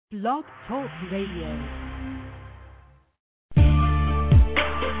Blog Talk Radio.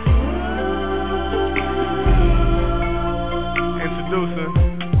 Introducing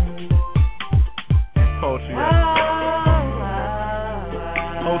Poetry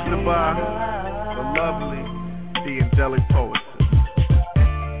hosted by the lovely, the angelic poetess.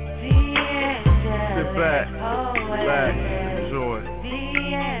 Sit back, relax, enjoy.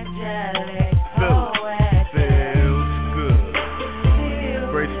 Feel it, feels good.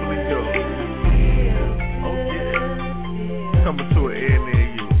 Gracefully yours. Oh yeah, coming to an end near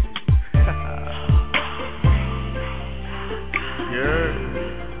you. Yeah.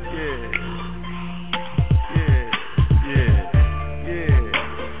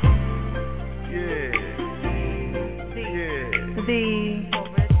 The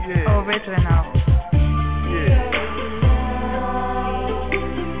oRiGiNaL.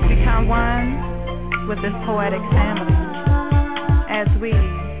 Become one with this poetic family as we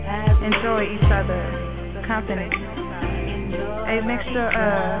enjoy each other's company. A mixture of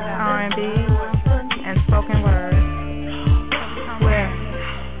R&B and spoken word with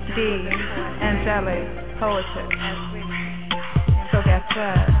the angelic poetry. So guess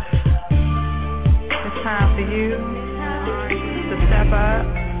what? It's time for you to step up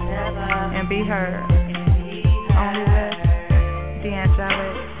and be heard. Only with the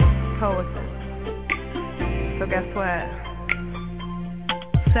angelic poetess. So guess what?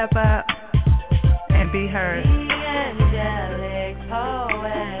 Step up and be heard. The angelic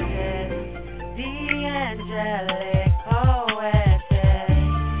poetess. The angelic poetess.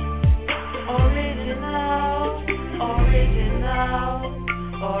 oRiGiNaL, oRiGiNaL,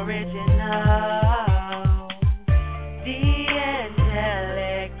 oRiGiNaL.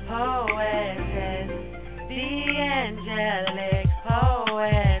 Angelic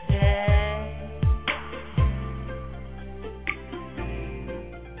poetess.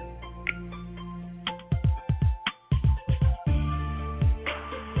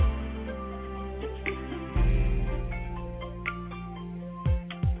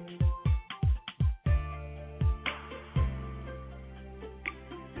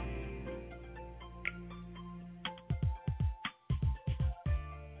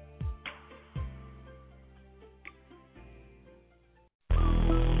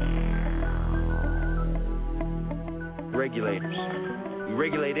 Regulators. We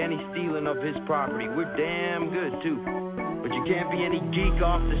regulate any stealing of his property. We're damn good, too. But you can't be any geek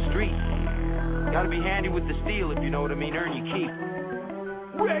off the street. Gotta be handy with the steel, if you know what I mean. Earn your keep.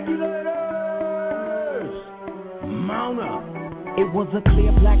 Regulators! Mount up. It was a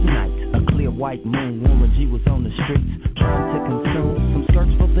clear black night, a clear white moon. Warren G was on the streets, trying to consume some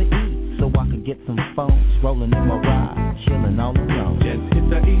skirts for the E, so I could get some phones. Rolling in my ride, chilling all alone. Just hit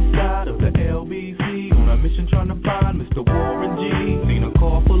the east side of the LBC on a mission trying to find Mr. Warren G. Seen a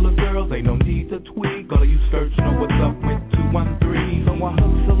car full of girls, ain't no need to tweak. All of you skirts know what's up with 213. So I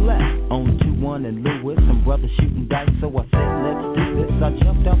hooked select on 21 and Lewis. Some brothers shooting dice, so I said, let's do this. I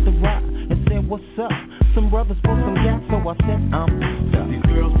jumped out the ride and said, what's up? Some brothers for some gas, so I said, I'm stuck. These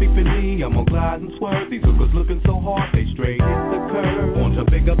girls peeping me, I'm gonna glide and swerve. These hookers looking so hard, they straight hit the curve. Want to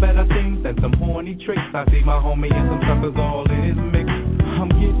bigger, better things than some horny tricks. I see my homie and some suckers all in his mix.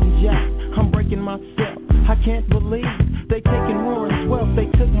 I'm getting jacked, I'm breaking myself. I can't believe they taking Warren's wealth. They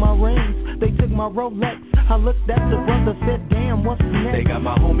took my rings, they took my Rolex. I looked at the brother, said, damn, what's next? They got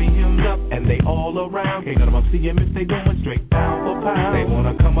my homie hemmed up and they all around. Can't none of them see him if they going straight pound for pound. They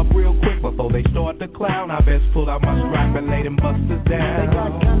wanna come up real quick before they start to clown. I best pull out my strap and lay them busters down. They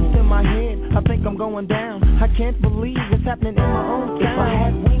got guns in my head, I think I'm going down. I can't believe what's happening in my own town. If I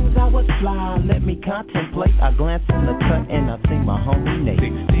had wings, I would fly, let me contemplate. I glance in the cut and I see my homie Nate.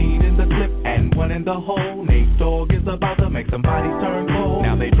 16 in the clip and 1 in the hole. Nate Dogg is about to make some bodies turn cold.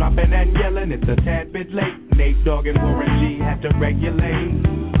 Now they dropping and yelling, it's a tad bit late. Nate Dogg and Warren G had to regulate.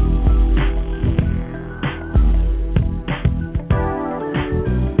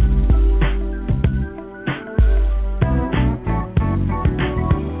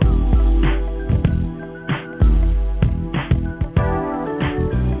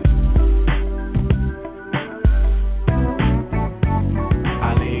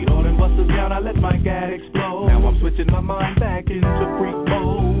 My mind back into freak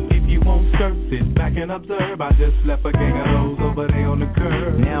mode. If you won't surf, sit back and observe. I just left a gang of those over there on the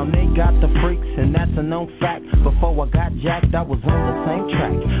curb. Now they got the freaks, and that's a known fact. Before I got jacked, I was on the same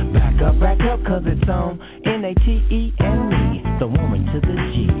track. Back up, cause it's on N-A-T-E and me, the woman to the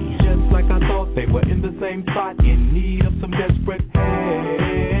G. Just like I thought, they were in the same spot, in need of some desperate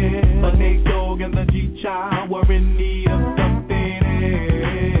help. But Nate Dogg and the G-Child were in need of something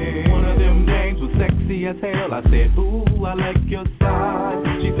else. One of them dames was sexy as hell. I said, ooh, I like your side.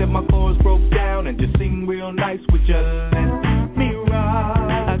 She said,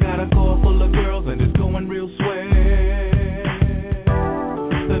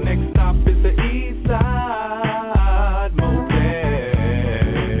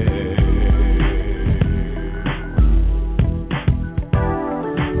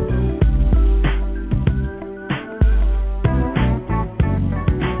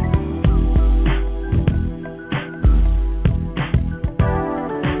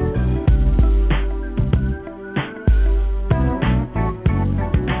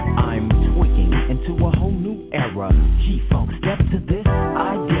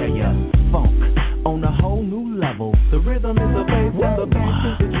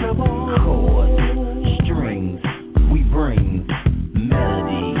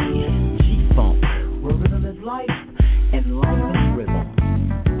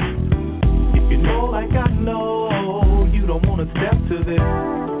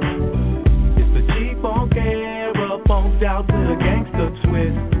 funk era, funked out to the gangster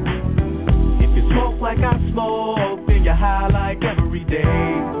twist. If you smoke like I smoke, then you're high like every day.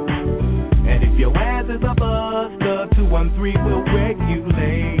 And if your ass is a buster, 213 will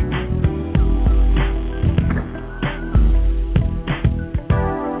regulate.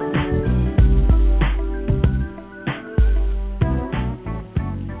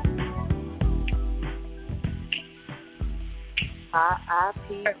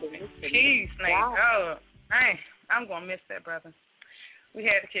 Peace, Nate. Oh, I'm going to miss that, brother. We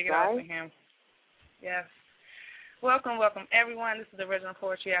had to kick it off with him. Yes. Welcome, everyone. This is Original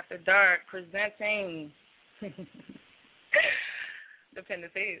Poetry After Dark presenting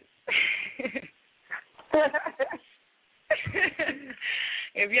Dependencies.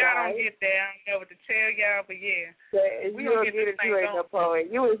 If y'all don't get that, I don't know what to tell y'all, but yeah. If you don't get it, you ain't no poet.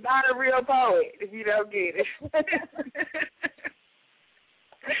 You is not a real poet if you don't get it.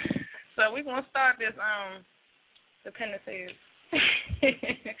 So we're going to start this Dependencies.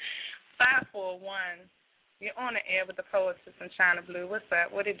 541. You're on the air with the poetess in China Blue. What's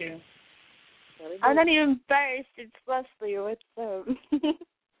up? What it do? I'm not even first. It's Leslie. What's up? Okay.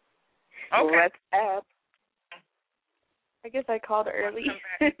 What's up? I guess I called early.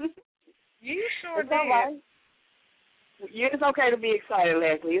 You sure it's did. All right. It's okay to be excited,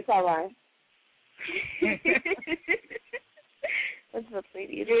 Leslie. It's all right. What's up,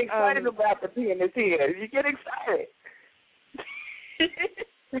 lady? You get excited about the penis here. You get excited.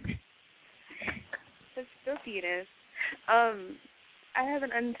 That's still penis. I have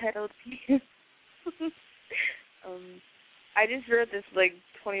an untitled piece. I just wrote this like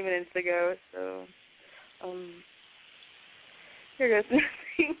 20 minutes ago, so here goes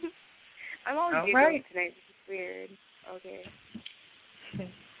nothing. I'm always giggling tonight. This is weird. Okay.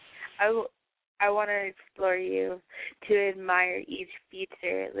 I want to explore you, to admire each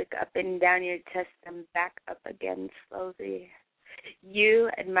feature, look up and down your chest and back up again slowly. You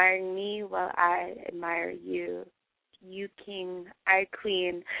admiring me while I admire you. You king, I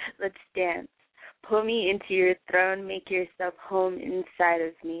queen, let's dance. Pull me into your throne, make yourself home inside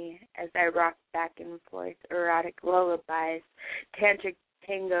of me as I rock back and forth, erotic lullabies, tantric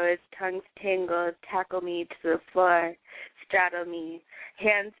tango as tongues tangle, tackle me to the floor, straddle me,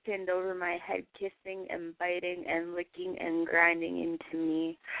 hands pinned over my head, kissing and biting and licking and grinding into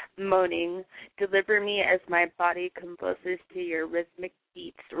me, moaning, deliver me as my body convulses to your rhythmic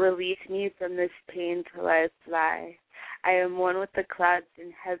beats, release me from this pain till I fly. I am one with the clouds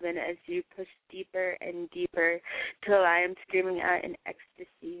in heaven as you push deeper and deeper till I am screaming out in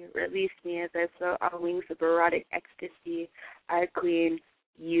ecstasy. Release me as I float on wings of erotic ecstasy. I queen,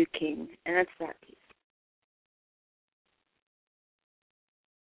 you king. And that's that piece.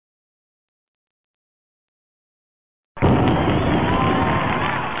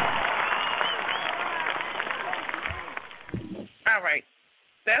 All right.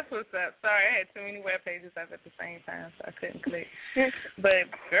 That's what's up. Sorry, I had too many web pages up at the same time, so I couldn't click. But,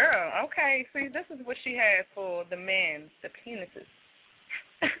 girl, okay. See, this is what she has for the men, the penises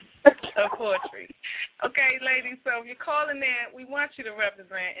of poetry. Okay, ladies, so if you're calling in, we want you to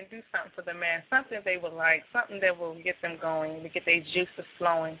represent and do something for the men, something they would like, something that will get them going, to get their juices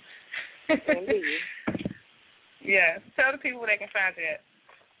flowing. Yeah. Tell the people where they can find you at.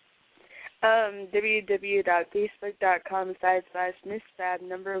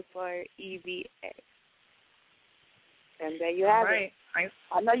 www.facebook.com/MissFab4EVA. And there you have it.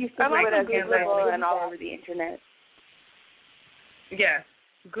 I know you still with us Google and all over the internet. Yes.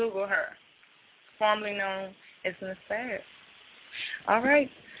 Google her. Formerly known as Miss Fab. All right.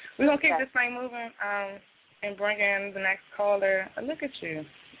 We're going to keep this thing moving and bring in the next caller. Look at you.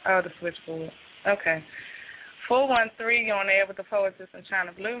 Oh, the switchboard. Okay. 413, you're on the air with the poetess in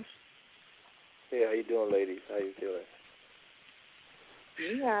China Blue. Hey, how you doing, ladies? How you feeling?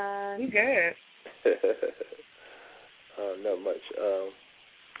 Yeah. You good. Not much.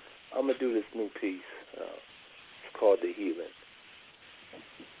 I'm going to do this new piece. It's called The Healing.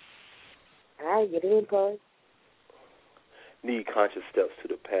 All right, get in, poet. Need conscious steps to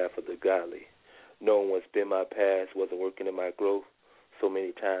the path of the godly. Knowing what's been my past wasn't working in my growth. So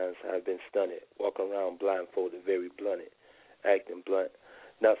many times I've been stunted, walking around blindfolded, very blunted, acting blunt,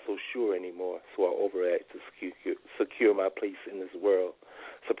 not so sure anymore, so I overact to secure my place in this world.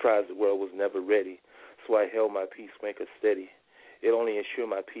 Surprised the world was never ready, so I held my peace, anchored steady. It only ensured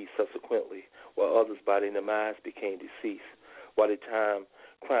my peace subsequently, while others by their demise became deceased, while the time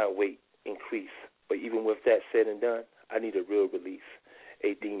crime weight increased. But even with that said and done, I need a real release,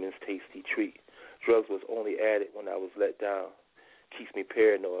 a demon's tasty treat. Drugs was only added when I was let down. Keeps me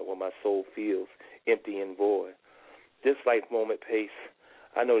paranoid when my soul feels empty and void. This life moment pace,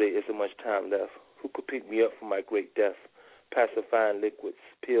 I know there isn't much time left Who could pick me up from my great death? Pacifying liquids,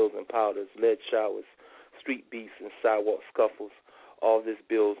 pills and powders, lead showers, street beats and sidewalk scuffles. All this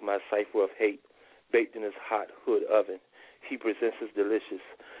builds my cipher of hate, baked in his hot hood oven. He presents his delicious,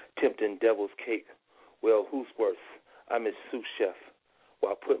 tempting devil's cake. Well, who's worse? I'm his sous chef,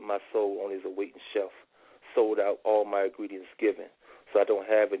 while putting my soul on his awaiting shelf. Sold out all my ingredients given, so I don't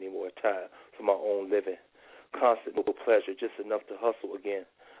have any more time for my own living. Constant little pleasure, just enough to hustle again.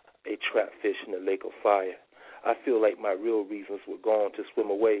 A trapped fish in a lake of fire. I feel like my real reasons were gone to swim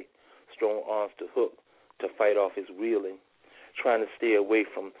away. Strong arms to hook, to fight off his reeling. Trying to stay away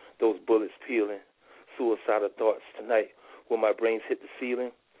from those bullets peeling. Suicidal thoughts tonight. When my brains hit the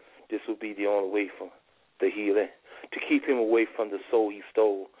ceiling, this will be the only way for the healing. To keep him away from the soul he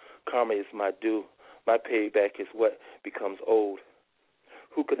stole. Karma is my due. My payback is what becomes old.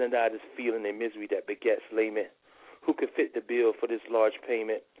 Who could deny this feeling and misery that begets lament? Who could fit the bill for this large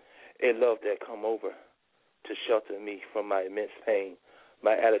payment? A love that come over to shelter me from my immense pain.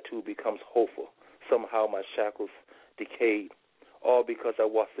 My attitude becomes hopeful. Somehow my shackles decayed. All because I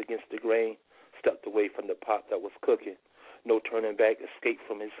walked against the grain, stepped away from the pot that was cooking. No turning back, escape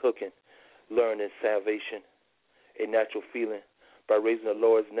from his hooking. Learning salvation, a natural feeling. By raising the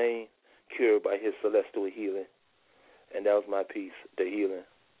Lord's name, cured by his celestial healing. And that was my piece, The Healing.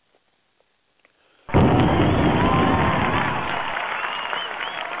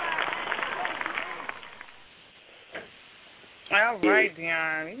 All right,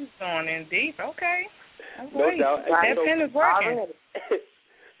 Dion. He's going in deep. Okay. No doubt. That pen is working.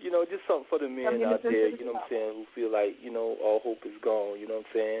 Just something for the men out there, you know what I'm saying, who feel like, all hope is gone, you know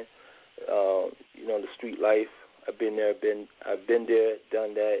what I'm saying? The street life, I've been there,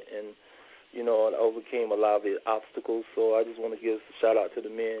 done that, and, I overcame a lot of the obstacles, so I just want to give a shout-out to the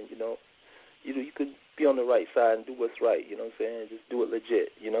men, You could be on the right side and do what's right, you know what I'm saying? Just do it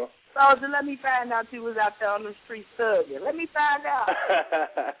legit, So let me find out you was out there on the street thugging. Let me find out.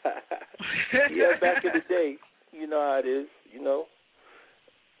 Yeah, back in the day, you know how it is,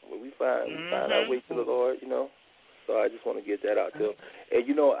 When we find our way to the Lord, So I just want to get that out there.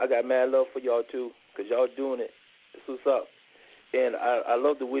 And, I got mad love for y'all, too, because y'all doing it. This what's up. And I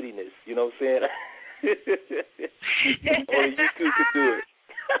love the wittiness, you know what I'm saying? Only you two could do it.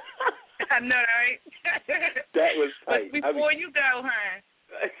 I know, right? That was tight. But before you go,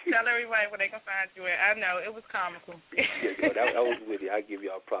 tell everybody where they can find you at. I know, it was comical. Yeah, that was witty. I give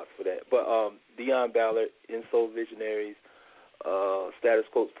y'all props for that. But Dion Ballard, In Soul Visionaries,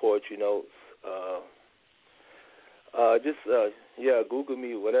 Status Quo's Poetry Notes, Google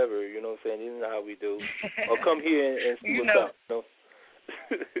me, whatever, you know what I'm saying? You know how we do. Or come here and see what's up,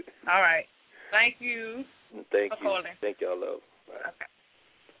 All right. Thank you. Thank for you. Calling. Thank y'all, love. Bye. Okay.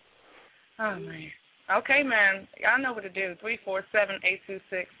 Oh, man. Okay, man. Y'all know what to do.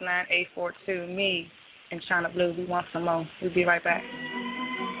 347-826-9842. Me and China Blue. We want some more. We'll be right back.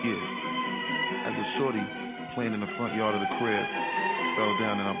 Yeah. As a shorty playing in the front yard of the crib, fell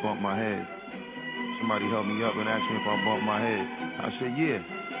down and I bumped my head. Somebody helped me up and asked me if I bumped my head. I said, yeah.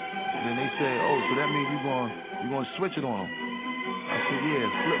 And then they said, oh, so that means you're going to switch it on them. I said, yeah,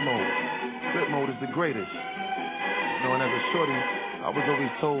 flip mode. Flip mode is the greatest. And as a shorty, I was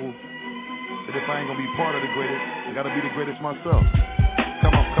always told that if I ain't going to be part of the greatest, I got to be the greatest myself.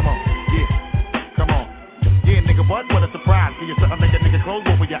 Come on, yeah. Come on. Yeah, nigga, what a surprise. See you something make a nigga close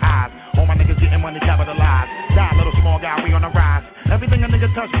both of your eyes. All my niggas getting money capitalized. Die, little small guy, we on the rise. Everything a nigga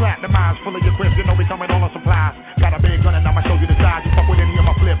touch, platinumized. Full of your crib, we coming all on supplies. Got a big gun and I'ma show you the size. You fuck with any of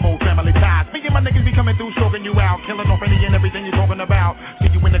my flip mode family ties. Me and my niggas be coming through, stroking you out. Killing off any and everything you talking about. See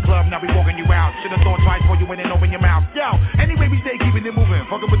you in the club, now we walking you out. Should've thought twice before you went and open your mouth. Yo, anyway, we stay keeping it moving.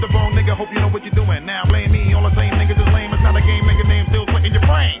 Fucking with the wrong nigga, hope you know what you're doing. Now blame me, all the same niggas is lame. It's not a game, nigga name still splitting your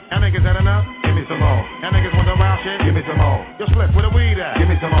brain. Y'all niggas had enough? Give me some more. Y'all niggas want the wild shit? Give me some more. Yo, Slip, where the weed at?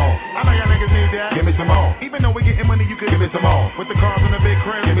 Give me some more. I know y'all niggas need that. Give me some more. Even though we getting money, you could give me some more. With the cars in the big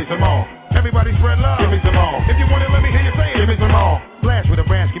crib, give me some more. Everybody spread love. Give me some more. If you want it, let me hear you say it. Give me some more. Blast with a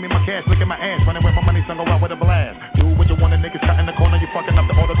brass, give me my cash, look at my ass. Running with my money, son, go out with a blast. Do what you want, a niggas cut in the corner, you fucking up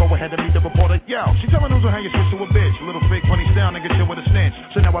the order, go ahead and meet the reporter. Yo, she telling news on how you switch to a bitch. Little fake funny style, nigga chill with a snitch.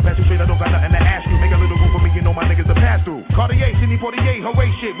 So now I pass you straight, I don't got nothing to ask you. Make a little room for me, you know my niggas a pass through. Cartier, Sydney 48, her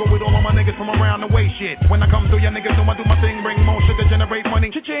way shit. Roll with all of my niggas from around the way shit. When I come through, y'all niggas know I do my thing, bring more shit to generate money.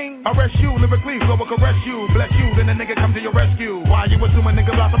 Cha-ching, arrest you, lyrically, flow will caress you. Bless you, then the nigga come to your rescue. Why you assuming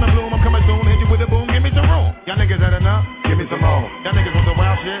nigga blossom and bloom? I'm coming soon, hit you with a boom, give me some room. Y'all niggas had enough? Give me some more. Y'all niggas want the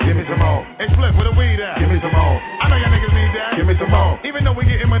wild shit? Give me some more. Hey, Split, where the weed at? Give me some more. I know y'all niggas need that. Give me some more. Even though we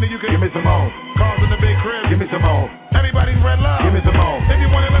getting money, you can give me some more. Cars in the big crib. Give me some more. Everybody spread love. Give me some more. If you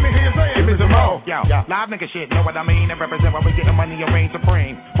want it, let me hear you say it. Give me some more. Yo, live nigga shit, know what I mean? And represent when we getting money, your reign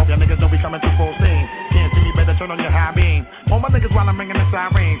supreme. Hope y'all niggas know we coming through full steam. niggas while I'm ringing the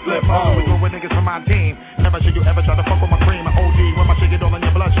siren. Flip mode, we go with niggas from my team. Never should you ever try to fuck with my cream. An OD when my shit get all in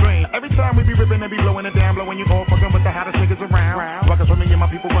your bloodstream. Every time we be ripping, they be blowing it down, blowing you all fucking with the hottest niggas around. Rockers with me and my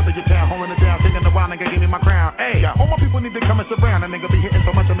people run through your town, holding it down, singing the wild nigga, give me my crown. Hey, all my people need to come and surround. A nigga be hitting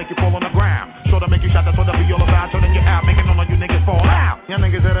so much to make you fall on the ground. Sure to make you shot, that's what I be all about. Turning you out, making all of you niggas fall out. Y'all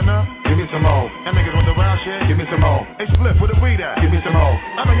niggas had enough? Give me some more. Y'all niggas want the wild shit? Give me some more. Hey, split with the weed at? Give me some more.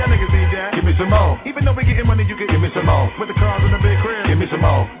 I know y'all niggas need that. Give me some more. Even though we getting money, you can give me some more. With the cars in the big crib, give me some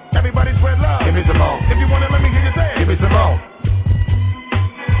more. Everybody spread love. Give me some more. If you want it, let me hear you say it. Give me some more.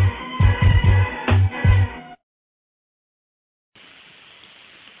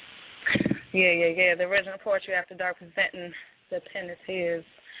 Yeah. The original Poetry After Dark presenting the pen is his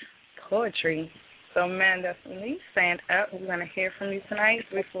poetry. So, man, definitely stand up. We're going to hear from you tonight,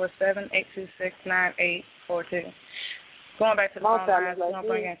 347-826-9842. Going back to the phone lines, we're going to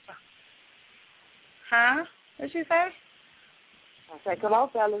bring in... Huh? What'd you say? I said, come on,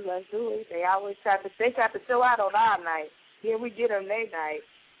 fellas, let's do it. They always try to show out on our night. Here we get them their night.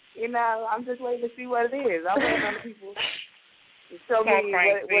 You know, I'm just waiting to see what it is. I'm waiting on the people to show me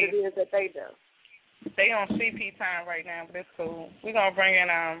what it is that they do. They on CP time right now, but it's cool. We're going to bring in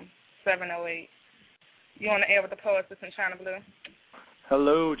 708. You on the air with the poetess in China Blue?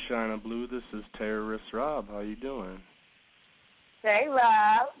 Hello, China Blue. This is Terrorist Rob. How you doing? Hey,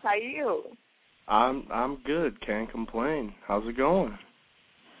 Rob. How you? I'm good. Can't complain. How's it going?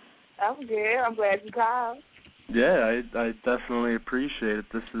 I'm good. I'm glad you called. Yeah, I definitely appreciate it.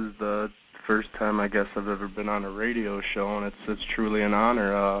 This is the first time I guess I've ever been on a radio show, and it's truly an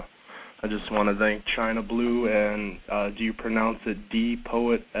honor. I just want to thank China Blue, and do you pronounce it D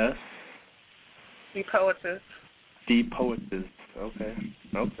Poet S? D Poetess. D Poetess. Okay.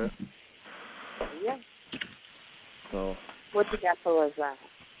 Yeah. So. What you got for us, Rob?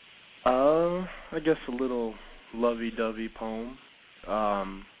 I guess a little lovey-dovey poem.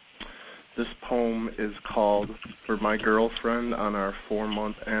 This poem is called For My Girlfriend on Our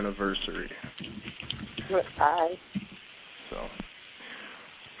 4-month Anniversary. Hi. So,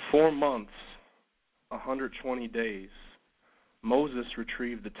 4 months, 120 days. Moses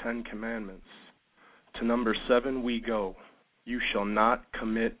retrieved the 10 Commandments. To number 7 we go. You shall not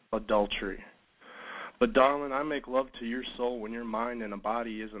commit adultery. But darling, I make love to your soul when your mind and a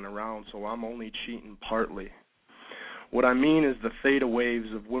body isn't around, so I'm only cheating partly. What I mean is the theta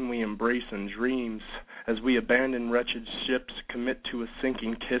waves of when we embrace in dreams, as we abandon wretched ships, commit to a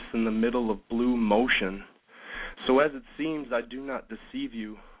sinking kiss in the middle of blue motion. So as it seems, I do not deceive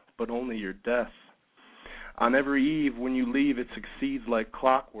you, but only your death. On every eve when you leave, it succeeds like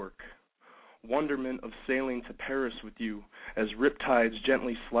clockwork. Wonderment of sailing to Paris with you, as riptides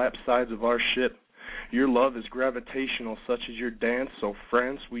gently slap sides of our ship. Your love is gravitational, such as your dance, so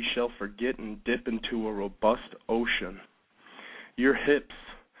France we shall forget and dip into a robust ocean. Your hips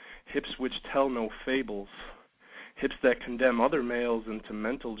which tell no fables, hips that condemn other males into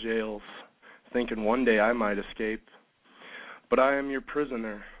mental jails, thinking one day I might escape. But I am your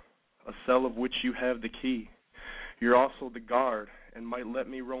prisoner, a cell of which you have the key. You're also the guard, and might let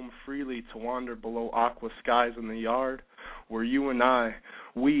me roam freely to wander below aqua skies in the yard, where you and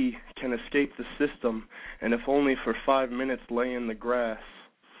we can escape the system, and if only for 5 minutes lay in the grass.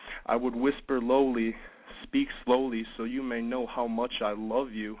 I would whisper lowly, speak slowly, so you may know how much I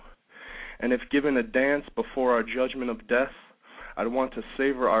love you. And if given a dance before our judgment of death, I'd want to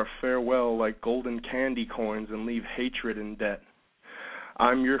savor our farewell like golden candy coins and leave hatred in debt.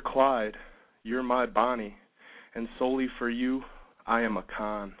 I'm your Clyde, you're my Bonnie, and solely for you, I am a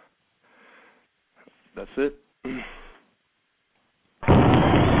con. That's it.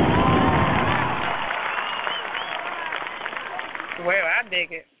 Well, I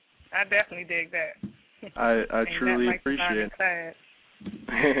dig it. I definitely dig that. I truly appreciate it.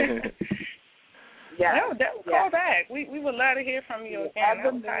 Yeah, that was call back. We would love to hear from you again.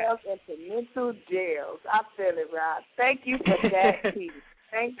 Other males into mental jails. I feel it, Rob. Thank you for that piece.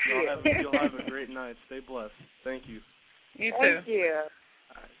 Thank you. You'll have a great night. Stay blessed. Thank you. You too. Thank you. All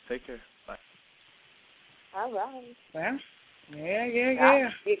right, take care. Bye. All right. Well, yeah.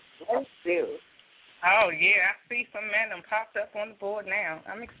 Let's do. Oh, yeah. I see some men them popped up on the board now.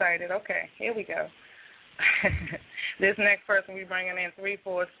 I'm excited. Okay, here we go. This next person we bringing in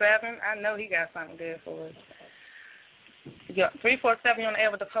 347. I know he got something good for us. 347, you on the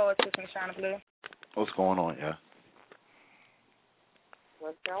air with the poetess in China Blue. What's going on, yeah?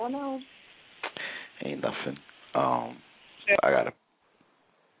 What's going on? Ain't nothing. I got a...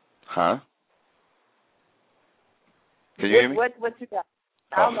 Huh? Can you hear me? What you got?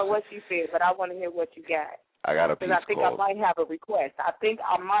 I don't know what you said, but I want to hear what you got. I got a piece because I think called... I might have a request. I think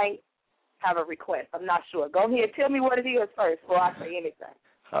I might have a request. I'm not sure. Go ahead. Tell me what it is first before I say anything.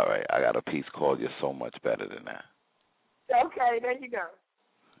 All right. I got a piece called You're So Much Better Than That. Okay, there you go.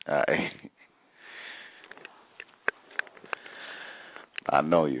 All right. I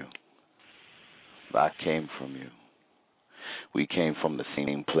know you. I came from you. We came from the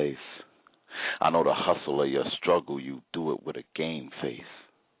same place. I know the hustle of your struggle. You do it with a game face.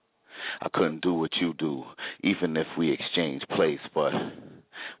 I couldn't do what you do, even if we exchange place, but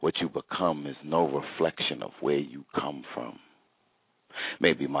what you become is no reflection of where you come from.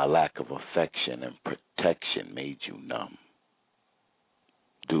 Maybe my lack of affection and protection made you numb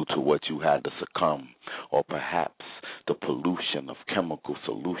due to what you had to succumb, or perhaps the pollution of chemical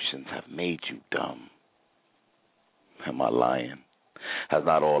solutions have made you dumb. Am I lying? Has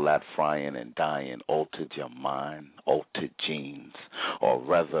not all that frying and dying altered your mind, altered genes? Or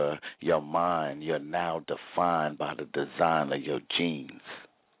rather, your mind, you're now defined by the design of your genes.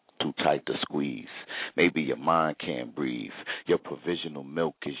 Too tight to squeeze. Maybe your mind can't breathe. Your provisional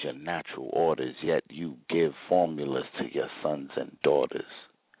milk is your natural orders, yet you give formulas to your sons and daughters.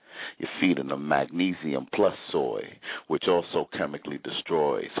 You're feeding them magnesium plus soy, which also chemically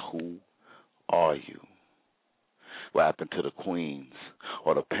destroys. Who are you? What happened to the queens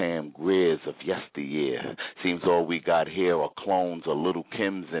or the Pam Griers of yesteryear? Seems all we got here are clones of Little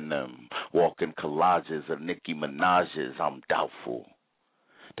Kims in them, walking collages of Nicki Minaj's. I'm doubtful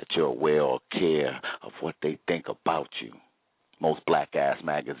that you're aware or care of what they think about you. Most black-ass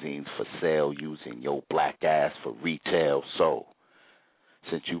magazines for sale using your black ass for retail. So,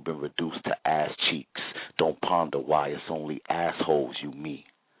 since you've been reduced to ass cheeks, don't ponder why it's only assholes you meet,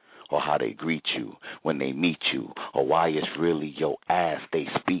 or how they greet you when they meet you, or why it's really your ass they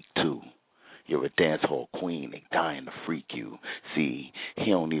speak to. You're a dance hall queen, they dying to freak you. See,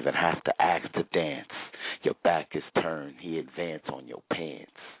 he don't even have to ask to dance. Your back is turned, he advance on your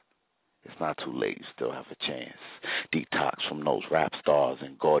pants. It's not too late, you still have a chance. Detox from those rap stars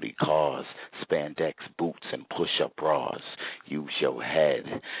and gaudy cars, spandex boots and push-up bras. Use your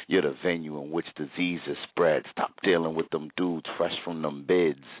head. You're the venue in which diseases spread. Stop dealing with them dudes fresh from them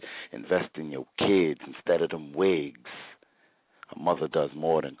bids. Invest in your kids instead of them wigs. A mother does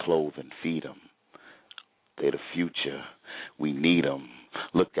more than clothe and feed them. They're the future. We need them.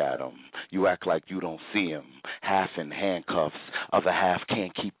 Look at them. You act like you don't see them. Half in handcuffs. Other half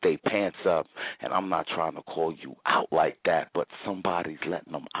can't keep their pants up. And I'm not trying to call you out like that, but somebody's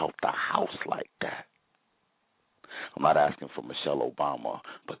letting them out the house like that. I'm not asking for Michelle Obama,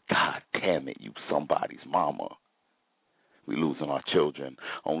 but God damn it, you somebody's mama. We losing our children.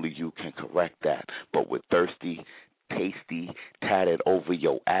 Only you can correct that. But with thirsty, tasty, tatted over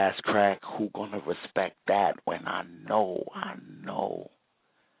your ass crack, who gonna respect that when I know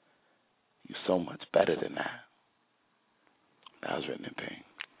you so much better than that. That was written in pain.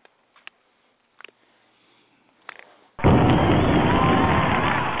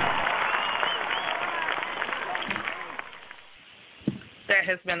 That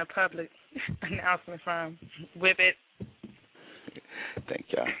has been a public announcement from Whippet. Thank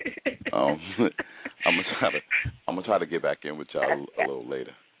y'all. I'm gonna try to get back in with y'all a little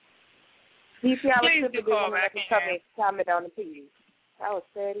later. Please do call back in. Comment on the piece. That was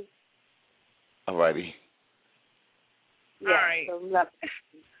steady. Alrighty. Yeah, all right. So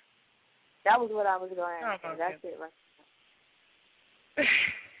that was what I was going to ask. That's it right.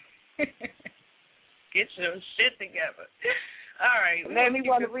 Get your shit together. All right. Made me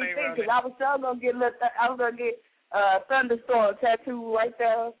want to rethink because I was still gonna get thunderstorm tattoo right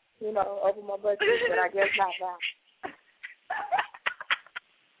there, over my butt, but I guess not now.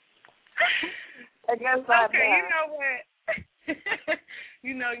 I guess not. Okay, now.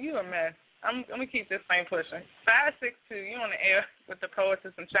 you know what? You a mess. I'm gonna keep this thing pushing. 562, you on the air with the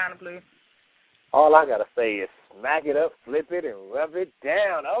poetess in China Blue. All I gotta say is smack it up, flip it, and rub it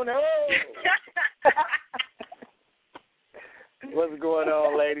down. Oh no! What's going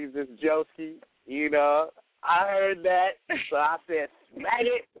on, ladies? It's Joski. I heard that, so I said smack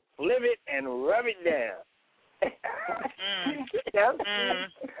it, flip it, and rub it down.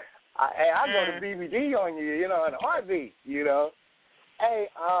 I go to BBD on you, in a heartbeat, Hey,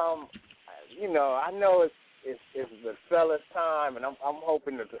 I know it's the fellas' time, and I'm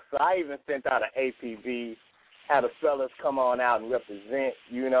hoping that I even sent out an APB, had the fellas come on out and represent.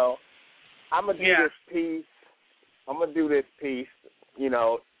 I'm gonna do this piece.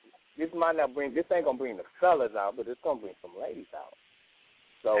 This ain't gonna bring the fellas out, but it's gonna bring some ladies out.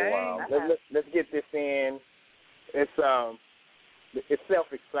 So let's get this in. It's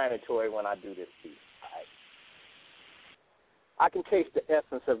self-explanatory when I do this piece. Right? I can taste the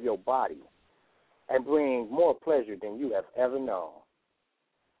essence of your body and bring more pleasure than you have ever known.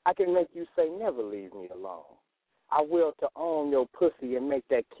 I can make you say never leave me alone. I will to own your pussy and make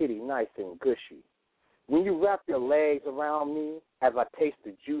that kitty nice and gushy. When you wrap your legs around me, as I taste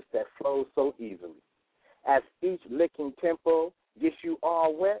the juice that flows so easily. As each licking tempo gets you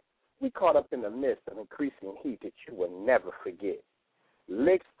all wet, we caught up in the midst of increasing heat that you will never forget.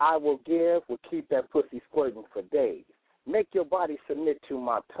 Licks I will give will keep that pussy squirting for days. Make your body submit to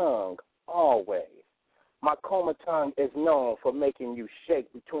my tongue always. My coma tongue is known for making you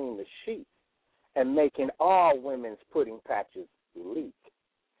shake between the sheets and making all women's pudding patches leak.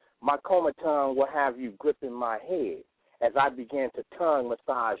 My coma tongue will have you gripping my head as I begin to tongue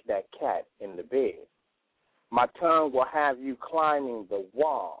massage that cat in the bed. My tongue will have you climbing the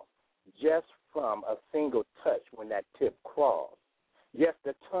wall just from a single touch when that tip crawls. Yes,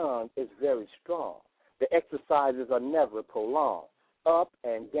 the tongue is very strong. The exercises are never prolonged. Up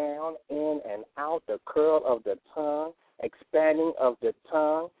and down, in and out, the curl of the tongue, expanding of the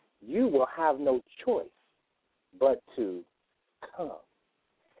tongue, you will have no choice but to come.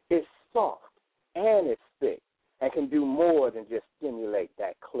 It's soft and it's thick and can do more than just stimulate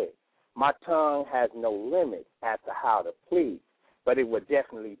that clit. My tongue has no limit as to how to please, but it will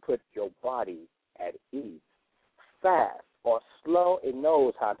definitely put your body at ease. Fast or slow, it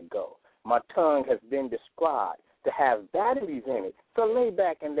knows how to go. My tongue has been described to have batteries in it, so lay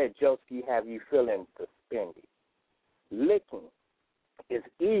back and let Joski have you feeling suspended. Licking is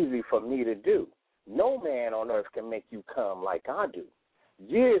easy for me to do. No man on earth can make you come like I do.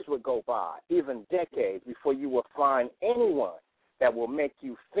 Years would go by, even decades, before you will find anyone that will make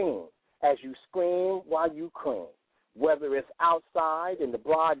you fiend as you scream while you cream. Whether it's outside in the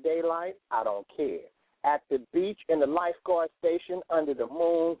broad daylight, I don't care. At the beach, in the lifeguard station, under the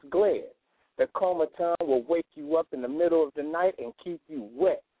moon's glare, the coma tongue will wake you up in the middle of the night and keep you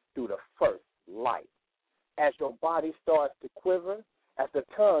wet through the first light. As your body starts to quiver, as the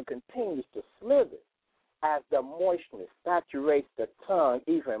tongue continues to slither, as the moistness saturates the tongue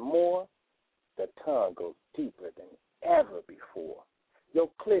even more, the tongue goes deeper than ever before. Your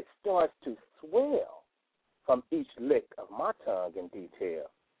clit starts to swell from each lick of my tongue in detail.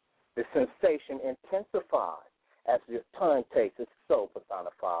 The sensation intensifies as your tongue taste is so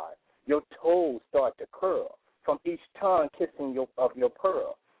personified. Your toes start to curl from each tongue kissing of your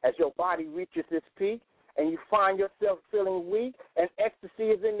pearl. As your body reaches its peak and you find yourself feeling weak and ecstasy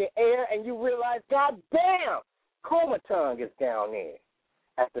is in the air and you realize, God damn, coma tongue is down there.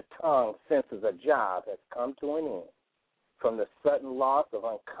 As the tongue senses a job has come to an end, from the sudden loss of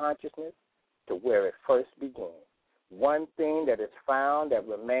unconsciousness to where it first began. One thing that is found that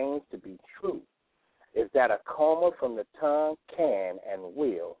remains to be true is that a coma from the tongue can and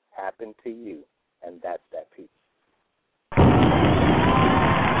will happen to you, and that's that piece.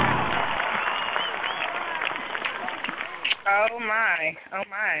 Oh, my.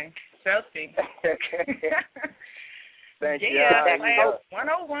 Chelsea. Thank you. Yeah,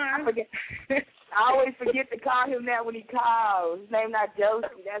 101. I always forget to call him that when he calls. His name not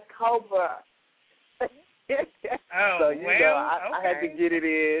Josie, that's Cobra. Oh, so, okay. I had to get it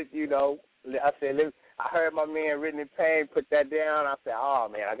in, I said, I heard my man Written in Pain put that down. I said, oh,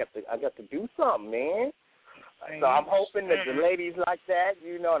 man, I got to do something, man. So I'm hoping that the ladies like that,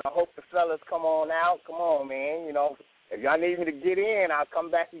 and I hope the fellas come on out. Come on, man. If y'all need me to get in, I'll come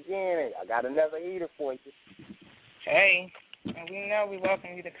back again. I got another heater for you. Hey, and we know we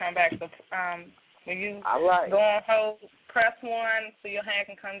welcome you to come back. So when you all right. go on hold, press 1 so your hand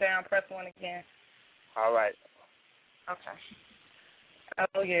can come down. Press 1 again. All right. Okay.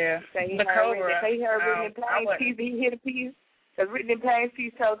 Oh, yeah. The Cobra. He heard Written in Pain piece, he hit a piece. Because Written in Pain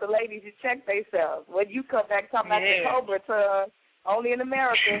piece told the ladies to check themselves. When you come back talking about the Cobra tongue, only in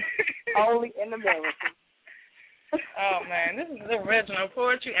America. Only in America. Oh, man. This is the original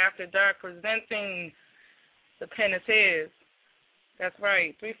Poetry After Dark presenting The Pen is His. That's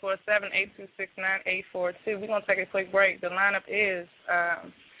right. 347-826-9842. We're going to take a quick break. The lineup is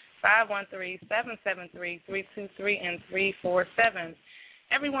 513-773-323 and 347.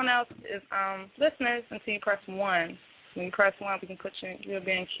 Everyone else is listeners until you press 1. When you press 1, we can put you'll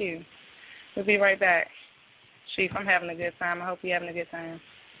be in queue. We'll be right back. Chief, I'm having a good time. I hope you're having a good time.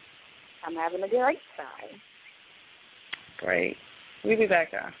 I'm having a great time. Great. We'll be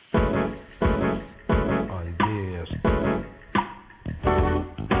back, y'all. Oh, yes.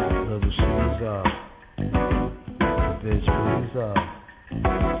 Little shoes up. Bitch, please up.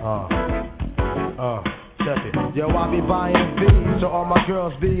 Check it. Yo, I be buying V's, so all my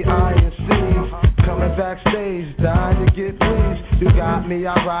girls be eyeing C's. Coming backstage, dying to get pleased. You got me,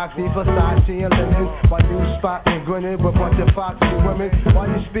 I rock the Versace and linen. While you spot and grinning with a bunch of foxy women. While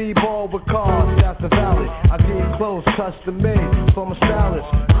you speedball with cars, that's the valley. I get clothes custom made from a stylist.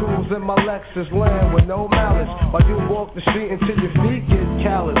 Cruise in my Lexus land with no malice. While you walk the street until your feet get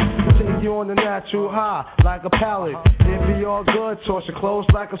callous. Take you on the natural high like a pallet. It be all good, toss your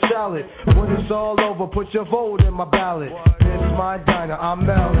clothes like a salad. When it's all over, put your vote in my ballot. It's my diner, I'm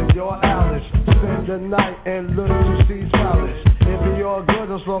Mel and you're Alice. Spend the night and look to see Palace. It be all good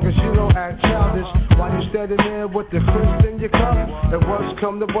as long as you don't act childish. While you standing there with the crisp in your cup, and worst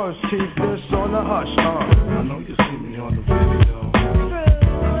come to worst, keep this on the hush. I know you see me on the video.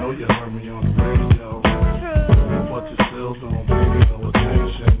 I know you heard me on the radio. But you still don't pay me no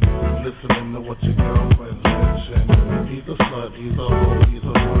attention. Listening to what your girlfriends mention. He's a slut, he's a hoe, he's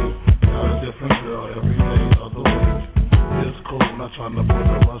a freak. Got a different girl every day of the week. It's cool, not trying to put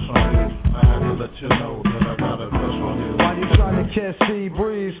a rush on you. I had to let you know that I got a crush on you. While you trying to catch sea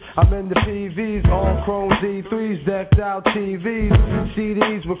breeze, I'm in the PVs, all chrome D3s, decked out TVs,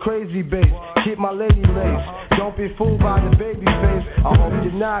 CDs with crazy bass. Keep my lady lace. Don't be fooled by the baby face. I hope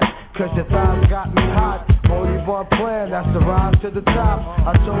you're not, cause your thighs got me hot. Only one plan, that's to rise to the top.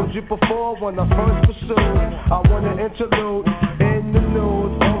 I told you before when I first pursued, I want an interlude in the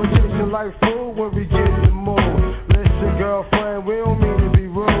news. Always chasing like food when we get in the mood. Listen, girlfriend, we don't mean to be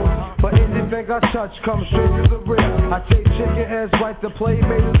rude, but anything I touch comes straight to the rear. I take chicken heads right to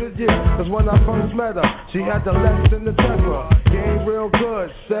Playmate of the Year. Cause when I first met her, she had the Lex and the Tegra. Game real good,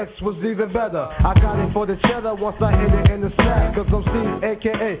 sex was even better. I got it for the cheddar once I hit it in the sack. Cause I'm Steve,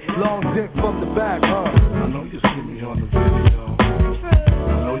 a.k.a. Long Dick from the back, I know you see me on the video.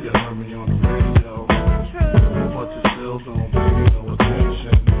 I know you heard me on the radio. But you still don't pay me no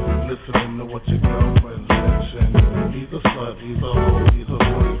attention. Listening to what your girlfriends mention. He's a slut, he's a hoe, he's a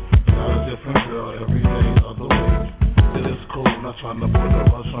freak. Got a different girl every day of the week. It is cool, not trying to put a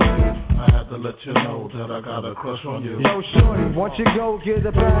rush on you. I had to let you know that I got a crush on you. Yo, shorty, once you go get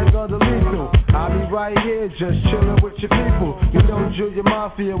a bag of the lethal, I'll be right here just chilling with your people. You know Junior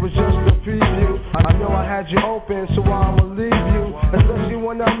Mafia was just a preview. I know I had you open, so I'ma leave you. Especially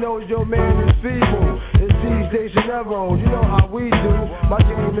when I know your man is feeble. It's these days you never own, you know how we do. My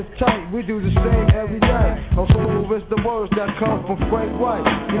game is tight, we do the same every night. I'm smooth as the words that come from Frank White.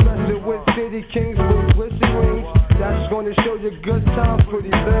 You messing with city kings with glitzy rings. That's gonna show you good time,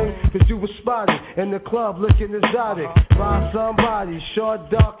 pretty thing. Cause you was spotted in the club looking exotic. By somebody, short,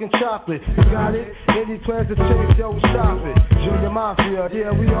 dark, and chocolate. You got it? Any plans to change, yo, stop it. Junior Mafia,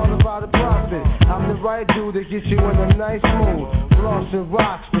 yeah, we all about the profit. I'm the right dude to get you in a nice mood. Floss and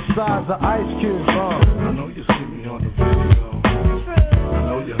rocks the size of ice cubes, I know you see me on the video. I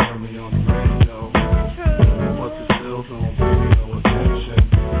know you heard me on the radio. But you still don't pay me no attention.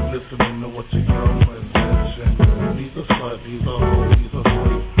 Listening to what your girlfriends mention. He's a slut, he's a hoe, he's a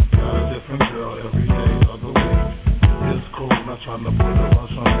freak. Got a different girl every day of the week. It's cool, not trying to put a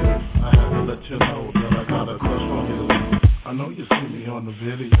rush on you. I had to let you know that I got a crush on you. I know you see me on the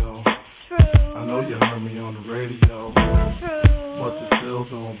video. I know you heard me on the radio. But you still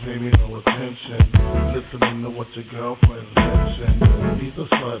don't pay me no attention. Listening to what your girlfriends mention. He's a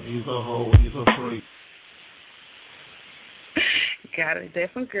slut, he's a hoe, he's a freak. Got a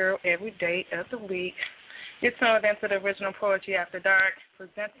different girl every day of the week. You're tuned into the original Poetry After Dark,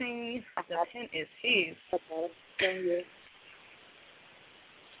 presenting The Pen Is His.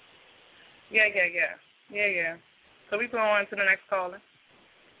 Yeah. So we go on to the next caller.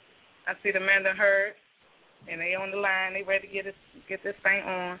 I see the man that heard, and they on the line. They ready to get this thing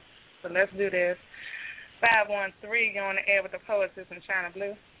on. So let's do this. 513, you're on the air with the Poetess in China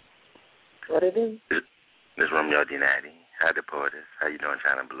Blue. What it is? This Romeo Dinati. Hi, the Poetess. How you doing,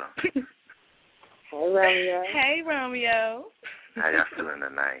 China Blue? Hey, Romeo. Hey, Romeo. How y'all feeling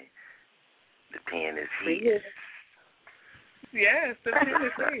tonight? The pen is his. Yes, the pen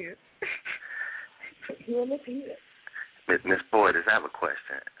is his. Miss Poetess, I have a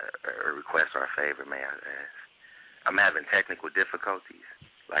question, a request or a favor, may I ask? I'm having technical difficulties,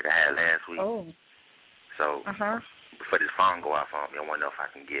 like I had last week. Oh. So, before this phone go off on me, I want to know if I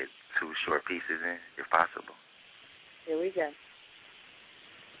can get 2 short pieces in, if possible. Here we go.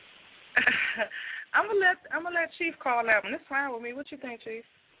 I'm gonna let Chief call out, and it's fine with me. What you think, Chief?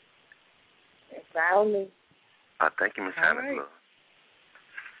 It's fine with me. Thank you, Miss China Blue.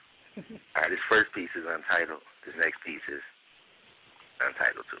 All right, this first piece is untitled. This next piece is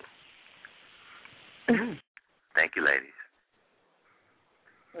untitled too. Thank you, ladies.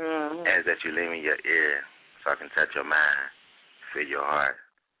 As that you lean in your ear, so I can touch your mind, feel your heart,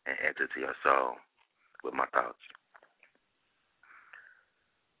 and enter to your soul with my thoughts.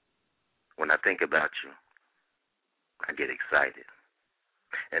 When When I think about you, I get excited.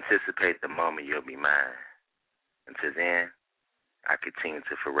 Anticipate the moment you'll be mine. Until then, I continue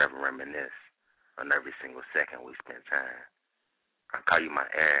to forever reminisce on every single second we spend time. I call you my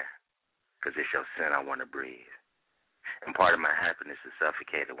air, 'cause it's your scent I want to breathe. And part of my happiness is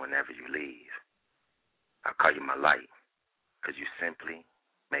suffocated whenever you leave. I call you my light, 'cause you simply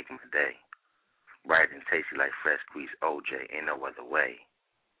make my day. Bright and tasty like fresh squeezed OJ, ain't no other way.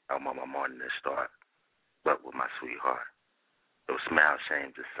 I want my morning to start, but with my sweetheart. Your smile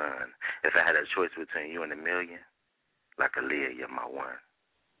shames the sun. If I had a choice between you and a million, like Aaliyah, you're my one.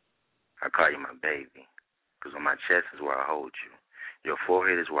 I call you my baby, 'cause on my chest is where I hold you. Your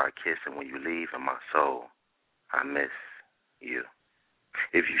forehead is where I kiss, and when you leave in my soul, I miss you.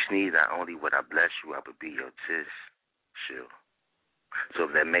 If you sneeze, not only would I bless you, I would be your tissue. So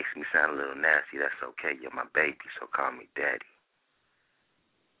if that makes me sound a little nasty, that's okay. You're my baby, so call me daddy.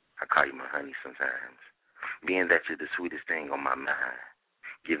 I call you my honey sometimes, being that you're the sweetest thing on my mind,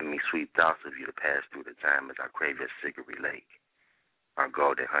 giving me sweet thoughts of you to pass through the time as I crave your cigarette lake, our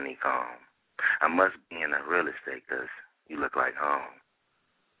golden honeycomb. I must be in a real estate 'cause you look like home,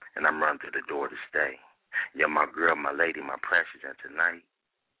 and I'm running through the door to stay. You're my girl, my lady, my precious, and tonight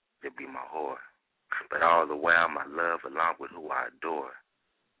you'll be my whore. But all the while, my love along with who I adore.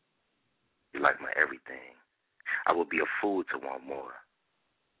 You're like my everything. I would be a fool to want more.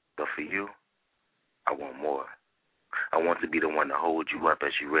 But for you, I want more. I want to be the one to hold you up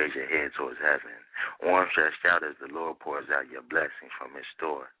as you raise your head towards heaven, arms stretched out as the Lord pours out your blessings from his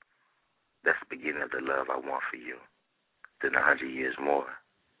store. That's the beginning of the love I want for you. Then 100 years more,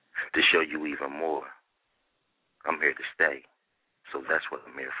 to show you even more. I'm here to stay, so that's what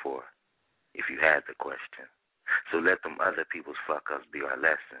I'm here for, if you had the question. So let them other people's fuck-ups be our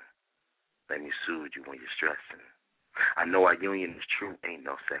lesson. Let me soothe you when you're stressing. I know our union is true, ain't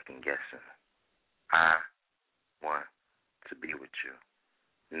no second guessing. I want to be with you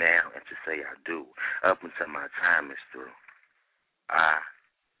now and to say I do, up until my time is through. I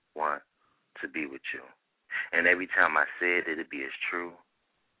want to be with you. And every time I say it, it'll be as true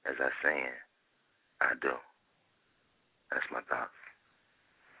as I saying I do. That's my thoughts.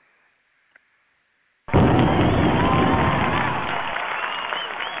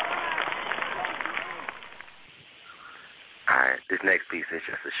 All right, this next piece is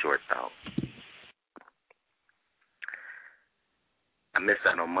just a short thought. I missed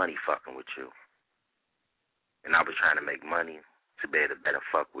out on money fucking with you. And I was trying to make money to be able to better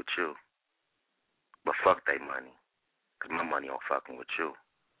fuck with you. But fuck they money, 'cause my money on fucking with you.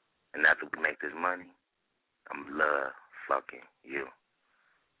 And after we make this money, I'm love fucking you.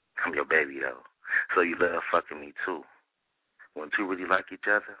 I'm your baby, though. So you love fucking me, too. When two really like each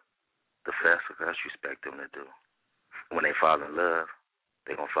other, the faster I expect them to do. When they fall in love,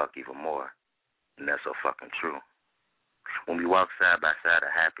 they gonna fuck even more. And that's so fucking true. When we walk side by side,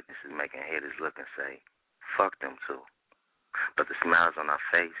 our happiness is making haters look and say, fuck them, too. But the smiles on our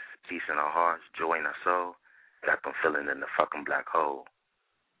face, peace in our hearts, joy in our soul, got them feeling in the fucking black hole.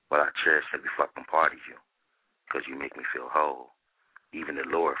 Well, I cherish every fucking part of you, 'cause you make me feel whole. Even the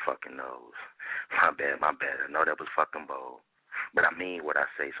Lord fucking knows. My bad. I know that was fucking bold. But I mean what I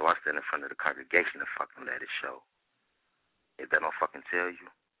say, so I stand in front of the congregation and fucking let it show. If they don't fucking tell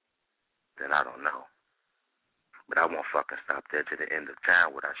you, then I don't know. But I won't fucking stop there to the end of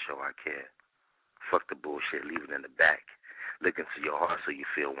time without show I care. Fuck the bullshit, leave it in the back. Look into your heart so you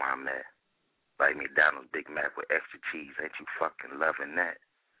feel where I'm at. Like McDonald's Big Mac with extra cheese, ain't you fucking loving that?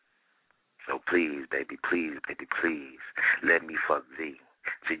 So please, baby, please, let me fuck thee.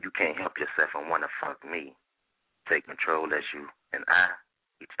 Till you can't help yourself and wanna fuck me. Take control as you and I,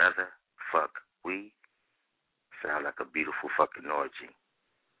 each other, fuck we. Sound like a beautiful fucking orgy.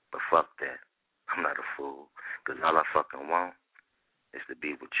 But fuck that. I'm not a fool. 'Cause all I fucking want is to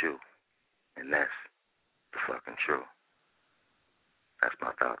be with you. And that's the fucking truth. That's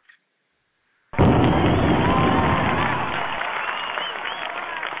my thoughts.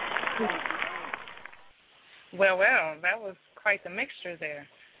 Well, that was quite the mixture there.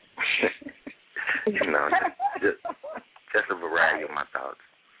 You know, just a variety of my thoughts.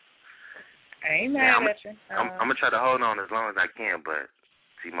 I ain't mad at you. I'm going to try to hold on as long as I can, but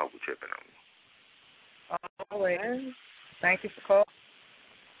T-Mobile tripping on me. Always. Thank you for calling.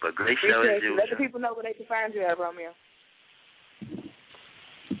 But great show as usual. Let the people know where they can find you at, Romeo.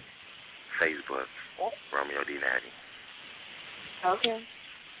 Facebook, Romeo D. Natty. Okay.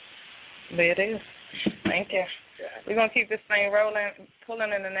 There it is. Thank you. We're going to keep this thing rolling,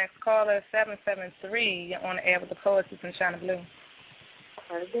 pulling in the next caller, 773. You're on the air with the Poetess in China Blue.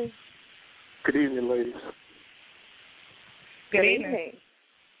 Okay. Good evening, ladies. Good evening.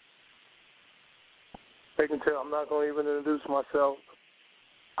 They can tell I'm not going to even introduce myself.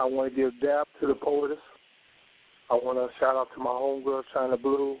 I want to give dap to the poetess. I want to shout out to my homegirl, China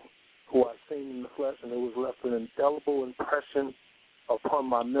Blue, who I've seen in the flesh, and it was left an indelible impression upon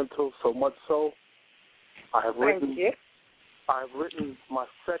my mental, so much so I have written my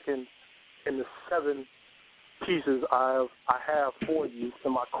second in the 7 pieces I have for you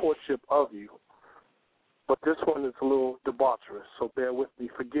in my courtship of you. But this one is a little debaucherous, so bear with me.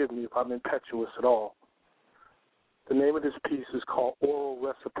 Forgive me if I'm impetuous at all. The name of this piece is called Oral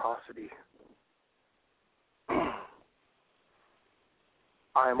Reciprocity. I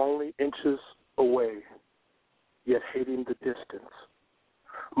am only inches away, yet hating the distance.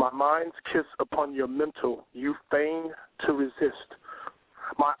 My mind's kiss upon your mental, you feign to resist.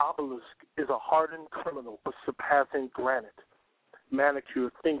 My obelisk is a hardened criminal, but surpassing granite.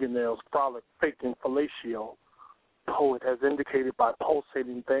 Manicured fingernails frolic, faking fellatio. Poet, as indicated by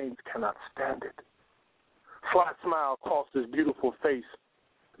pulsating veins, cannot stand it. Sly smile across his beautiful face,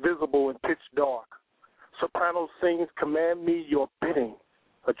 visible in pitch dark. Soprano sings, command me your bidding,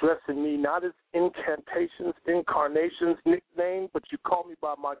 addressing me not as incantations, incarnations, nickname, but you call me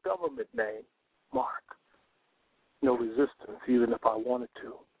by my government name, Mark. No resistance, even if I wanted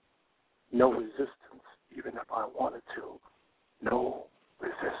to. No resistance, even if I wanted to. No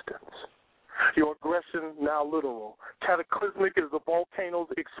resistance. Your aggression now literal. Cataclysmic as the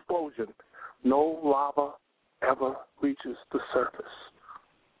volcano's explosion. No lava ever reaches the surface.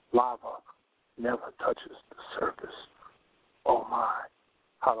 Lava never touches the surface. Oh my,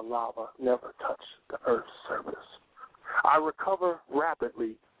 how the lava never touched the earth's surface. I recover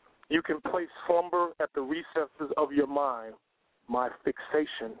rapidly. You can place slumber at the recesses of your mind. My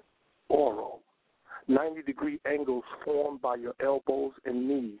fixation, oral. 90-degree angles formed by your elbows and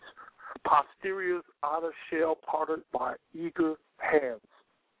knees. Posterior's outer shell parted by eager hands.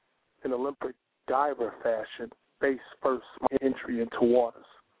 In Olympic diver fashion, face first, my entry into waters.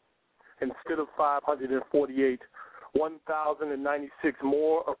 Instead of 548, 1,096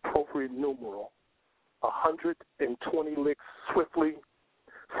 more appropriate numeral. 120 licks swiftly,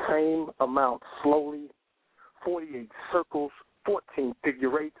 same amount slowly, 48 circles, 14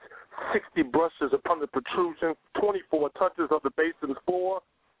 figure eights, 60 brushes upon the protrusion, 24 touches of the basin's floor,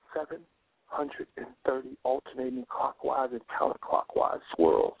 730 alternating clockwise and counterclockwise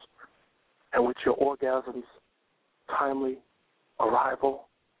swirls. And with your orgasm's timely arrival,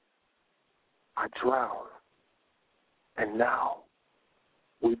 I drown. And now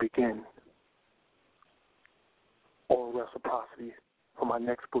we begin. Oral Reciprocity for my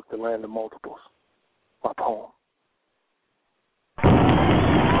next book, The Land of Multiples, my poem.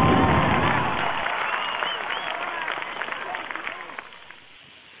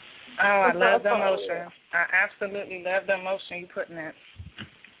 Oh, I love the emotion. I absolutely love the emotion you put in it.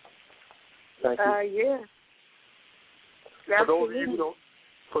 Thank you. Yeah. For those of you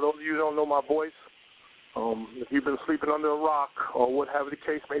who don't know my voice, if you've been sleeping under a rock or whatever the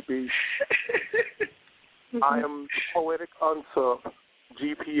case may be, I am Poetic Unsub,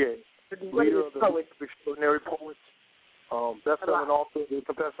 GPA, leader of the Extraordinary Poets, best-selling author, The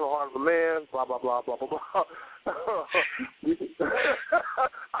Confessional Heart of a Man, blah, blah, blah, blah, blah, blah.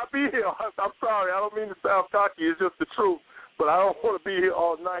 I'll be here. I'm sorry. I don't mean to sound cocky. It's just the truth. But I don't want to be here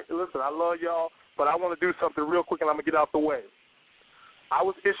all night. Listen, I love y'all, but I want to do something real quick, and I'm going to get out the way. I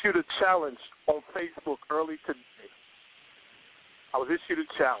was issued a challenge on Facebook early today.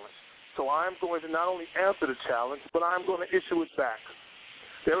 So I'm going to not only answer the challenge, but I'm going to issue it back.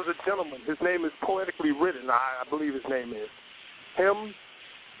 There was a gentleman. His name is poetically written. I believe his name is. Him,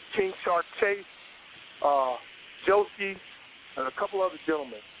 King Shark Chase, Josie, and a couple other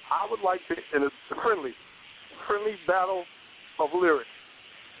gentlemen. I would like to, in a friendly battle of lyrics,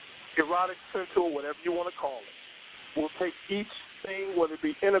 erotic, sensual, whatever you want to call it. We'll take each thing, whether it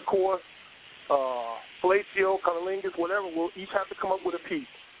be intercourse, fellatio, cunnilingus, whatever. We'll each have to come up with a piece.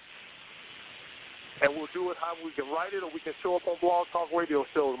 And we'll do it how we can write it, or we can show up on Blog Talk Radio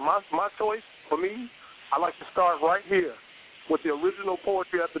shows. My choice, for me, I like to start right here with the original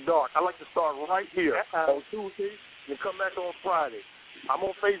Poetry After Dark. I like to start right here on Tuesday and come back on Friday. I'm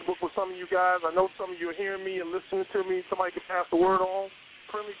on Facebook with some of you guys. I know some of you are hearing me and listening to me. Somebody can pass the word on.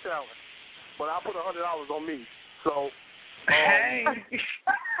 Friendly challenge. But I'll put $100 on me. So, hey.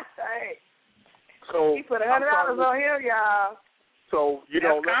 So he put $100 on him, y'all. So,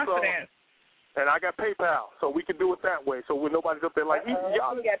 that's confidence. And I got PayPal, so we can do it that way. So when nobody's up there like,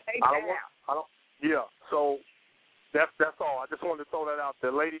 y'all, got PayPal. I don't. Yeah. So that's all. I just wanted to throw that out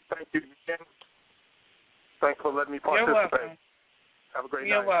there, ladies. Thank you again. Thanks for letting me participate. You're welcome. Have a great night.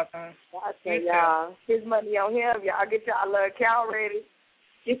 You're welcome. I tell y'all, his money on him. Y'all get y'all account ready.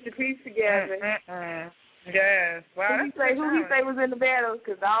 Get your piece together. Yes. Wow. Who he say was in the battle?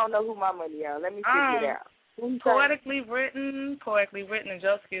 Because I don't know who my money on. Let me figure it out. Poetically written, and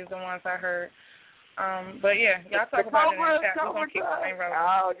Joski is the ones I heard. But yeah, y'all talk about it in the chat. We're gonna keep the same road.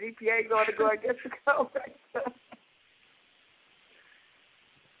 Oh, GPA going to go against the Cobra.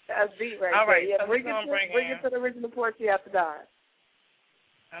 That's deep right All right, there. Yeah, so bring it to the original Portia after dark.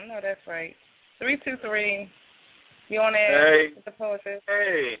 I know that's right. 323. You on there with the poetess?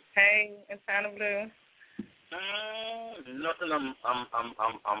 Hey. Hey, it's China Blue. Nothing. I'm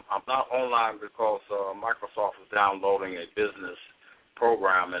not online because Microsoft is downloading a business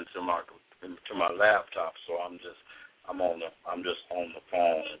program into my laptop, so I'm just on the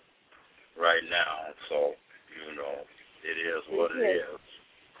phone right now. So it is what it is.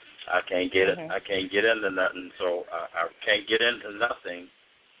 I can't get it. I can't get into nothing. So I can't get into nothing.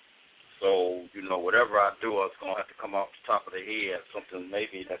 So whatever I do, it's gonna have to come off the top of the head. Something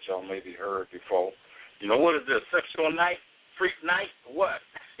maybe that y'all maybe heard before. What is this? Sexual night? Freak night? What?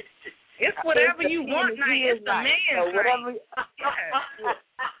 It's whatever you want night. It's the man's night. Yes.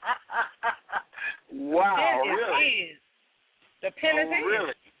 Wow, yes, really? It is. The pen is in.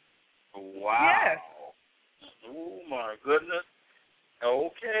 Really? Wow. Yes. Oh, my goodness.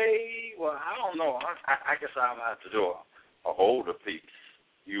 Okay. Well, I don't know. I guess I'll have to do a holder piece,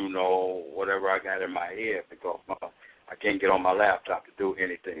 whatever I got in my head, because I can't get on my laptop to do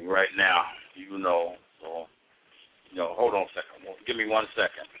anything right now, So, hold on a second. Give me 1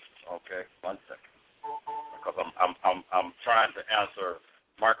 second. Okay, 1 second. Because I'm trying to answer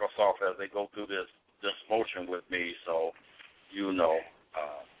Microsoft as they go through this motion with me. So,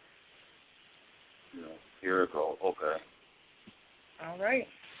 here it goes. Okay. All right.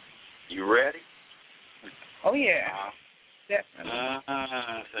 You ready? Oh yeah. Definitely.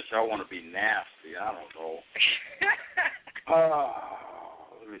 Since y'all want to be nasty, I don't know.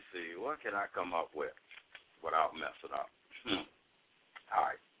 Let me see. What can I come up with without messing up? All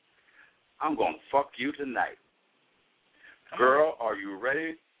right. I'm going to fuck you tonight. Girl, are you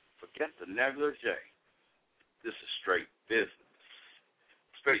ready? Forget the negligee. This is straight business.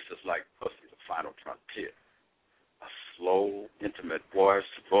 Space is like pussy, the final frontier. A slow, intimate voice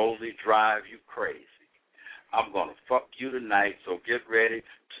to boldly drive you crazy. I'm going to fuck you tonight, so get ready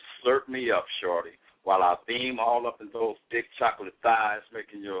to slurp me up, shorty, while I beam all up in those big chocolate thighs,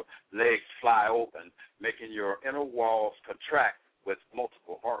 making your legs fly open, making your inner walls contract with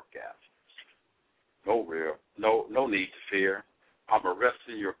multiple orgasms. No need to fear. I'm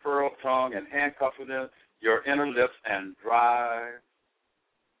arresting your pearl tongue and handcuffing your inner lips and drive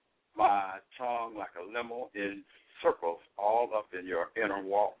my tongue like a limo in circles all up in your inner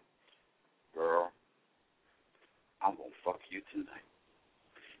wall. Girl, I'm going to fuck you tonight.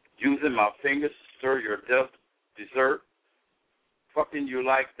 Using my fingers to stir your dessert, fucking you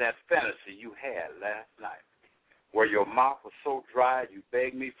like that fantasy you had last night, where your mouth was so dry you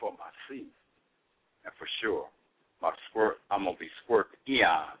begged me for my seat. And for sure, I'm going to be squirting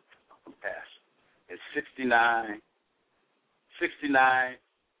eons of compassion in 69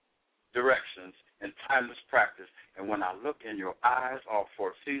 directions in timeless practice. And when I look in your eyes, all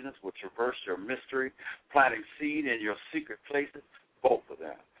four seasons will traverse your mystery, planting seed in your secret places, both of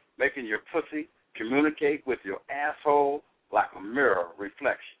them, making your pussy communicate with your asshole like a mirror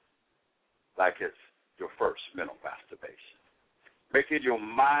reflection, like it's your first mental masturbation. Making your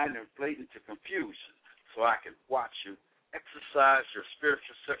mind inflate into confusion so I can watch you exercise your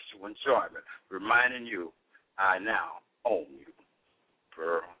spiritual sexual enjoyment, reminding you I now own you.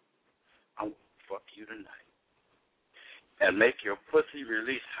 Girl, I'm going to fuck you tonight. And make your pussy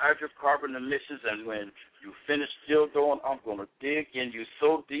release hydrocarbon emissions, and when you finish still doing, I'm going to dig in you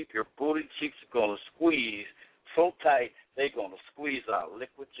so deep your booty cheeks are going to squeeze so tight they're going to squeeze out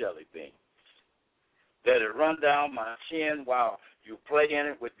liquid jelly beans. Let it run down my chin while you play in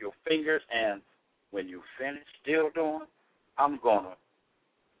it with your fingers, and when you finish still doing, I'm going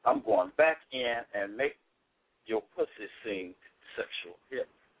back in and make your pussy sing sexual hymns.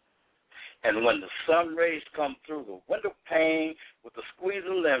 And when the sun rays come through the window pane with a squeeze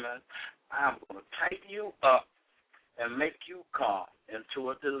of lemon, I'm going to tighten you up and make you come into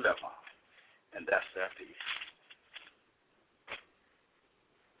a dilemma. And that's that piece.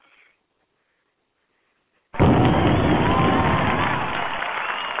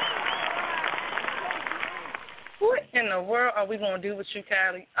 What in the world are we going to do with you,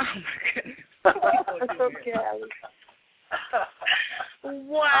 Callie? Oh, my goodness. Callie.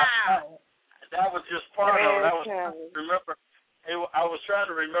 Wow. That was just part of it. I was trying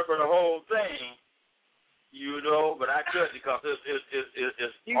to remember the whole thing, but I couldn't because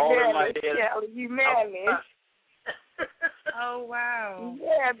it's all in my head. Callie, you mad, man. Oh, wow.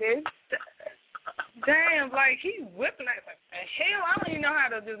 Yeah, bitch. damn, like, he whipping like hell, I don't even know how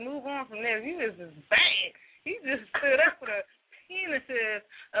to just move on from this. You just bang. He just stood up for the penises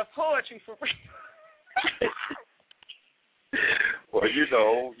of poetry for real. Well, you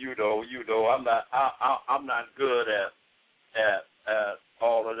know, I'm not good at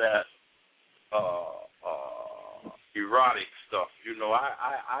all of that erotic stuff. You know,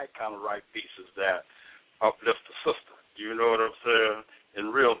 I kind of write pieces that uplift the sister. You know what I'm saying?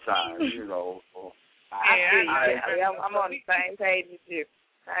 In real time, you know. I'm on the same page as you.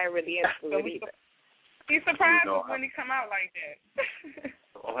 I ain't really into it either. He's surprised when he come out like that.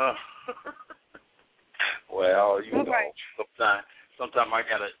 Well, you know, sometimes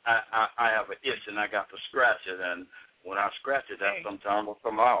I have an itch and I got to scratch it, and when I scratch it, that sometimes will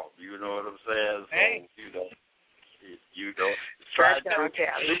come out. You know what I'm saying? So you know, it's tried and true.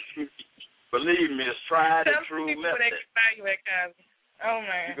 Believe me, it's tried and true method. Tell the people they can find you at, Cosby. Oh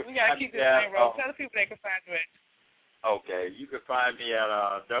man, we gotta keep this thing rolling. Tell the people they can find you at. Okay, you can find me at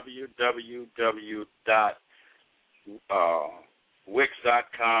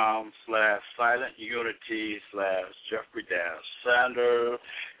www.wix.com/silentunity/Jeffrey-Sander.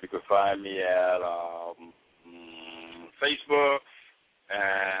 You can find me at Facebook.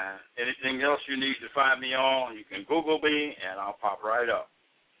 And anything else you need to find me on, you can Google me, and I'll pop right up.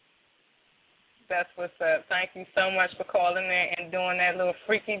 That's what's up. Thank you so much for calling in and doing that little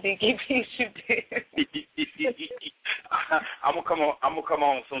freaky deaky piece you did. I'm gonna come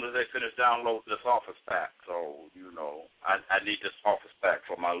on as soon as they finish downloading this Office Pack. So you know, I need this Office Pack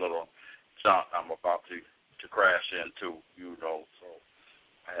for my little junk I'm about to crash into. You know, so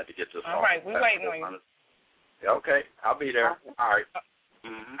I had to get this. All right, we're waiting on you. Yeah, okay, I'll be there. All right.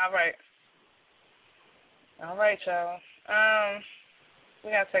 Mm-hmm. All right. All right, y'all. We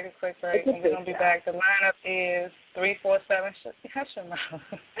got to take a quick break, and we're going to be back. The lineup is 347, hush your mouth,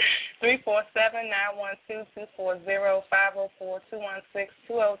 347-912-240,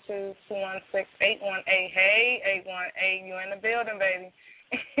 504-216-202-216-818. Hey, 818, you in the building, baby.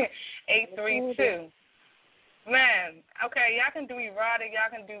 832. Man, okay, y'all can do erotic, y'all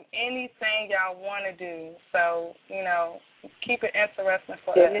can do anything y'all want to do. So, you know, keep it interesting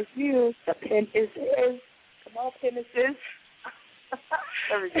for us. Penises, the penises. Come on, penises.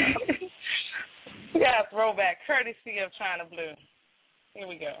 There we go. We got a throwback, courtesy of China Blue. Here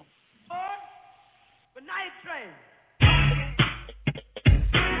we go. Good night, train.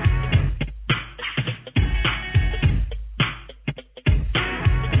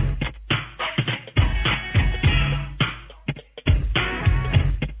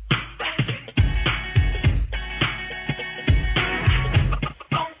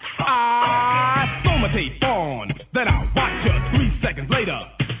 Then I'll watch you 3 seconds later.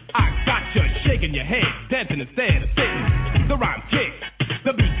 I got you shaking your head, dancing instead of sitting. The rhyme kicks,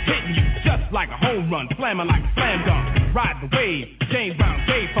 the beat hitting you just like a home run, slamming like a slam dunk. Ride the wave, James Brown,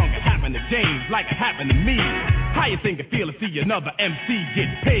 Dave Funk, it happened to James like it happened to me. How you think it feel to see another MC get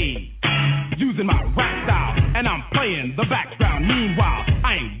paid? Using my rap style, and I'm playing the background. Meanwhile,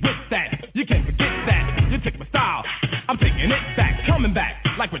 I ain't with that, you can't forget that. You took my style, I'm taking it back, coming back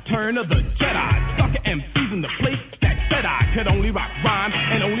like Return of the Jedi. Sucker MCs in the place that said I could only rock rhymes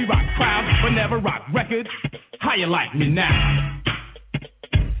and only rock crowds, but never rock records. How you like me now?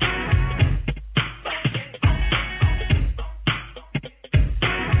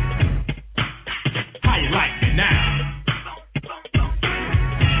 How you like me now?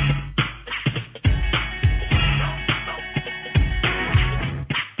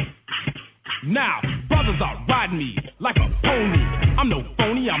 Now, brothers are riding me like a pony. I'm no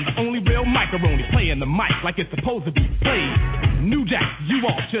phony, I'm the only real macaroni, playing the mic like it's supposed to be played. New Jack, you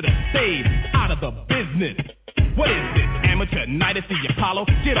all should have stayed out of the business. What is this, amateur night at the Apollo?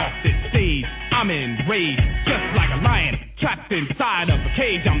 Get off this stage, I'm enraged, just like a lion trapped inside of a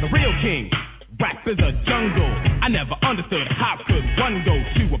cage. I'm the real king. Rap is a jungle. I never understood how could one go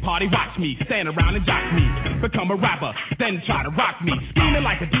to a party, watch me, stand around and jock me, become a rapper, then try to rock me. Screaming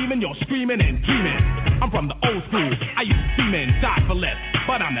like a demon, you're screaming and dreaming. I'm from the old school. I used to see men die for less,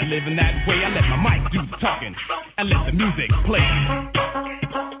 but I'm not living that way. I let my mic do the talking and let the music play.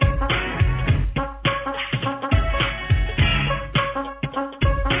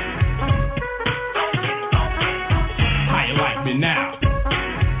 How you like me now?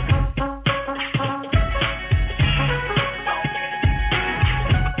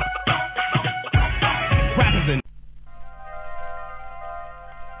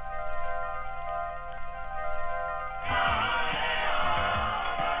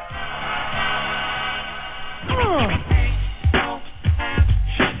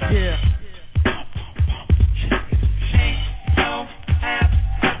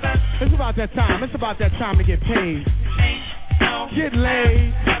 It's about that time. It's about that time to get paid. Get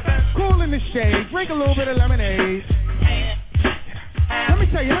laid. Cool in the shade. Drink a little bit of lemonade. Let me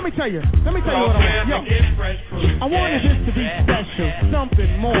tell you what I want. Yo, I wanted this to be special,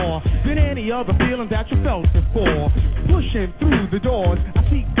 something more than any other feeling that you felt before. Pushing through the doors, I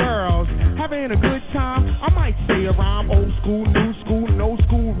see girls having a good time. I might say a rhyme, old school, new school, no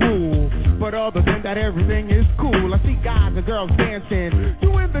school rule. But other than that, everything is cool. I see guys and girls dancing,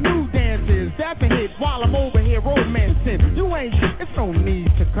 doing the new dances. That's a hit while I'm over here romancing. You ain't shit, it's no need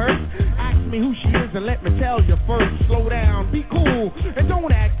to curse. Ask me who she is and let me tell you first. Slow down, be cool, and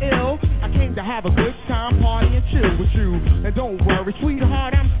don't act ill. I came to have a good time, party and chill with you. And don't worry,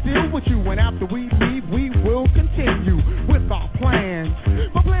 sweetheart, I'm still with you. And after we leave, we will continue with our plans.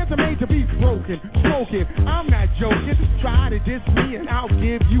 My plans are made to be broken, spoken. I'm not joking. Try to diss me and I'll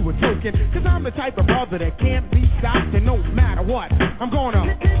give you a token. Cause I'm the type of brother that can't be stopped. And no matter what, I'm gonna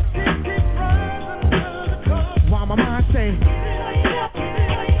while my mind say,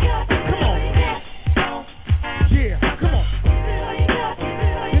 come on. Yeah, come on.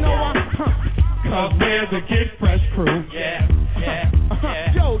 Cause we're the Get Fresh crew. Yeah.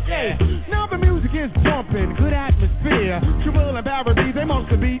 Yo, hey, now the music is bumping, good atmosphere. Trill and Barry, they must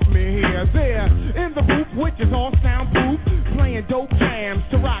have beat me here. There, in the booth, which is all soundproof, playing dope jams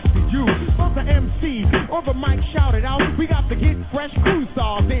to rock the youth. Other MC on the mic shouted out, we got the Get Fresh crew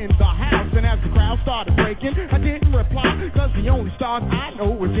stars in the house. And as the crowd started breaking, I didn't reply, cause the only stars I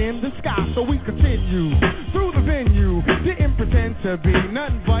know was in the sky. So we continue through the venue, didn't pretend to be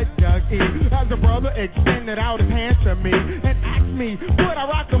nothing but Doug E. As the brother extended out his hand to me and asked me, would I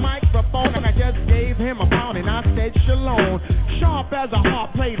rock the microphone? And I just gave him a pound and I said shalom. Sharp as a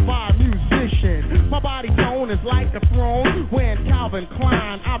harp played by a musician. My body tone is like a throne when Calvin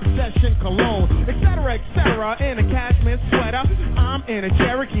Klein, Obsession Cologne, etc., etc. in a cashmere sweater. I'm in a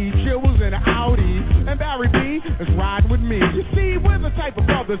Cherokee, Chills in an Audi, and Barry B is riding with me. You see, we're the type of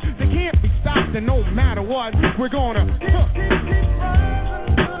brothers that can't be stopped, and no matter what, we're gonna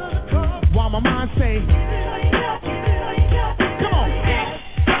while my mind say, come on.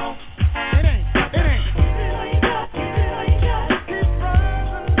 It ain't.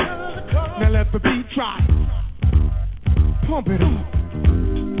 Now let the beat drop. Pump it up.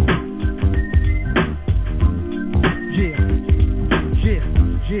 Yeah.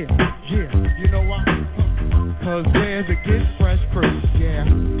 You know why? Cause we're the Get Fresh crew. Yeah.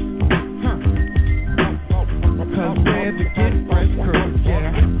 Cause we're the Get Fresh crew. Yeah.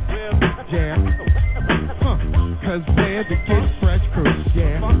 Cause we're the Get Fresh crew.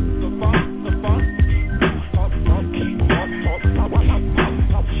 Yeah.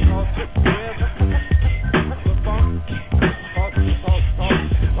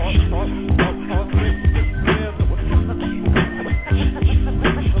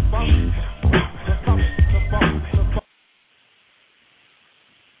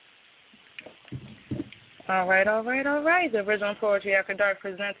 All right. The original Poetry After Dark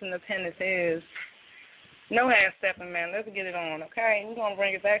presents Independence is no half-stepping, man. Let's get it on, okay? We're going to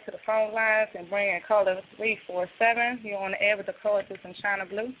bring it back to the phone lines and bring in caller 347. You're on the air with the poetess in China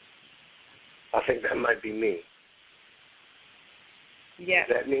Blue. I think that might be me. Yeah. Is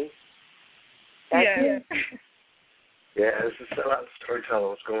that me? Yeah. Yeah, this is Sellout Storyteller.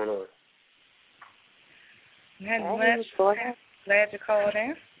 What's going on? Glad you called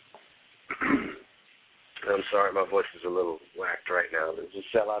in. I'm sorry, my voice is a little whacked right now. This is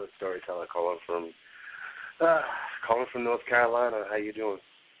Sellout Storyteller calling from North Carolina. How you doing?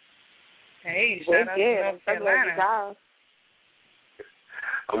 Hey, shout out to North Carolina.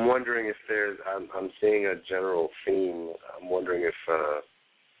 I'm wondering if there's. I'm seeing a general theme. I'm wondering if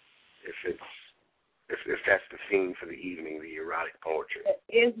that's the theme for the evening, the erotic poetry.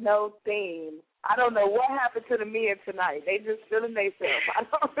 There is no theme. I don't know what happened to the men tonight. They just feeling themselves. I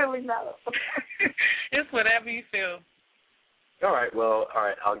don't really know. It's whatever you feel. All right.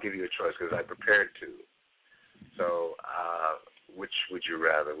 I'll give you a choice because I prepared two. So, which would you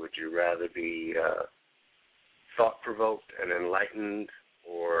rather? Would you rather be thought-provoked and enlightened,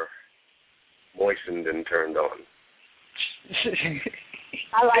 or moistened and turned on?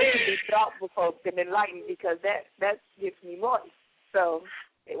 I like to be thought-provoked and enlightened because that gets me moist. So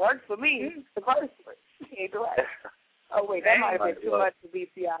it works for me. The first one. Either way. Oh wait, that might have been too much for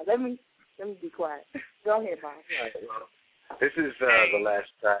BCI. Let me be quiet. Go ahead, Bob. Right, well, this is the last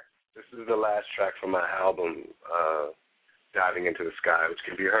track. This is the last track from my album, Diving Into the Sky, which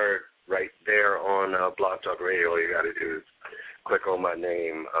can be heard right there on Blog Talk Radio. All you got to do is click on my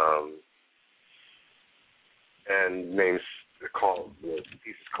name, and the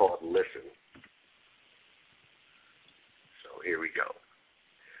piece is called Listen. So here we go.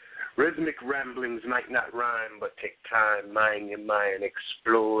 Rhythmic ramblings might not rhyme, but take time, mind your mind,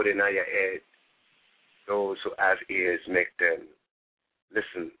 explode in your head. Those who have ears make them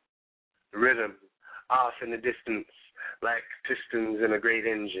listen. The rhythm, off in the distance, like pistons in a great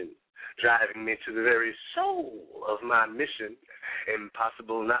engine, driving me to the very soul of my mission.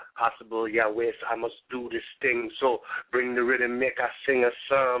 Impossible, not possible, Yahweh, I must do this thing. So bring the rhythm, make I sing a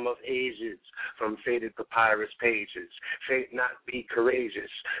psalm of ages from faded papyrus pages. Faint not, be courageous.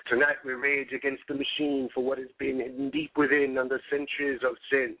 Tonight we rage against the machine for what has been hidden deep within under centuries of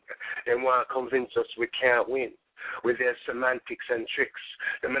sin. They want to convince us we can't win with their semantics and tricks,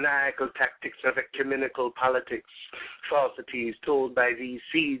 the maniacal tactics of ecumenical politics, falsities told by these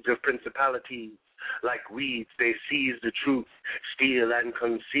seeds of principalities. Like weeds, they seize the truth, steal and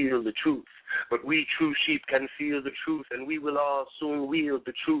conceal the truth. But we true sheep can feel the truth, and we will all soon wield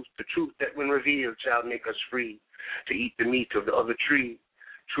the truth that when revealed shall make us free to eat the meat of the other tree.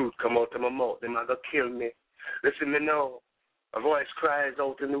 Truth come out of my mouth, them a go kill me. Listen me now, a voice cries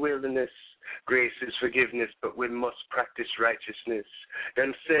out in the wilderness. Grace is forgiveness, but we must practice righteousness.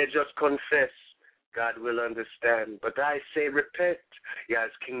 Then say, just confess, God will understand. But I say, repent,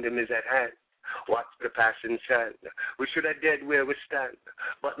 Yah's kingdom is at hand. Watch the passing sand. We should have dead where we stand.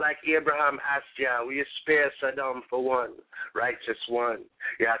 But like Abraham asked Yah, will you spare Saddam for one, righteous one?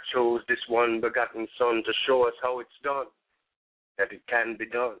 Yah chose this one begotten son to show us how it's done, that it can be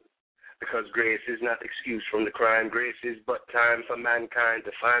done. Because grace is not excuse from the crime. Grace is but time for mankind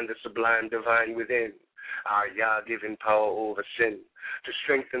to find the sublime divine within. Our Yah giving power over sin, to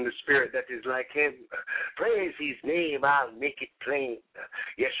strengthen the spirit that is like him. Praise his name, I'll make it plain.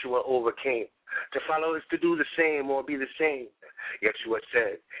 Yeshua overcame. To follow is to do the same or be the same. Yeshua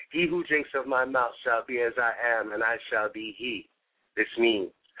said, he who drinks of my mouth shall be as I am, and I shall be he. This means,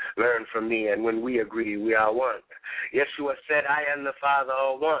 learn from me, and when we agree, we are one. Yeshua said, I and the Father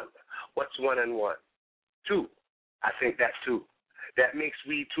are one. What's one and one? Two. I think that's two. That makes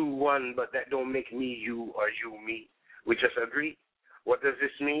we two one, but that don't make me you or you me. We just agree. What does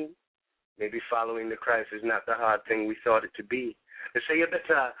this mean? Maybe following the Christ is not the hard thing we thought it to be. They say you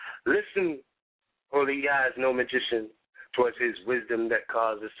better listen. Holy Yah is no magician. 'Twas his wisdom that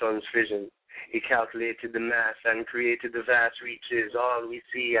caused the sun's fission. He calculated the mass and created the vast reaches, all we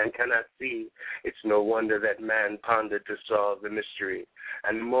see and cannot see. It's no wonder that man pondered to solve the mystery.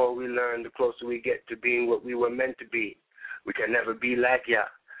 And the more we learn, the closer we get to being what we were meant to be. We can never be like Yah.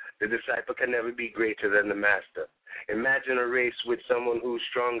 The disciple can never be greater than the master. Imagine a race with someone who's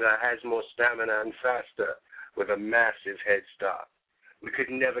stronger, has more stamina, and faster, with a massive head start. We could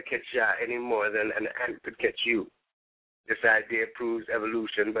never catch Yah any more than an ant could catch you. This idea proves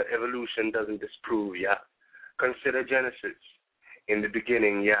evolution, but evolution doesn't disprove Yah. Consider Genesis. In the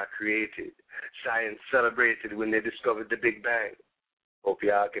beginning, Yah created. Science celebrated when they discovered the Big Bang. Hope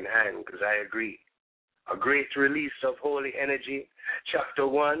Yah can hang, because I agree. A great release of holy energy. Chapter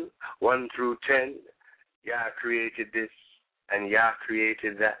 1, 1 through 10. Yah created this, and Yah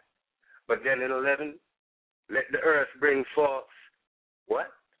created that. But then in 11, let the earth bring forth. What?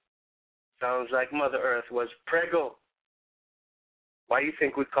 Sounds like Mother Earth was preggo. Why you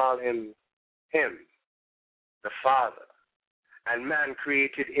think we call him, the Father? And man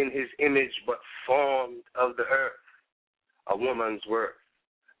created in his image, but formed of the earth, a woman's worth.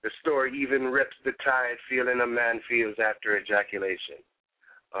 The story even rips the tide feeling a man feels after ejaculation.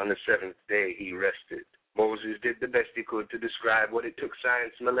 On the seventh day he rested. Moses did the best he could to describe what it took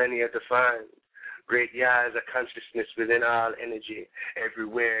science millennia to find. Great Yah is a consciousness within all energy,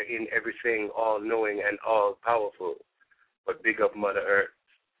 everywhere, in everything, all-knowing and all-powerful. But big up Mother Earth,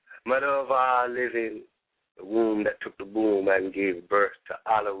 mother of all living, the womb that took the boom and gave birth to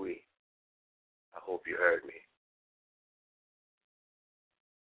Alawi. I hope you heard me.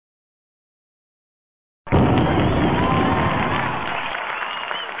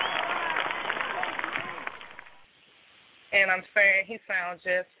 And I'm saying he sounds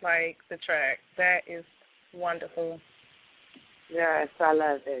just like the track. That is wonderful. Yes, I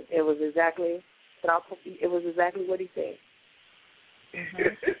love it. It was exactly what he said.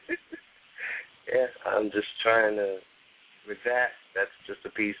 Mm-hmm. Yeah, I'm just trying to, with that, that's just a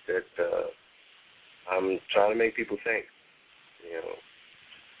piece that I'm trying to make people think. You know,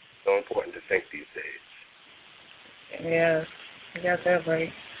 it's so important to think these days. Yes, you got that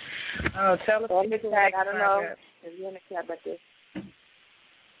right. Oh, tell us. I don't know if you're in the chat, but this.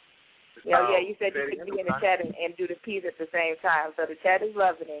 Yeah, you said you could be in the chat and do the piece at the same time, so the chat is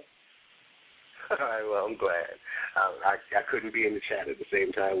loving it. All right, well, I'm glad. I couldn't be in the chat at the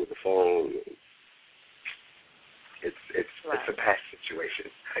same time with the phone. It's a past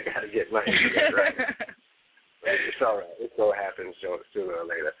situation. I got to get my internet right. But it's all right. It all happens sooner or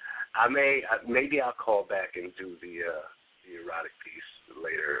later. Maybe I'll call back and do the erotic piece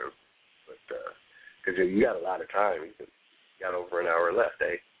later, but because you got a lot of time, you got over an hour left,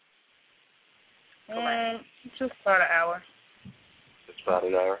 eh? Just about an hour. Just about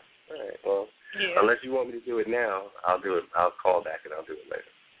an hour. All right. Well, unless you want me to do it now, I'll do it. I'll call back and I'll do it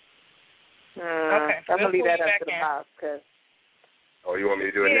later. Okay. I'm gonna leave that up to the boss, cause. Oh, you want me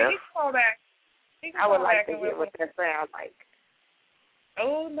to do it now? Yeah, he can call back. I would like to hear what that sounds like.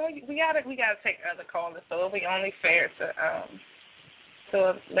 Oh no, we gotta take other callers, so it'll be only fair to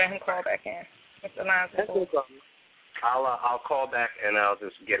let him call back in. If the lines are full. I'll call back and I'll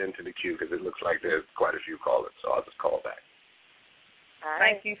just get into the queue because it looks like there's quite a few callers, so I'll just call back. All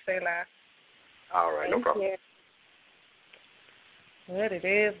right. Thank you, Selah. All right, no problem. What it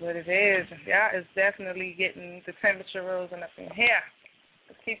is. Y'all is definitely getting the temperature rising up in here.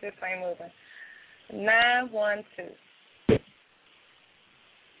 Let's keep this thing moving. 912.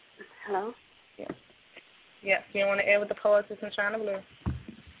 Hello? Yes, you want to air with the poetess in China Blue.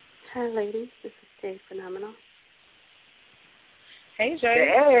 Hi, ladies. This is Jay Phenomenal. Hey, Jay.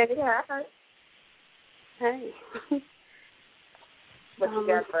 Yeah. Hey. What you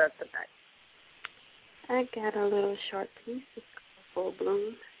got for us tonight? I got a little short piece. It's called Full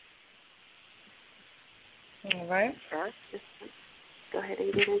Bloom. All right. Just go ahead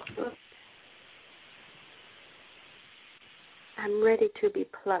and get into it. I'm ready to be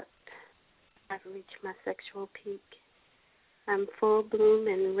plucked. I've reached my sexual peak. I'm full bloom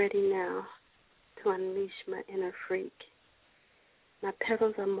and ready now to unleash my inner freak. My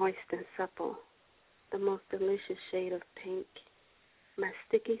petals are moist and supple, the most delicious shade of pink. My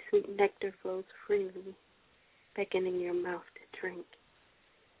sticky sweet nectar flows freely, beckoning your mouth to drink.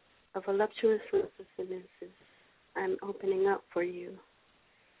 A voluptuous reminiscences I'm opening up for you,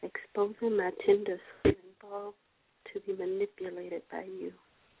 exposing my tender skin ball to be manipulated by you.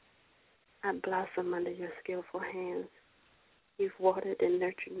 I blossom under your skillful hands. You've watered and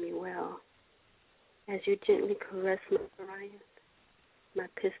nurtured me well. As you gently caress my Orion, my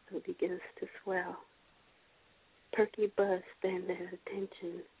pistol begins to swell. Perky buds stand at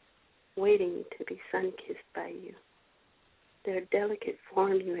attention, waiting to be sun-kissed by you. Their delicate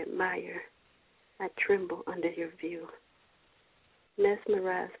form you admire. I tremble under your view.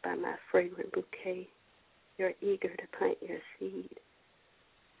 Mesmerized by my fragrant bouquet, you're eager to plant your seed.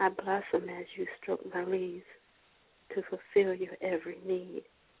 I blossom as you stroke my leaves to fulfill your every need.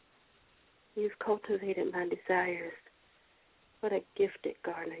 You've cultivated my desires. What a gifted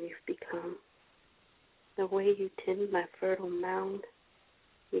gardener you've become. The way you tend my fertile mound,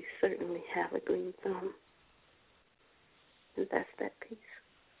 you certainly have a green thumb. And that's that piece.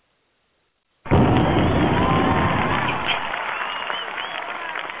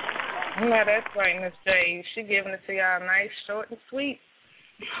 Yeah, that's right, Miss J. She giving it to y'all nice, short, and sweet.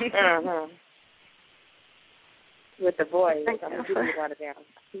 With the voice. I'm going to give you one of them.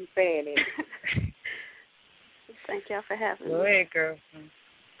 Keep saying it. Thank y'all for having me. Go ahead, girl.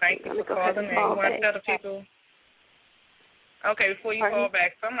 Thank you for calling in. You want to tell the people? Okay, before you call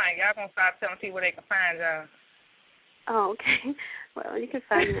back, y'all going to start telling people where they can find y'all. Oh, okay. Well, you can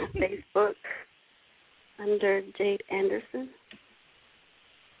find me on Facebook under Jade Anderson.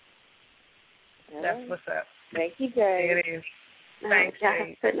 That's what's up. Thank you, Jade. It is. Thanks,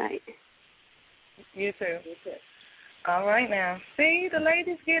 Jade. Good night. You too. All right now. See, the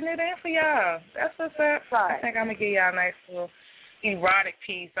ladies getting it in for y'all. That's what's up. Right. I think I'm going to give y'all a nice little erotic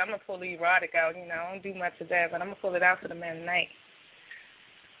piece. I'm going to pull the erotic out. You know, I don't do much of that, but I'm going to pull it out for the men tonight.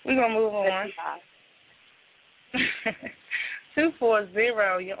 We're going to move on. 240,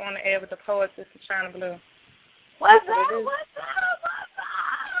 you're on the air with the poetess in China Blue. What's up?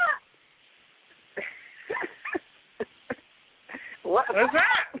 What's up? What's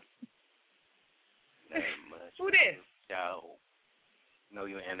up? Who this? Yo, know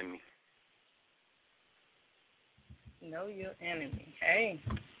your enemy. Know your enemy. Hey.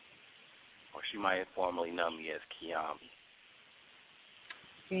 Or she might formally know me as Kiami.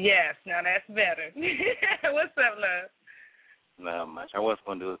 Yes, now that's better. What's up, love? Not much. I was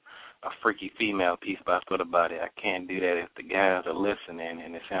going to do a freaky female piece, but I thought about it. I can't do that if the guys are listening,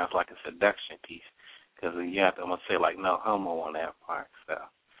 and it sounds like a seduction piece. Because I'm going to say, like, no homo on that part. So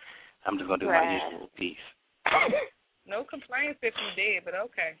I'm just going to do my usual piece. No complaints if you did, but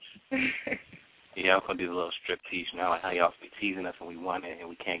okay. Yeah, I'm going to do a little striptease. You know, like how y'all be teasing us when we want it and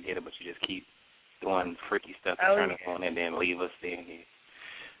we can't get it, but you just keep doing freaky stuff to turn us on and then leave us there.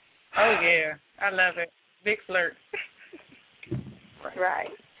 Oh, yeah. I love it. Big flirt. Right.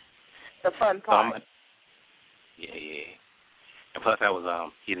 The fun part. Yeah. And plus, I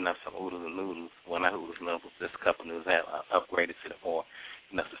was heating up some oodles and noodles. Well, not oodles and noodles, just a couple of noodles. I upgraded to the more,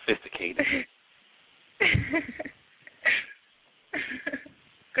 sophisticated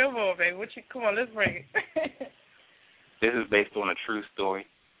baby. Come on, let's bring it. This is based on a true story,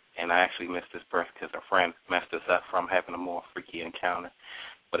 and I actually missed this birth because a friend messed us up from having a more freaky encounter.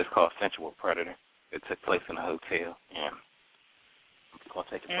 But it's called Sensual Predator. It took place in a hotel, and I'm going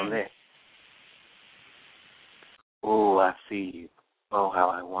to take it from there. Oh, I see you. Oh, how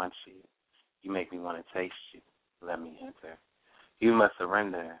I want you. You make me want to taste you. Let me enter. You must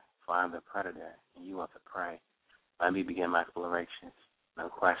surrender, for I'm the predator, and you are the prey. Let me begin my explorations. No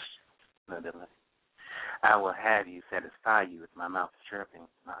questions, no delay. I will have you, satisfy you with my mouth chirping,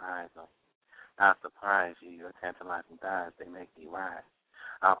 my eyes on you. I'll surprise you, your tantalizing thighs, they make me rise.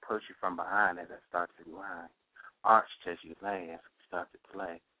 I'll push you from behind as I start to rewind. Arched as you lay as we start to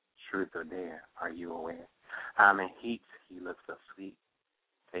play. Truth or dare, are you aware? I'm in heat, you look so sweet.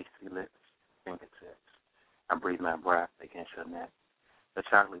 Tasty lips, fingertips. I breathe my breath against your neck. The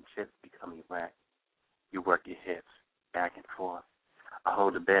chocolate chips become erect. You work your hips back and forth. I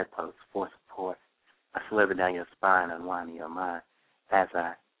hold the bedpost for support. I slither down your spine, unwinding your mind as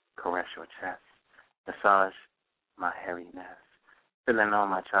I caress your chest. Massage my hairy nest, filling all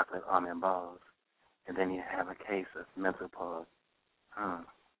my chocolate almond balls. And then you have a case of mental pause.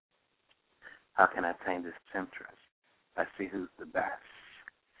 How can I tame this temptress? I see who's the best.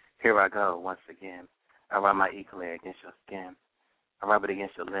 Here I go once again. I rub my eclair against your skin. I rub it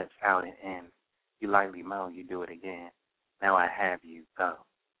against your lips, out and in. You lightly moan, you do it again. Now I have you, go.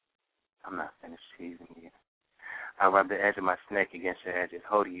 I'm not finished teasing you. I rub the edge of my snake against your edges,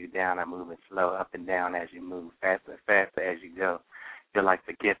 holding you down. I'm moving slow, up and down as you move, faster, faster as you go. You're like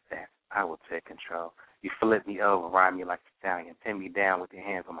the gift that I will take control. You flip me over, ride me like a stallion, pin me down with your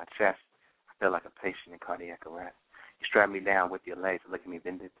hands on my chest. I feel like a patient in cardiac arrest. You strap me down with your legs, look at me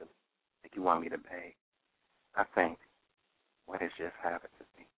vindictively, like you want me to beg. I think, what has just happened to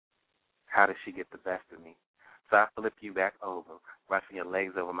me? How did she get the best of me? So I flip you back over, rushing your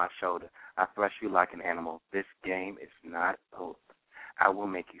legs over my shoulder. I thrust you like an animal. This game is not over. I will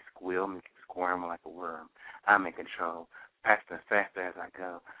make you squeal, make you squirm like a worm. I'm in control, faster and faster as I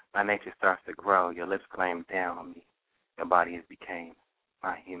go. My nature starts to grow. Your lips climb down on me. Your body has become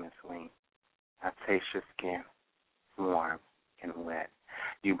my human swing. I taste your skin, warm and wet.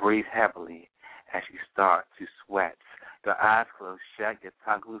 You breathe heavily as you start to sweat. Your eyes close shut, your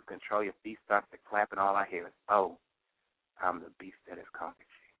tongue lose control, your feet start to clap, and all I hear is, oh, I'm the beast that has conquered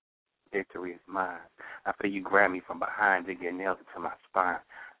you. Victory is mine. I feel you grab me from behind, dig your nails into my spine.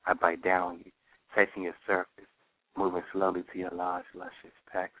 I bite down on you, tasting your surface, moving slowly to your large, luscious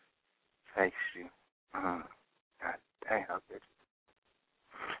pecs. Taste you. God damn, bitch.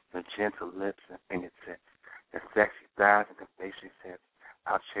 Your gentle lips and fingertips, your sexy thighs and capacious hips.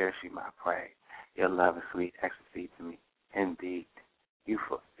 I'll cherish you, my prey. Your love is sweet ecstasy to me. Indeed, you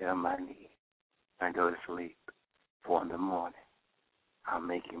fulfill my need. I go to sleep, for in the morning, I'll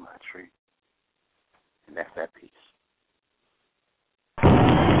make you my treat. And that's that piece.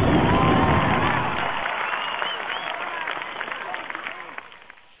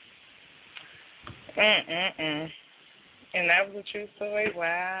 And that was a true story?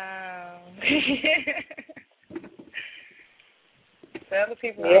 Wow. Tell the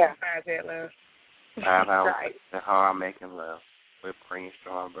people how to find that love. 5 hours the hard making love. Whipped cream,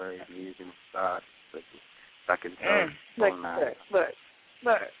 strawberries, music, massage, cookies. Suck it down. Look.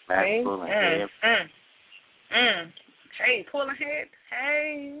 Hey, pulling head. Hey, pulling head.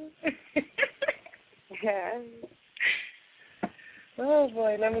 Hey. Yeah. Oh,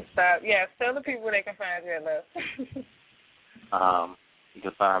 boy, let me stop. Yeah, tell the people where they can find your love. You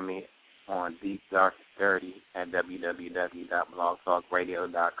can find me on Deep Dark 30 at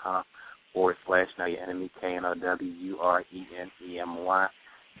www.blogtalkradio.com/Know Your Enemy, KNOWURENEMY,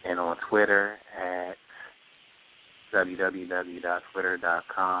 and on Twitter at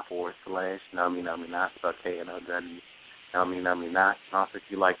www.twitter.com/KnowMeKnowMeNot, spelled KNOW. Also, if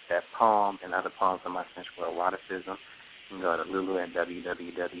you like that poem and other poems on my sensual eroticism, you can go to Lulu at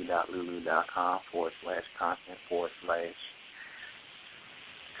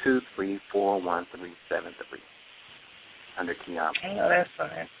www.lulu.com/content/2341373 under Kiana. Oh, that's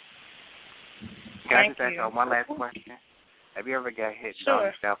fine. Can I just ask you one last question? Have you ever got hit down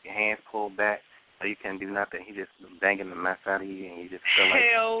yourself, your hands pulled back, so you can't do nothing? He just banging the mess out of you, and you just feel like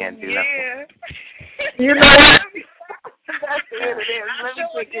you can't do nothing? You know what? That's it. Let me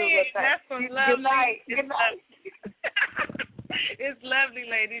take you with that. That's some lovely. Good night. Good night. It's lovely,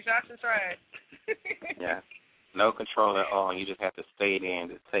 ladies. Y'all should try it. Yeah. No control at all. You just have to stay there and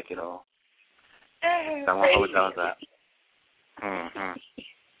just take it all. Someone hold those up. Or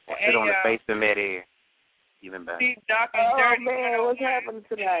sit on the face of midair. Even better. Dark and dirty. Man, what's happening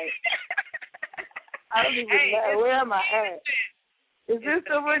tonight? I don't even know. Where am I at? Is this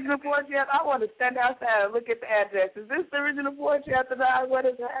the original Poetry After? I want to stand outside and look at the address. Is this the original Poetry After tonight? What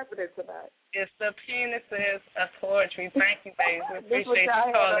is happening tonight? It's the Penises of Poetry. Thank you, babe. We This what appreciate y'all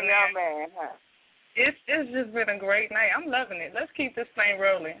you had calling on y'all in. man, huh? It's just been a great night. I'm loving it. Let's keep this thing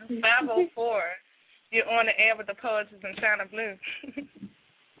rolling. 504. You're on the air with the Poetess in China Blue.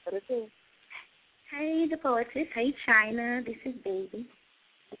 What is it? Hey, the Poetess. Hey, China. This is Baby.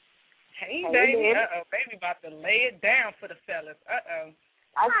 Hey, baby. Uh-oh. Baby about to lay it down for the fellas. Uh-oh.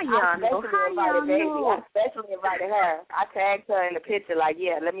 I especially invited her. I tagged her in the picture like,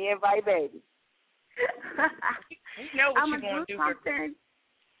 yeah, let me invite Baby. You know what you're going to do.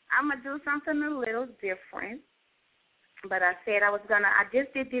 I'm going to do something a little different. But I said I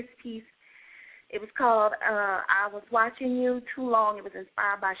just did this piece. It was called I Was Watching You Too Long. It was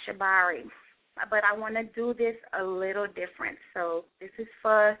inspired by Shabari. But I want to do this a little different. So this is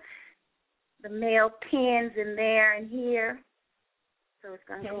for the male pins in there and here. So it's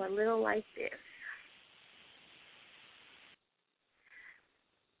going to go a little like this.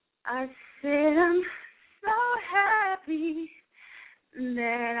 I said I'm so happy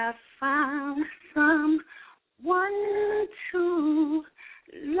that I found someone to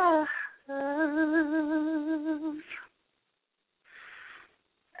love.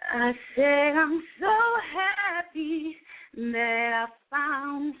 I said I'm so happy that I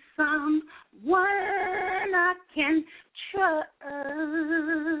found someone I can trust.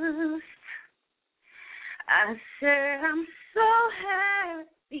 I said I'm so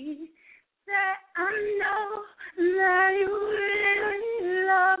happy that I know that you really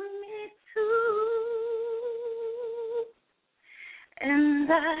love me too.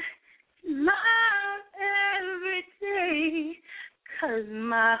 And I smile every day 'cause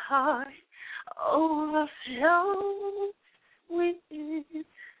my heart overflows with you.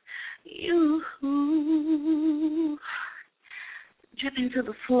 Dripping to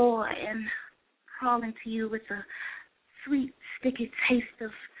the floor and crawling to you with a sweet, sticky taste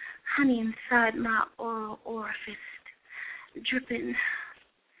of honey inside my oral orifice. Dripping,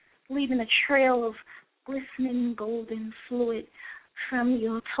 leaving a trail of glistening golden fluid from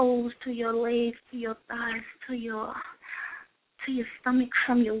your toes to your legs to your thighs to your stomach,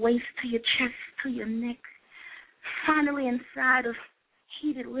 from your waist to your chest to your neck. Finally inside of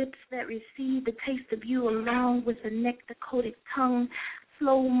heated lips that receive the taste of you along with a nectar-coated tongue,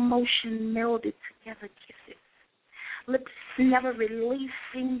 slow motion melded together kisses. Lips never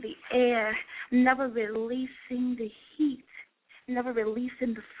releasing the air, never releasing the heat, never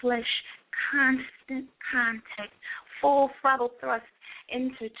releasing the flesh, constant contact, full throttle thrust,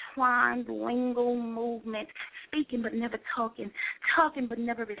 intertwined lingual movement, speaking but never talking, talking but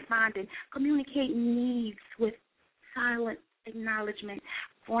never responding, communicating needs with silent acknowledgement,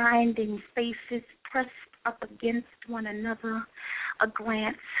 grinding faces pressed up against one another, a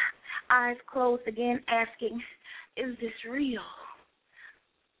glance, eyes closed again, asking, is this real?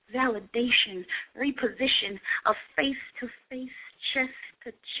 Validation, reposition, a face-to-face,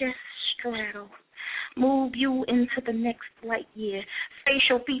 chest-to-chest straddle. Move you into the next light year.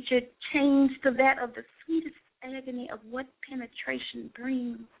 Facial feature change to that of the sweetest agony of what penetration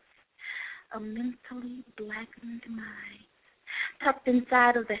brings. A mentally blackened mind. Tucked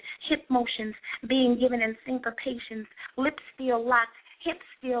inside of the hip motions, being given in syncopations, lips still locked, hips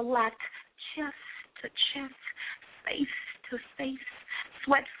still locked, chest to chest, face to face,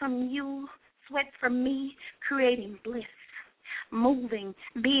 sweat from you, sweat from me, creating bliss. Moving,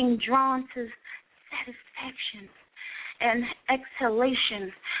 being drawn to satisfaction and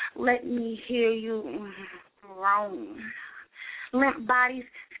exhalation. Let me hear you groan. Limp bodies,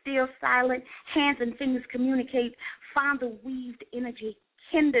 still silent, hands and fingers communicate, find the weaved energy,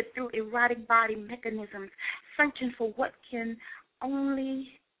 kindled through erotic body mechanisms, searching for what can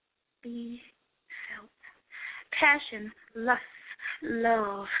only be felt. Passion, lust,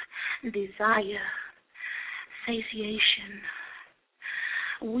 love, desire, satiation.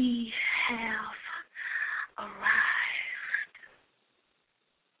 We have arrived.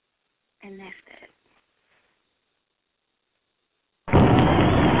 And that's that.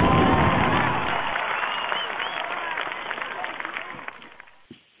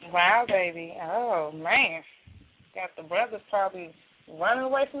 Wow, baby. Oh, man. Got the brothers probably running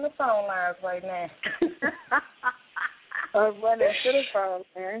away from the phone lines right now. Running to the phone,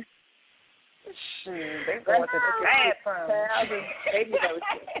 man. Shoot, they going to the bathroom.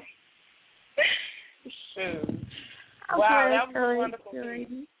 Shoot. Wow, that was wonderful.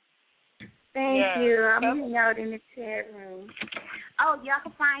 Thank you. I'm hanging out in the chat room. Oh, y'all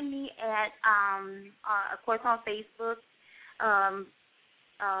can find me at, of course, on Facebook.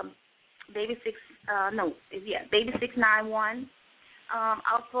 Baby691.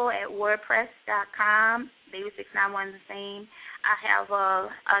 also at WordPress.com. Baby691 is the same. I have a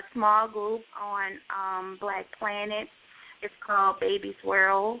small group on Black Planet. It's called Baby's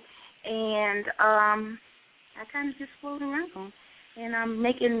World. And I kind of just float around. And I'm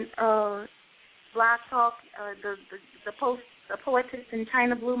making Blog Talk, the Poetess in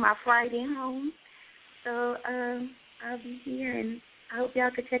China Blue, my Friday home. So I'll be here, and I hope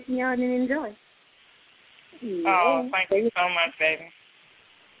y'all could check me out and enjoy. Oh, thank you so much, baby.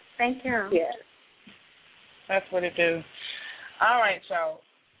 Thank you. Yeah. That's what it do. All right, y'all.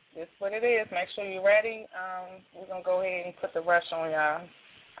 This is what it is. Make sure you're ready. We're going to go ahead and put the rush on y'all.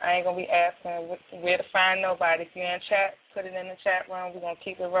 I ain't going to be asking where to find nobody. If you're in chat, put it in the chat room. We're going to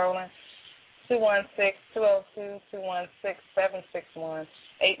keep it rolling. 216-202-216-761,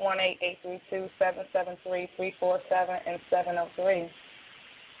 818-832-773-347, and 703.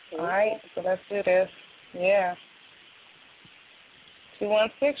 All right, so let's do this. Yeah.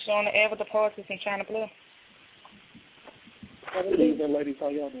 216, you're on the air with the Poetess in China Blue. Good evening, ladies. How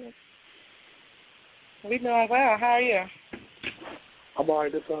y'all doing? We doing well. How are you? I'm all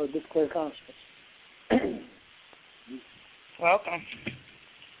right. This clear conscience. Welcome.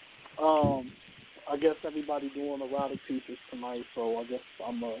 I guess everybody doing erotic pieces tonight, so I guess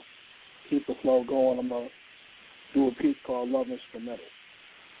I'm going to keep the flow going. I'm going to do a piece called Love Instrumental.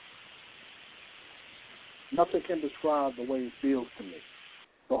 Nothing can describe the way it feels to me.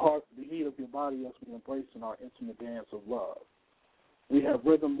 The heat of your body as we embrace in our intimate dance of love. We have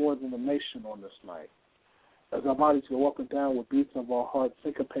rhythm more than a nation on this night. As our bodies go up and down with beats of our heart,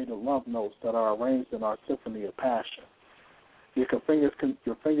 syncopated love notes that are arranged in our symphony of passion. Your fingers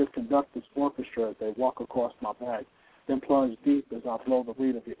conduct this orchestra as they walk across my back, then plunge deep as I blow the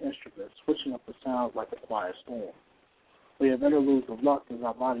reed of your instrument, switching up the sounds like a quiet storm. We have interludes of luck as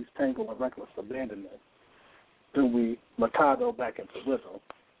our bodies tangle in reckless abandonment. Then we Mikado back into rhythm.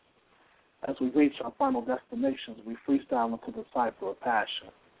 As we reach our final destinations, we freestyle into the cipher of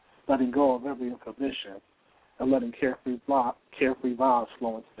passion, letting go of every inhibition and letting carefree vibes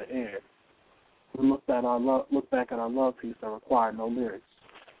flow into the air. We look back at our love piece that required no lyrics.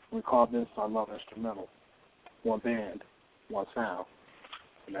 We call this our love instrumental. One band, one sound,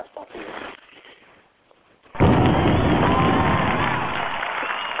 and that's my piece.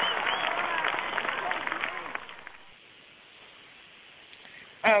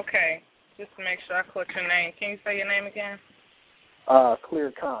 Okay, just to make sure I caught your name. Can you say your name again?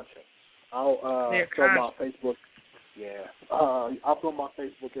 Clear Conscience. I'll throw my Facebook. Yeah, I'll throw my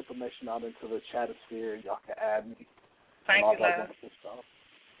Facebook information out into the chatosphere. Y'all can add me. Thank you, love.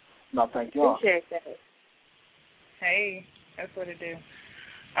 No, thank y'all. Appreciate that. Hey, that's what it do.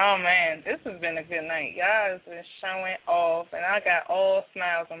 Oh, man, this has been a good night. Y'all has been showing off, and I got all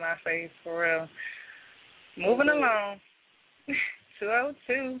smiles on my face, for real. Moving along.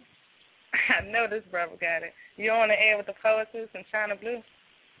 202. I know this brother got it. You're on the air with the Poetess in China Blue.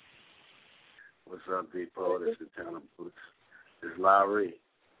 What's up, big Poetess in China Blue? It's Larry.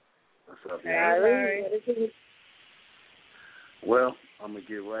 What's up, y'all? Hey, Larry. Well, I'm going to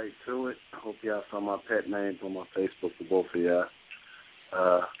get right to it. I hope y'all saw my pet names on my Facebook for both of y'all.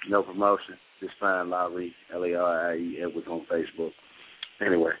 No promotion. Just find Larry, L-A-R-I-E, Edwards on Facebook.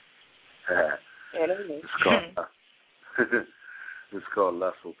 Anyway. It's called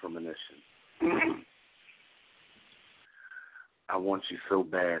Lustful Premonition. I want you so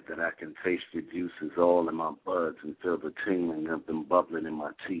bad that I can taste your juices all in my buds and feel the tingling of them bubbling in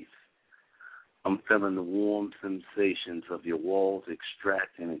my teeth. I'm feeling the warm sensations of your walls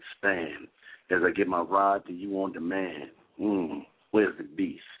extract and expand as I get my ride to you on demand. Where's the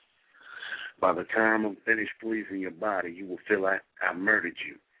beef? By the time I'm finished pleasing your body, you will feel I murdered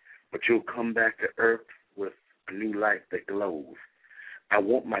you. But you'll come back to earth with a new life that glows. I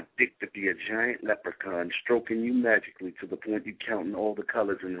want my dick to be a giant leprechaun stroking you magically to the point you're counting all the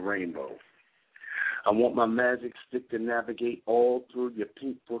colors in the rainbow. I want my magic stick to navigate all through your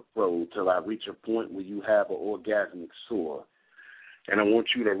pink foot road till I reach a point where you have an orgasmic soar. And I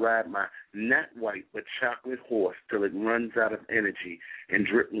want you to ride my not white but chocolate horse till it runs out of energy and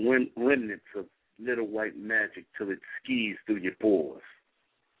drip remnants of little white magic till it skis through your pores.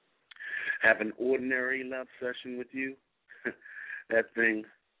 Have an ordinary love session with you? That thing,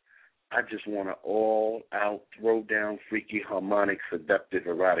 I just want an all-out, throw-down, freaky, harmonic, seductive,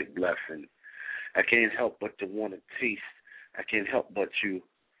 erotic blessing. I can't help but to want to taste. I can't help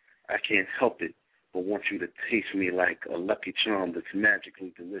it but want you to taste me like a Lucky Charm that's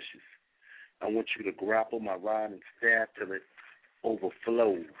magically delicious. I want you to grapple my rod and stab till it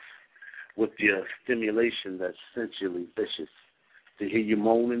overflows with your stimulation that's sensually vicious. to hear you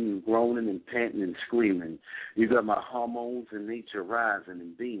moaning and groaning and panting and screaming. You got my hormones and nature rising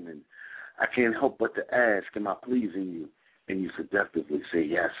and beaming. I can't help but to ask, am I pleasing you? And you seductively say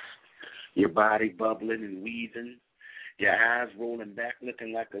yes. Your body bubbling and weaving, your eyes rolling back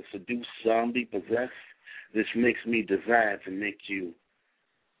looking like a seduced zombie possessed. This makes me desire to make you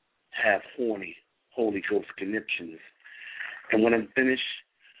have horny Holy Ghost conniptions. And when I'm finished,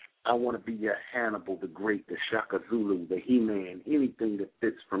 I want to be your Hannibal the Great, the Shaka Zulu, the He-Man, anything that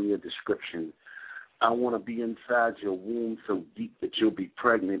fits from your description. I want to be inside your womb so deep that you'll be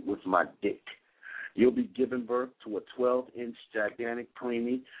pregnant with my dick. You'll be giving birth to a 12-inch gigantic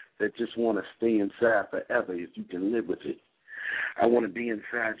preemie that just want to stay inside forever if you can live with it. I want to be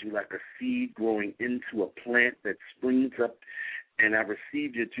inside you like a seed growing into a plant that springs up, and I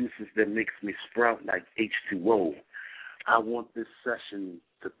receive your juices that makes me sprout like H2O. I want this session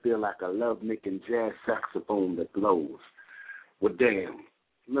to feel like a love-making jazz saxophone that blows. Well, damn,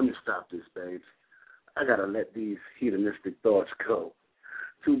 let me stop this, babes. I got to let these hedonistic thoughts go.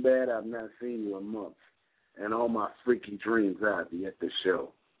 Too bad I've not seen you in months, and all my freaky dreams I'd be at the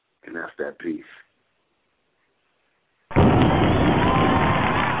show. And that's that piece.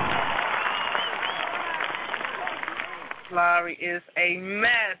 Larry is a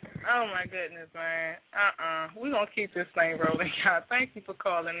mess. Oh, my goodness, man. We're going to keep this thing rolling, y'all. Thank you for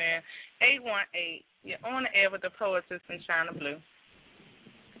calling in. 818, you're on the air with the poetess in China Blue.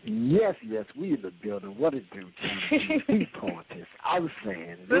 Yes, we in the building. What it do, TV poetess? I was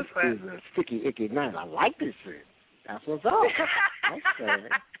saying, this is a sticky, icky night. I like this shit. That's what's up. I'm saying,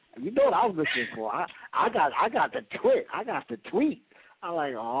 you know what I was looking for. I got the tweet. I'm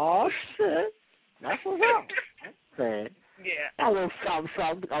like, oh, shit. That's what's up. I'm saying. Yeah. A little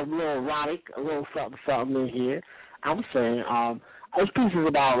something, a little erotic, a little something in here. I'm saying, this piece is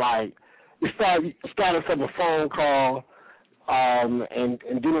about, like, it started from a phone call, and then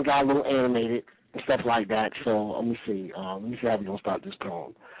it got a little animated and stuff like that. So let me see how we're gonna start this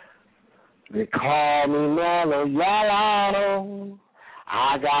poem. They call me Mellow Yellow.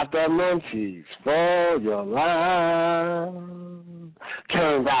 I got the munchies for your love.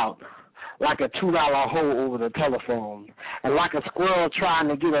 Turned out like a $2 hole over the telephone, and like a squirrel trying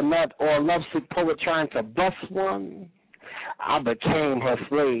to get a nut or a lovesick poet trying to bust one. I became her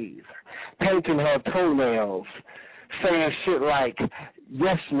slave, painting her toenails, saying shit like,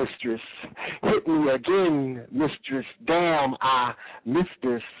 yes, mistress, hit me again, mistress, damn, I missed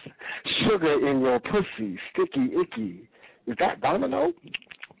this, sugar in your pussy, sticky, icky. Is that Domino?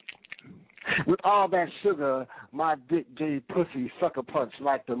 With all that sugar, my dick gave pussy sucker punch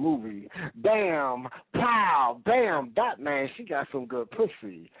like the movie. Bam, pow, bam, Batman, she got some good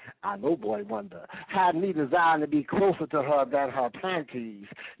pussy. I know, boy wonder. Had me desiring to be closer to her than her panties.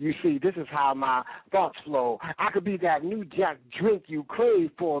 You see, this is how my thoughts flow. I could be that New Jack drink you crave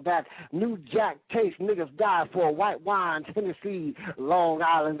for, that New Jack taste niggas die for, white wine, Tennessee, Long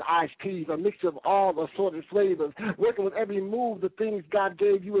Island iced teas, a mixture of all assorted flavors, working with every move, the things God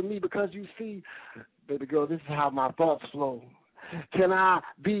gave you and me, because you see, baby girl, this is how my thoughts flow. Can I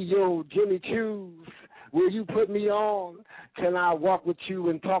be your Jimmy Choos? Will you put me on? Can I walk with you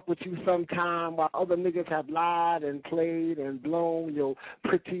and talk with you sometime while other niggas have lied and played and blown your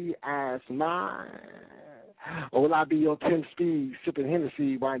pretty ass mind? Or will I be your 10 speed sipping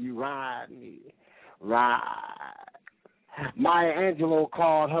Hennessy while you ride me? Ride. Maya Angelou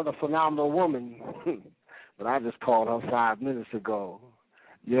called her the phenomenal woman, but I just called her 5 minutes ago.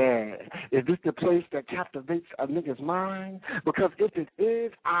 Yeah, is this the place that captivates a nigga's mind? Because if it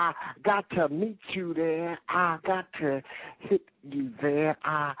is, I got to meet you there. I got to hit you there.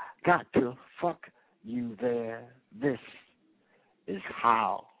 I got to fuck you there. This is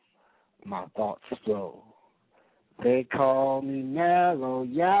how my thoughts flow. They call me Mellow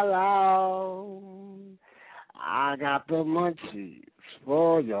Yellow. I got the munchies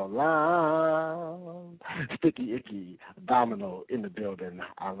for your love. Sticky, icky, Domino in the building.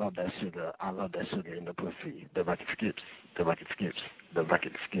 I love that sugar. I love that sugar in the pussy. The record skips. The record skips. The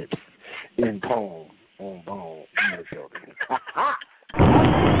record skips. In poem, on bone, in the building.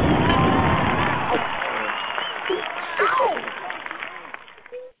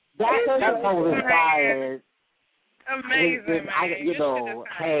 That poem inspired. Amazing, man.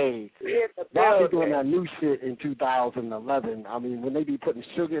 Hey, y'all be doing that new shit in 2011. I mean, when they be putting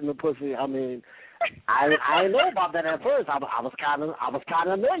sugar in the pussy, I mean, I didn't know about that at first. I was kind of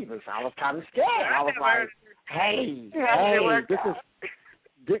nervous. I was kind of scared. I was like, hey, this is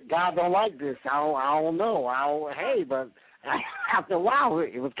God don't like this. I don't know. But after a while,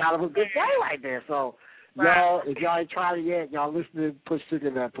 it was kind of a good day right there. So, Y'all, if y'all ain't tried it yet, y'all listening, put sugar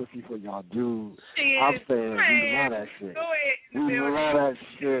in that pussy for y'all do. I'm saying, we love that shit. We love that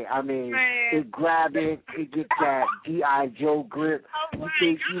shit. I mean, it grab it get that G.I. Joe grip. You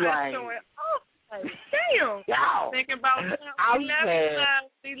think you like... Damn. Yo. Thinking about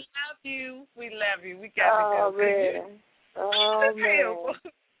we love you. We love you. We got to go. Man. Oh, man.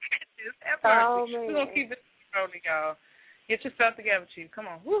 We're going to keep it rolling, y'all. Get yourself together, Chief. Come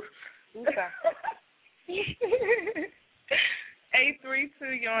on. Woo.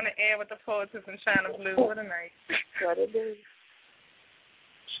 832, you're on the air with the Poetess in China Blue. What a night. What it do?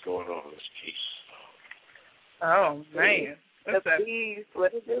 What's going on? It's Keith. Oh, man. What's up? Keith,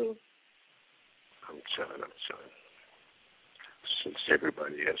 what it do? I'm chilling. Since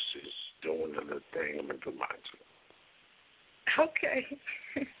everybody else is doing the little thing, I'm going to do mine too. Okay.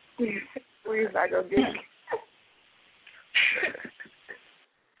 We're not going to get it.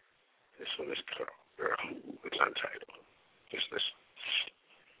 This one is girl. It's untitled. Just listen.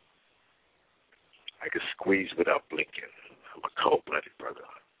 I can squeeze without blinking. I'm a cold-blooded brother.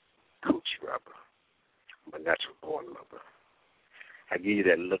 Coochie robber. I'm a natural born lover. I give you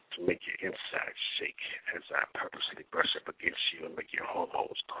that look to make your insides shake as I purposely brush up against you and make your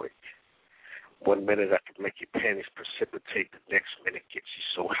hormones quick. 1 minute I can make your panties precipitate. The next minute gets you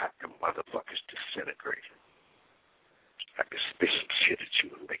so hot the motherfuckers disintegrate. I can spit some shit at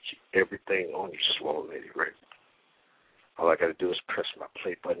you and make you everything on you swollen and erect. All I gotta do is press my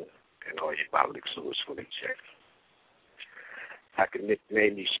play button and all your bodily fluids will eject. I can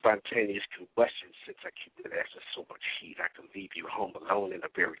nickname you spontaneous combustion since I keep that ass in so much heat. I can leave you home alone in the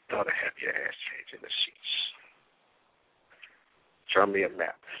very thought of have your ass changing the sheets. Draw me a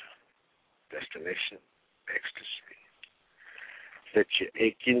map. Destination, ecstasy. Let your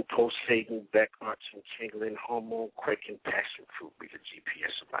aching, pulsating, back-arching, tingling, hormone-quaking passion fruit be the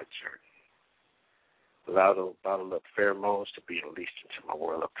GPS of my journey. Allow the bottle of pheromones to be unleashed into my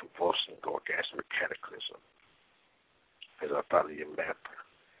world of convulsing, orgasmic cataclysm. As I follow your map,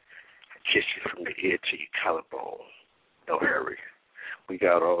 I kiss you from the ear to your collarbone. Don't hurry. We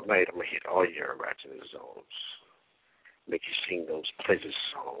got all night. I'm going to hit all your erogenous zones. Make you sing those pleasure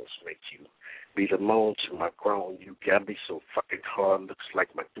songs. Make you be the moan to my groan. You got me so fucking hard. Looks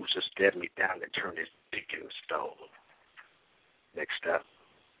like Medusa stabbed me down and turned his dick into stone. Next up,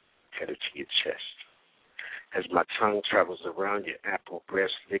 head it to your chest. As my tongue travels around your apple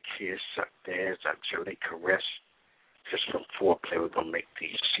breast, lick here, suck there as I gently caress. Just from foreplay, we're going to make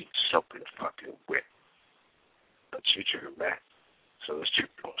these sheets soaking fucking wet. But you turn back, so let's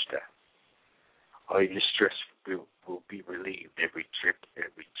trip on that. All your stress will be relieved, every drip,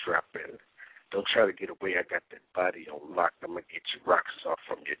 every drop. And don't try to get away, I got that body on lock. I'm going to get your rocks off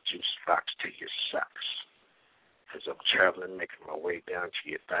from your juice box to your socks. As I'm traveling, making my way down to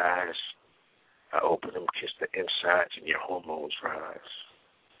your thighs, I open them, kiss the insides, and your hormones rise.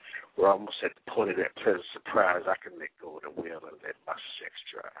 We're almost at the point of that pleasant surprise. I can let go of the wheel and let my sex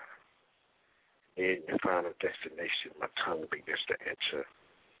drive. In your final destination, my tongue begins to enter.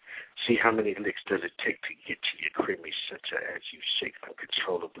 See how many licks does it take to get to your creamy center as you shake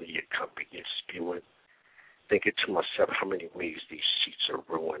uncontrollably, your cup begins spewing. Thinking to myself how many ways these sheets are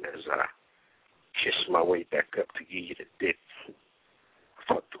ruined as I kiss my way back up to give you the dick.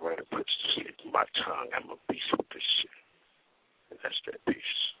 Fuck the right and puts to sleep in my tongue. I'm a beast with this shit. And that's that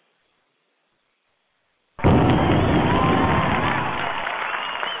piece.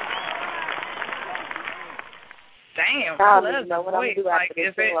 Damn, I love the voice. Like,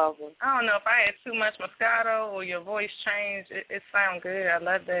 is it? I don't know if I had too much Moscato or your voice changed. It sounds good. I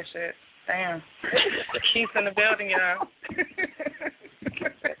love that shit. Damn. Keith's in the building, y'all.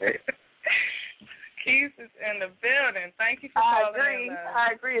 Keith is in the building. Thank you for calling in.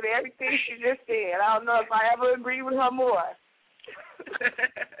 I agree with everything she just said. I don't know if I ever agree with her more.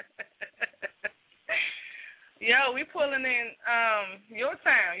 Yo, we pulling in your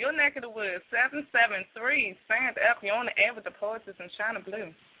town, your neck of the woods, 773 Stand Up. You're on the air with the Poetess in China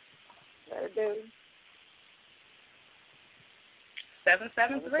Blue. I do.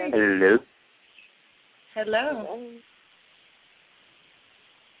 773. Hello. Hello.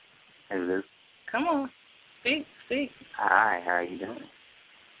 Hello. Come on. Speak. Hi, how are you doing?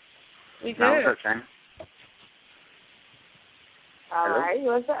 We good. What's up, China? All right,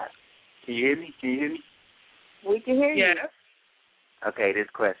 what's up? Can you hear me? We can hear you. Yes. Okay, this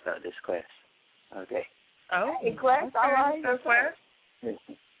Quest. Okay. Oh, hey, Quest, all right. Quest.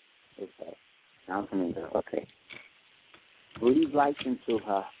 I'm coming to okay. Breathe life into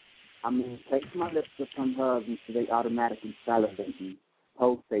her. Place my lips upon hers until they automatically salivating,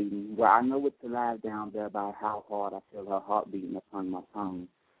 pulsating, where I know it's alive down there by how hard I feel her heart beating upon my tongue.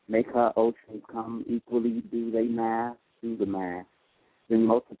 Make her oceans come equally, do they math, do the math. Then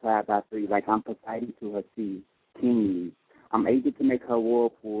multiply by 3 like I'm Poseidon to her sea, kingly. I'm able to make her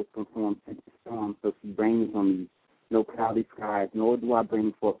whirlpools conform to the storm so she rains on me. No cloudy skies, nor do I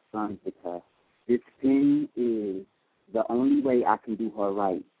bring forth suns with her. This pen is the only way I can do her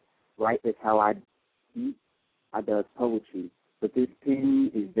right. Right is how I eat, I does poetry. But this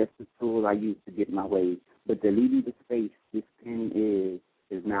pen is just a tool I use to get my way. But deleting the space, this pen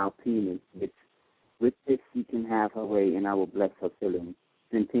is now penis, which with this she can have her way, and I will bless her feelings.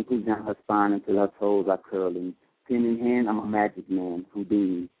 Then tinkles down her spine until her toes are curling. Pen in hand, I'm a magic man,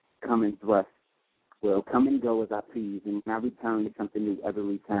 Houdini. Come and thrust. Well, come and go as I please, and when I return to something new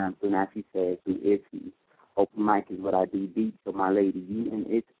every time. So now she says, who is he? Open mic is what I do deep, so my lady, you and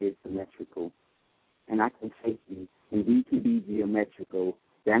it is symmetrical. And I can shake you, and we can be geometrical.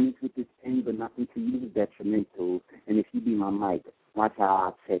 Damage with this pen, but nothing to you is detrimental. And if you be my mic, watch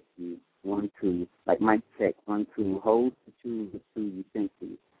how I check you. 1, 2, like mic check, 1, 2. Hold to choose the 2 you think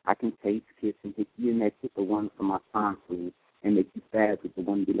to. I can taste, kiss, and hit your neck with the one from my tonsils, and make you fast with the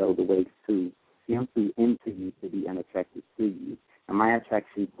one below the waist too. See, I'm too into you to be unattracted to you. And my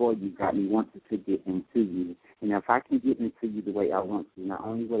attraction for you got me wanting to get into you. And if I can get into you the way I want to, not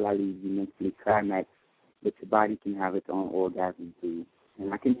only will I leave you mentally climaxed, but your body can have its own orgasm too.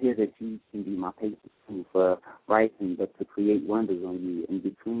 And I can hear that you can be my paper too for writing, but to create wonders on you. And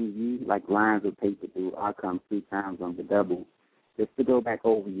between you, like lines of paper do, I'll come 3 times on the double, just to go back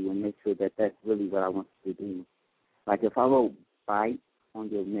over you and make sure that that's really what I want you to do. Like if I wrote bite on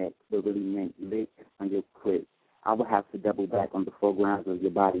your neck, but really meant lick on your clit, I would have to double back on the foregrounds of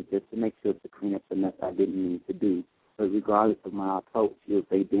your body just to make sure to clean up the mess I didn't mean to do. But regardless of my approach, you'll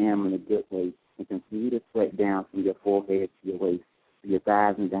say damn in a good way and continue to sweat down from your forehead to your waist, to your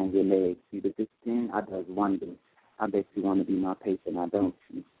thighs and down your legs. See, that this pen, I does wonders. I bet you want to be my paper, now don't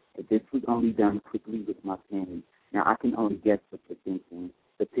you? If this was only done quickly with my pen, now I can only guess what you're thinking.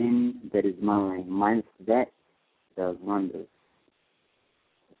 The pen that is mine, minus that, does wonders.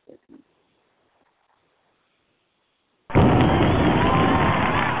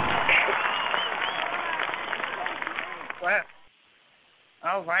 Wow.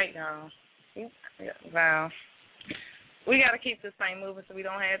 All right, y'all. Wow. We got to keep this thing moving so we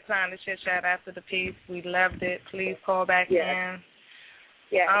don't have time to chit-chat after the piece. We loved it. Please call back in.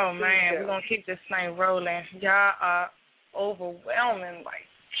 Yeah. Oh, man, we're going to keep this thing rolling. Y'all are overwhelming, like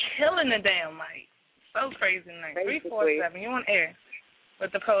killing the damn mic. So crazy tonight. 347, you on air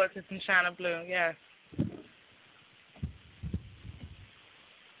with the poetess in China Blue. Yes.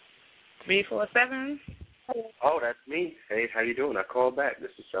 347. Oh, that's me. Hey, how you doing? I called back.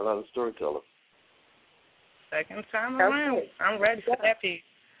 This is Shalom the Storyteller. Second time around. I'm ready for that piece.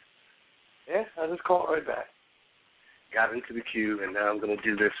 Yeah, I just called right back. Got into the queue, and now I'm going to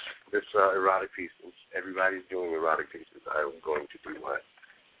do this erotic piece. Since everybody's doing erotic pieces, I'm going to do one.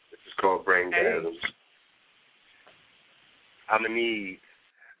 This is called Brain Gasms. I'm going to need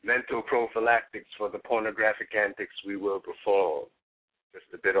mental prophylactics for the pornographic antics we will perform. Just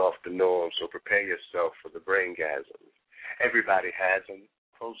a bit off the norm, so prepare yourself for the brain gasms. Everybody has them,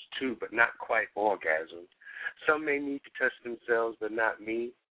 close to, but not quite orgasms. Some may need to touch themselves, but not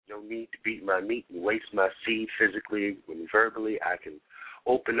me. No need to beat my meat and waste my seed physically. When verbally, I can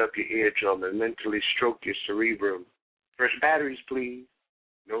open up your eardrum and mentally stroke your cerebrum. Fresh batteries, please.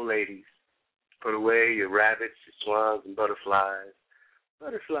 No ladies. Put away your rabbits, your swans, and butterflies.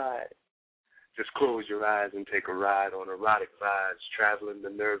 Butterflies. Just close your eyes and take a ride on erotic vibes, traveling the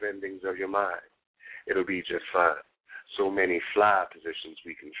nerve endings of your mind. It'll be just fine. So many fly positions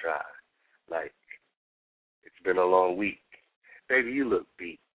we can try. Like, it's been a long week. Baby, you look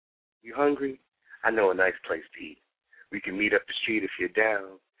beat. You hungry? I know a nice place to eat. We can meet up the street if you're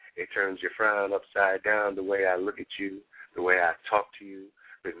down. It turns your frown upside down the way I look at you, the way I talk to you.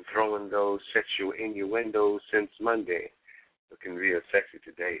 Been throwing those sexual innuendos since Monday. Looking real sexy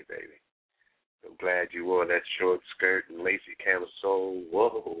today, baby. I'm glad you wore that short skirt and lacy camisole.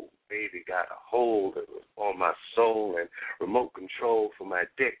 Whoa, baby, got a hold on my soul and remote control for my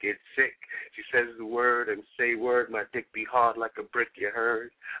dick. It's sick. She says the word and say word. My dick be hard like a brick, you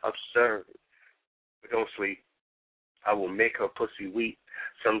heard? Absurd. But don't sleep. I will make her pussy weep.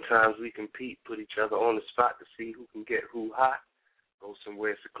 Sometimes we compete, put each other on the spot to see who can get who hot. Go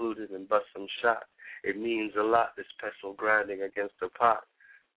somewhere secluded and bust some shot. It means a lot, this pestle grinding against the pot.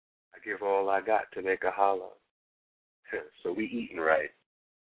 I give all I got to make her holler. So we eating right.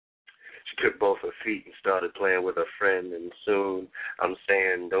 She took both her feet and started playing with her friend, and soon I'm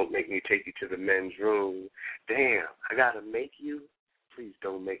saying, don't make me take you to the men's room. Damn, I gotta make you? Please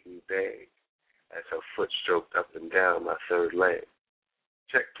don't make me beg. As her foot stroked up and down my third leg.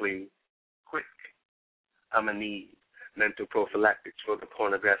 Check, please. Quick. I'ma need mental prophylactics for the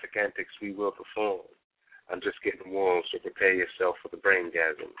pornographic antics we will perform. I'm just getting warm, so prepare yourself for the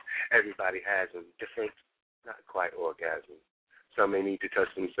braingasm. Everybody has them. Different, not quite orgasm. Some may need to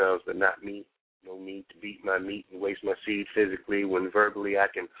touch themselves, but not me. No need to beat my meat and waste my seed physically when verbally I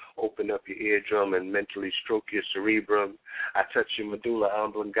can open up your eardrum and mentally stroke your cerebrum. I touch your medulla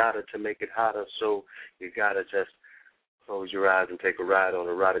oblongata to make it hotter, so you gotta just close your eyes and take a ride on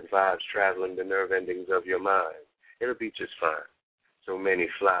erotic vibes traveling the nerve endings of your mind. It'll be just fine. So many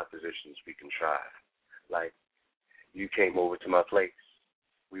fly positions we can try. Like, you came over to my place.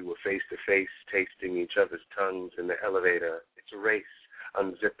 We were face to face, tasting each other's tongues in the elevator. It's a race.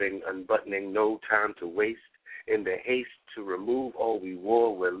 Unzipping, unbuttoning, no time to waste. In the haste to remove all we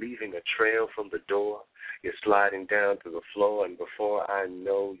wore, we're leaving a trail from the door. You're sliding down to the floor, and before I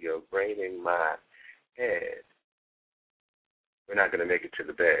know, you're braining my head. We're not going to make it to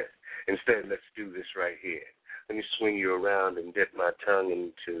the bed. Instead, let's do this right here. Let me swing you around and dip my tongue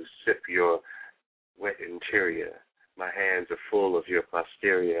into sip your wet interior. My hands are full of your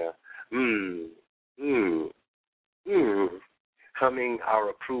posterior. Humming our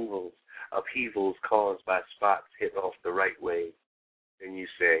approvals, upheavals caused by spots hit off the right way. Then you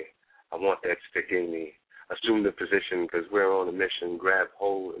say, I want that stick in me. Assume the position because we're on a mission. Grab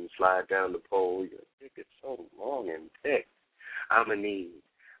hold and slide down the pole. Your dick is so long and thick. I'm in need.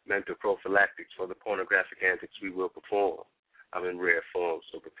 Mental prophylactics for the pornographic antics we will perform. I'm in rare form,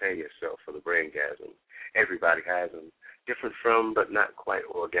 so prepare yourself for the braingasm. Everybody has them. Different from, but not quite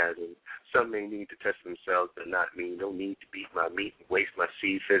orgasm. Some may need to touch themselves, but not me. No need to beat my meat and waste my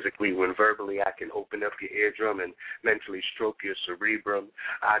seed physically when verbally I can open up your eardrum and mentally stroke your cerebrum.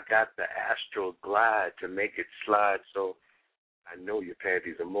 I got the astral glide to make it slide, so I know your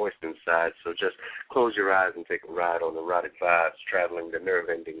panties are moist inside, so just close your eyes and take a ride on erotic vibes traveling the nerve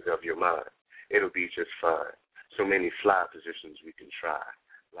endings of your mind. It'll be just fine. So many fly positions we can try,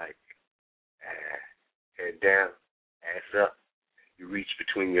 like head down, ass up. You reach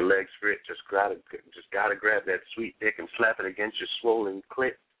between your legs for it. Just gotta grab that sweet dick and slap it against your swollen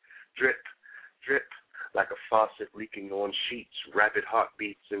clit. Drip, drip, like a faucet leaking on sheets. Rapid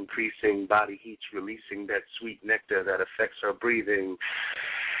heartbeats, increasing body heats, releasing that sweet nectar that affects our breathing.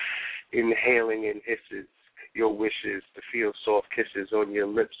 Inhaling in hisses. Your wishes to feel soft kisses on your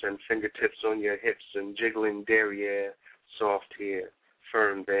lips and fingertips on your hips and jiggling derriere, soft here,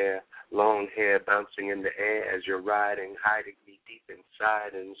 firm there, long hair bouncing in the air as you're riding, hiding me deep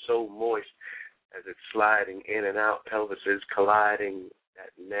inside and so moist as it's sliding in and out, pelvises colliding,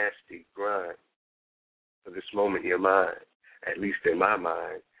 that nasty grind. For this moment you're mine, at least in my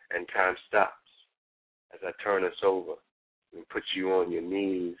mind, and time stops as I turn us over and put you on your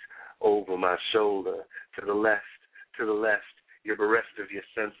knees, over my shoulder, to the left, you're bereft of your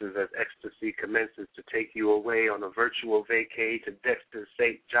senses as ecstasy commences to take you away on a virtual vacay to Dexter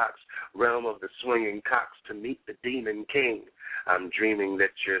St. Jock's realm of the swinging cocks to meet the demon king. I'm dreaming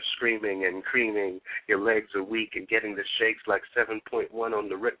that you're screaming and creaming, your legs are weak and getting the shakes like 7.1 on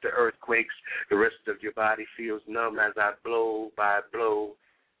the Richter earthquakes. The rest of your body feels numb as I blow by blow,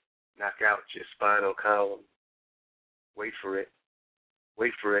 knock out your spinal column. Wait for it.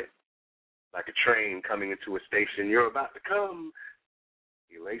 Like a train coming into a station, you're about to come.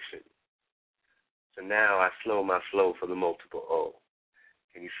 Elation. So now I slow my flow for the multiple O.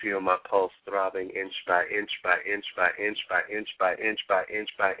 Can you feel my pulse throbbing inch by inch by inch by inch by inch by inch by inch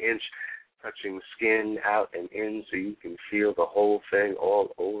by inch, touching skin out and in so you can feel the whole thing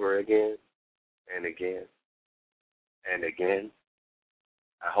all over again and again and again?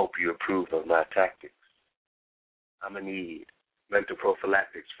 I hope you approve of my tactics. I'm in need. Mental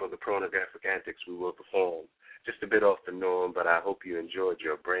prophylactics for the pornographic antics we will perform. Just a bit off the norm, but I hope you enjoyed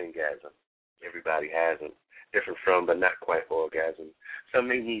your braingasm. Everybody has them. Different from, but not quite orgasm. Some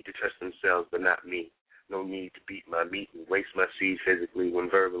may need to touch themselves, but not me. No need to beat my meat and waste my seed physically when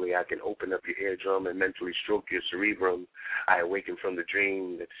verbally I can open up your eardrum and mentally stroke your cerebrum. I awaken from the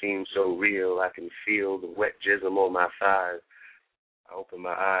dream that seems so real. I can feel the wet jism on my thighs. I open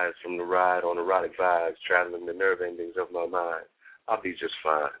my eyes from the ride on erotic vibes, traveling the nerve endings of my mind. I'll be just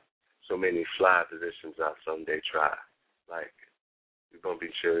fine. So many fly positions I'll someday try. Like, we bump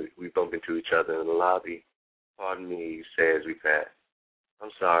into each other in the lobby. Pardon me, you say as we pass.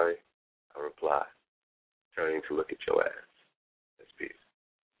 I'm sorry, I reply, turning to look at your ass. That's peace.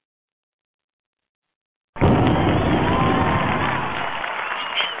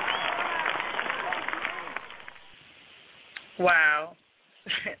 Wow.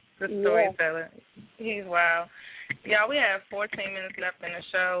 The storyteller. He's wow. Y'all, we have 14 minutes left in the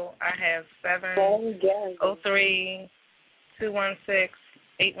show. I have 703-216-6955.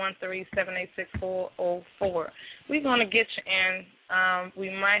 813-786-404. We're going to get you in. We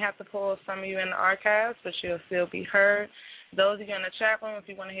might have to pull some of you in the archives, but you'll still be heard. Those of you in the chat room, if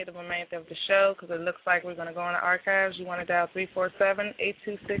you want to hear the remainder of the show, because it looks like we're going to go in the archives, you want to dial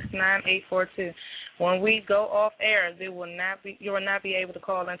 347-826-9842. When we go off air, you will not be able to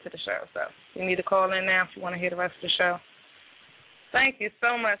call into the show. So you need to call in now if you want to hear the rest of the show. Thank you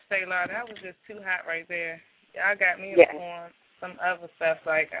so much, Taylor. That was just too hot right there. Y'all got me on some other stuff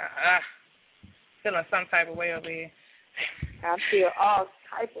like feeling some type of way over here. I feel all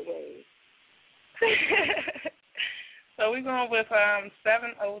type of ways. So we're going with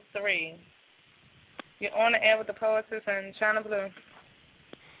 703. You're on the air with the Poetess and China Blue.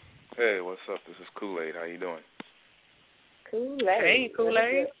 Hey, what's up? This is Kool-Aid. How you doing? Kool-Aid. Hey,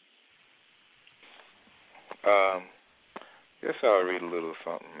 Kool-Aid. Guess I'll read a little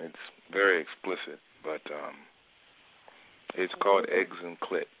something. It's very explicit, but it's called Eggs and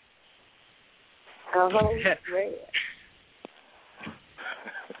Clit. Great.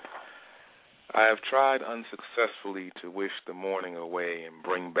 I have tried unsuccessfully to wish the morning away and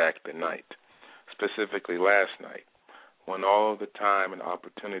bring back the night, specifically last night, when all of the time and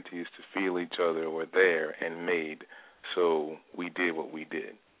opportunities to feel each other were there and made, so we did what we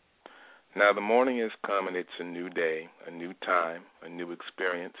did. Now the morning has come and it's a new day, a new time, a new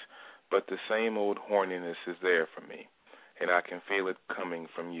experience, but the same old horniness is there for me, and I can feel it coming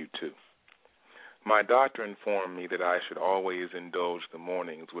from you too. My doctor informed me that I should always indulge the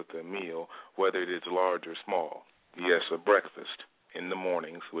mornings with a meal, whether it is large or small. Yes, a breakfast in the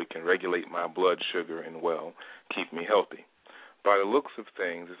mornings, so it can regulate my blood sugar and, well, keep me healthy. By the looks of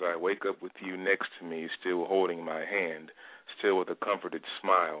things, as I wake up with you next to me, still holding my hand, still with a comforted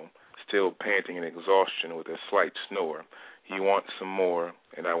smile, still panting in exhaustion with a slight snore, you want some more,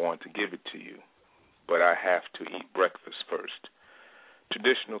 and I want to give it to you. But I have to eat breakfast first.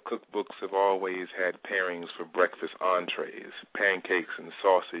 Traditional cookbooks have always had pairings for breakfast entrees, pancakes and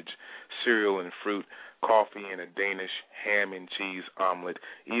sausage, cereal and fruit, coffee and a Danish ham and cheese omelet,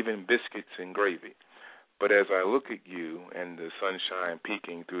 even biscuits and gravy. But as I look at you and the sunshine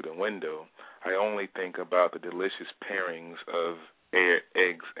peeking through the window, I only think about the delicious pairings of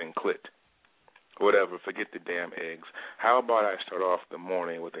eggs and clit. Whatever, forget the damn eggs. How about I start off the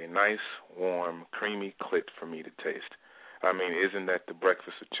morning with a nice, warm, creamy clit for me to taste? I mean, isn't that the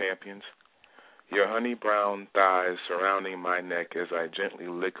breakfast of champions? Your honey brown thighs surrounding my neck as I gently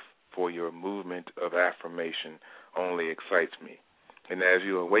lick for your movement of affirmation only excites me. And as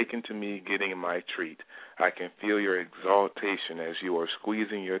you awaken to me getting my treat, I can feel your exaltation as you are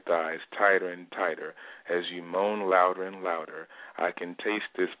squeezing your thighs tighter and tighter. As you moan louder and louder, I can taste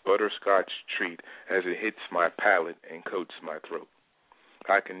this butterscotch treat as it hits my palate and coats my throat.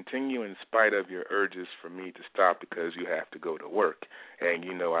 I continue in spite of your urges for me to stop because you have to go to work, and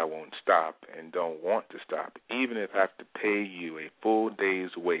you know I won't stop and don't want to stop, even if I have to pay you a full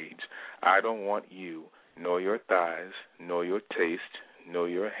day's wage. I don't want you, nor your thighs, nor your taste, nor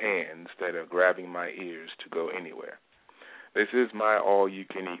your hands that are grabbing my ears to go anywhere. This is my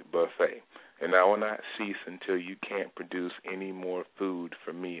all-you-can-eat buffet, and I will not cease until you can't produce any more food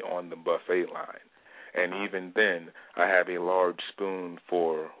for me on the buffet line. And even then, I have a large spoon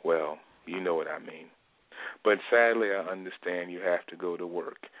for, well, you know what I mean. But sadly, I understand you have to go to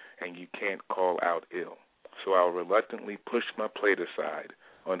work, and you can't call out ill. So I'll reluctantly push my plate aside,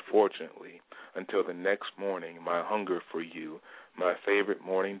 unfortunately, until the next morning my hunger for you, my favorite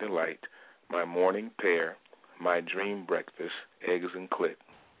morning delight, my morning pear, my dream breakfast, eggs and clit.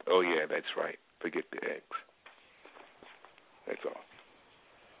 Oh, yeah, that's right. Forget the eggs. That's all.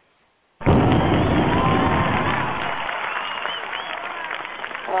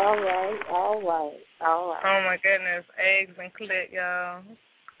 All right. Oh, my goodness. Eggs and clit, y'all.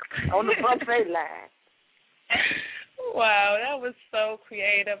 On the buffet line. Wow, that was so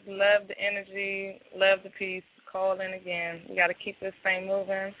creative. Love the energy. Love the piece. Call in again. We got to keep this thing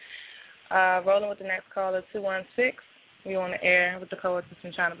moving. Rolling with the next caller, 216. You're on the air with the Poetess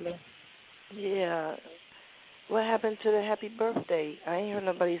in China Blue. Yeah. What happened to the happy birthday? I ain't heard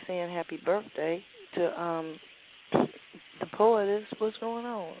nobody saying happy birthday to the Poetess. What's going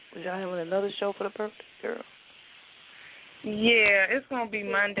on? Was y'all having another show for the birthday girl? Yeah, it's going to be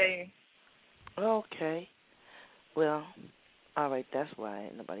Monday. Okay. Well, all right, that's why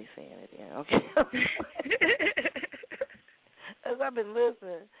ain't nobody saying it yet. Okay. As I've been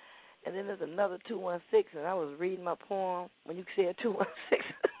listening, and then there's another 216, and I was reading my poem when you said 216.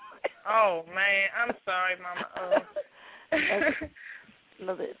 Oh, man, I'm sorry, Mama.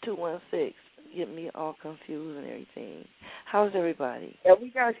 Another 216, getting me all confused and everything. How's everybody? And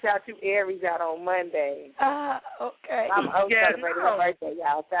we're going to shout you Aries out on Monday. Okay. Mama O celebrated her birthday,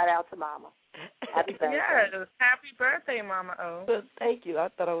 y'all. Shout out to Mama. Happy birthday. Yes, happy birthday, Mama O. Well, thank you. I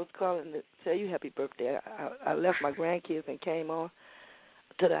thought I was calling to tell you happy birthday. I left my grandkids and came on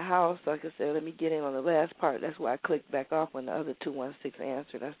to the house. So I could say, let me get in on the last part. That's why I clicked back off when the other 216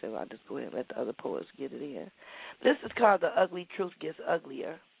 answered. I said, well, I'll just go ahead and let the other poets get it in. This is called The Ugly Truth Gets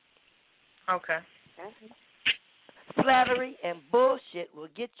Uglier. Okay. Flattery and bullshit will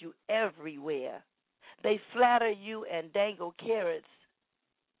get you everywhere. They flatter you and dangle carrots.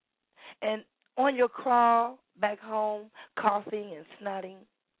 And on your crawl back home, coughing and snotting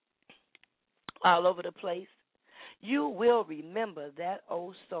all over the place, you will remember that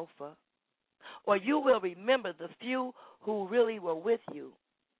old sofa. Or you will remember the few who really were with you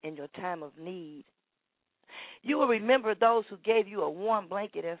in your time of need. You will remember those who gave you a warm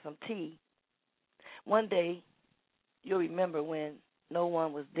blanket and some tea. One day, you'll remember when no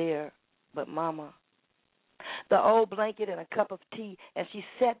one was there but Mama. The old blanket and a cup of tea, and she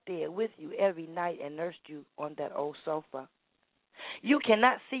sat there with you every night and nursed you on that old sofa. You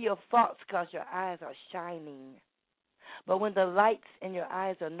cannot see your faults because your eyes are shining. But when the lights in your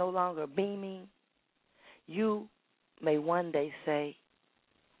eyes are no longer beaming, you may one day say,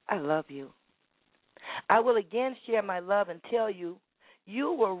 I love you. I will again share my love and tell you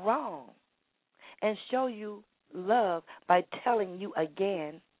you were wrong and show you love by telling you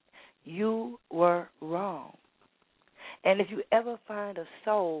again you were wrong. And if you ever find a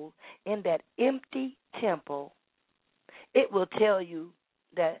soul in that empty temple, it will tell you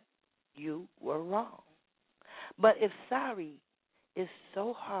that you were wrong. But if sorry is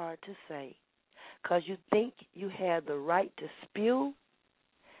so hard to say because you think you had the right to spew,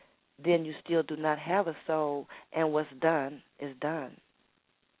 then you still do not have a soul, and what's done is done.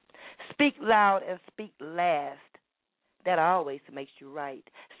 Speak loud and speak last. That always makes you right.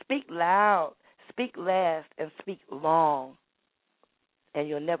 Speak loud, speak last, and speak long, and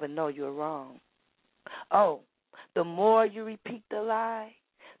you'll never know you're wrong. Oh, the more you repeat the lie,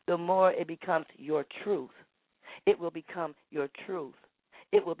 the more it becomes your truth. It will become your truth.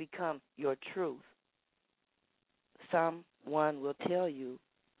 It will become your truth. Someone will tell you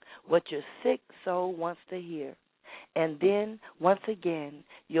what your sick soul wants to hear, and then, once again,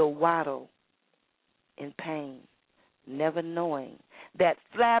 you'll waddle in pain, never knowing that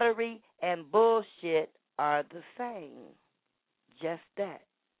flattery and bullshit are the same. Just that.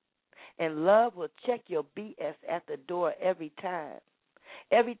 And love will check your BS at the door every time.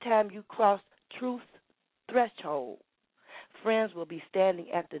 Every time you cross truth threshold, friends will be standing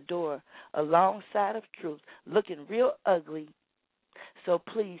at the door alongside of truth, looking real ugly. So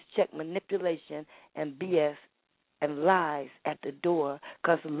please check manipulation and BS and lies at the door,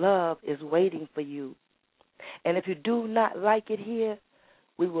 because love is waiting for you. And if you do not like it here,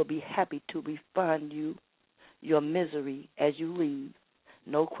 we will be happy to refund you your misery as you leave.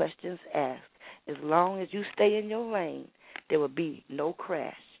 No questions asked. As long as you stay in your lane, there will be no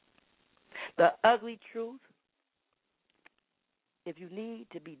crash. The ugly truth, if you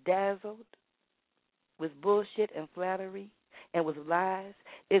need to be dazzled with bullshit and flattery and with lies,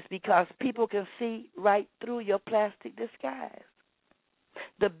 it's because people can see right through your plastic disguise.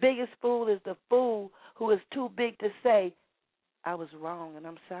 The biggest fool is the fool who is too big to say, I was wrong and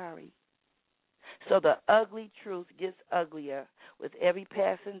I'm sorry. So the ugly truth gets uglier with every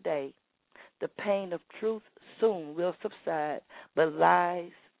passing day. The pain of truth soon will subside, but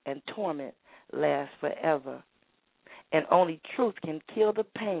lies and torment last forever. And only truth can kill the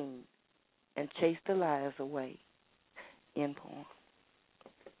pain and chase the lies away. End poem.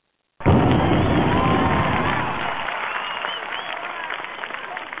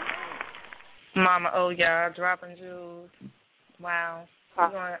 Mama O, y'all, dropping jewels. Wow. We're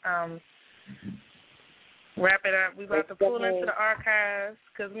going to wrap it up. We're about to pull into the archives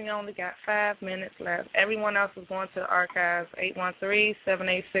because we only got 5 minutes left. Everyone else is going to the archives,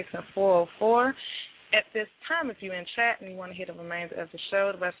 813-786-404. At this time, if you're in chat and you want to hear the remainder of the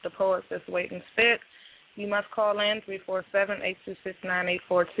show, the rest of the poets that's waiting spit, you must call in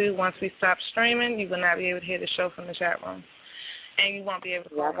 347-826-9842. Once we stop streaming, you will not be able to hear the show from the chat room. And you won't be able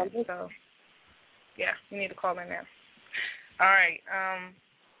to call in. So, yeah, you need to call in now. All right.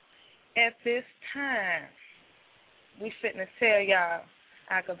 At this time, we fitting to tell y'all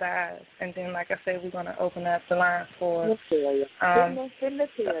our goodbyes. And then, like I said, we're going to open up the line for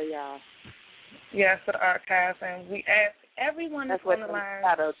yeah, for the archives. And we ask everyone that's on the line.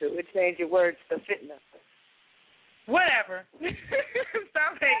 We change your words to fitness. Whatever.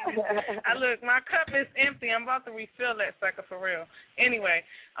 Stop hating. Look, my cup is empty. I'm about to refill that sucker for real. Anyway,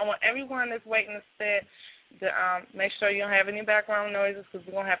 I want everyone that's waiting to sit Make sure you don't have any background noises because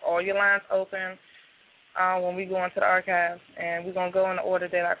we're going to have all your lines open when we go into the archives, and we're going to go in the order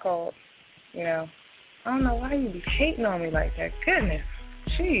that I called. You know, I don't know why you be hating on me like that. Goodness.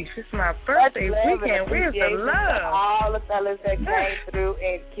 Jeez, it's my birthday weekend. Where's the love? All the fellas that came through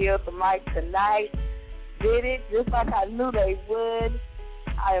and killed the mic tonight did it just like I knew they would.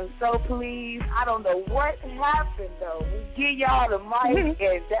 I am so pleased. I don't know what happened, though. We give y'all the mic,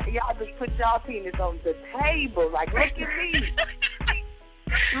 and y'all just put y'all penis on the table. Like, look at me.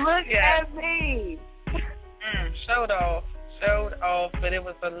 Look at me. Showed off, but it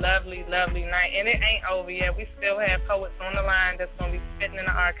was a lovely, lovely night. And it ain't over yet. We still have poets on the line that's going to be spitting in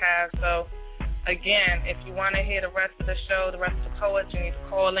the archives. So, again, if you want to hear the rest of the show, the rest of the poets, you need to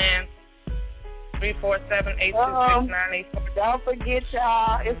call in. 347-826-9844. Don't forget,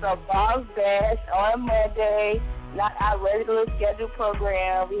 y'all, it's a Boss Bash on Monday, not our regular scheduled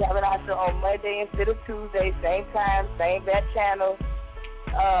program. We have an option on Monday instead of Tuesday, same time, same bat channel.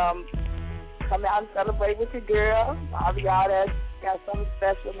 Come out and celebrate with your girl. All of y'all that got something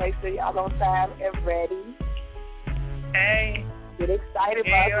special, make sure y'all on time and ready. Hey. Get excited,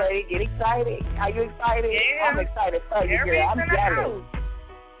 boss lady. Get excited. Are you excited? Yeah. I'm excited for you, girl. I'm jealous.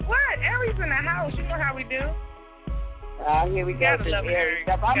 What? Aries in the house. You know how we do. Here we go. Aries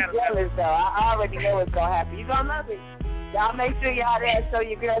stuff. I'm jealous, though. I already know what's going to happen. You're going to love it. Y'all make sure y'all there show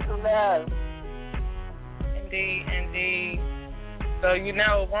your girl some love. Indeed, indeed. So, you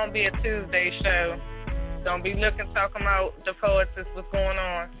know, it won't be a Tuesday show. Don't be talking about the poetess, what's going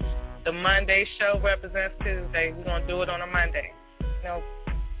on. The Monday show represents Tuesday. We're going to do it on a Monday. You know.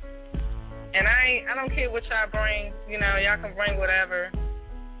 And I don't care what y'all bring. You know, y'all can bring whatever.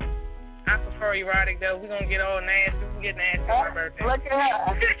 I prefer erotic, though. We're going to get all nasty. We can get nasty on my birthday. Look at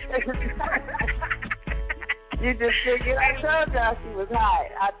her. You just figured. I told y'all she was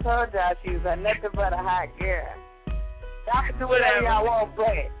hot. I told y'all she was nothing but a hot girl. Y'all can do whatever y'all want, but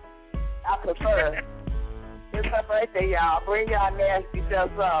I prefer. It's her birthday, y'all. Bring y'all nasty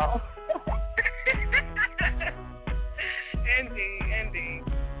selves on. Indeed.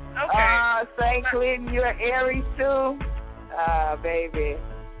 Okay. St. Clinton, you're Aries, too? Baby.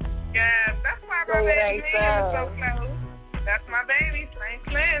 Yes, that's why my baby is so close. That's my baby, St.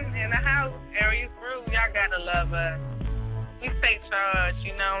 Clinton, in the house. Aries Brew, y'all gotta love us. We take charge,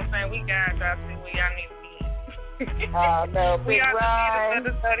 you know what I'm saying? We got y'all see where y'all need to be. No, Big Ron.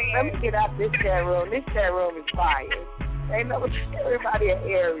 Let me get out this chat room. This chat room is fire. Ain't no everybody at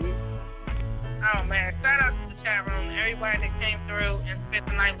Aries. Oh, man. Shout out to the chat room. Everybody that came through and spent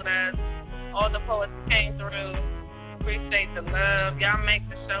the night with us. All the poets that came through. Appreciate the love. Y'all make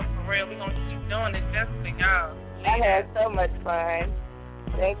the show for real. We're going to keep doing it just for y'all. I had so much fun.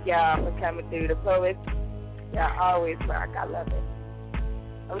 Thank y'all for coming through. The poets, y'all always rock. I love it.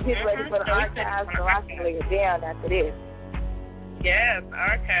 I'm getting ready for the archives, so I can lay it down after this. Yes,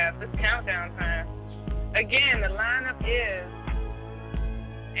 archives. It's countdown time. Again, the lineup is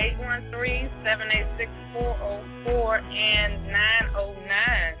 813-786-404 and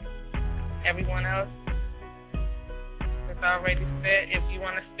 909. Everyone else is already spit. If you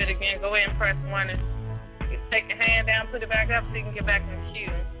want to spit again, go ahead and press 1 and take your hand down, put it back up so you can get back in the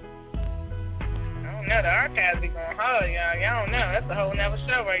queue. I don't know, the archives be going hard, y'all. Y'all don't know. That's a whole nother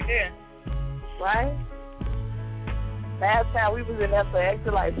show right there. Right? Last time we was in there for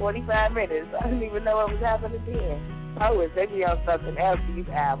extra like 45 minutes. I didn't even know what was happening then. Oh, they be on something else these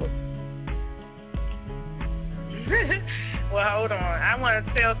albums. Well, hold on. I want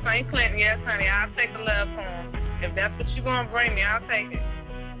to tell St. Clinton, yes, honey, I'll take a love poem. If that's what you're going to bring me, I'll take it.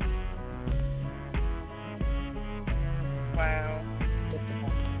 Wow.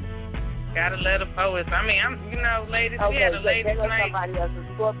 Gotta let the poets. I mean, ladies, we had a ladies' night. Somebody else, a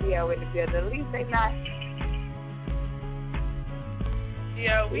Scorpio in the building. At least they not.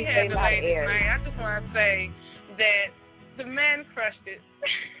 Yeah, we had the ladies' night. I just want to say that the men crushed it.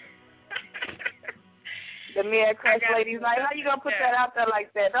 The men crushed ladies' night. How you gonna put that out there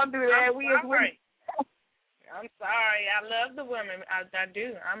like that? Don't do that. We as women. I'm sorry. I love the women. I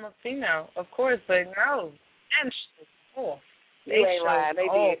do. I'm a female, of course, but no. And they ain't lying. They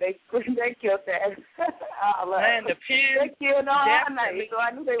did. They killed that. Man, the pen. They killed on our night, so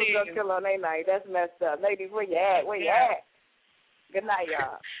I knew they was gonna kill on their night. That's messed up. Ladies, where you at? Where you at? Good night,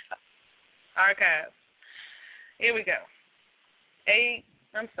 y'all. Archives. Here we go.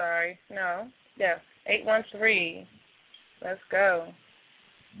 813. Let's go.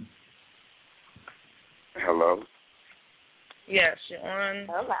 Hello. Yes, you're on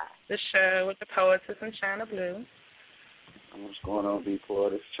the show with the poetess in China Blue. What's going on, B4?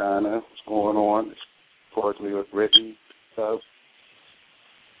 This is China. What's going on? It's poetry with written stuff.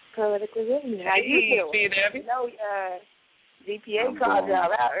 Politically ignorant. How you doing? You know, GPA called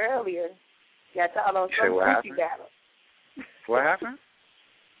y'all out earlier. Got y'all on some coochie battle. What happened?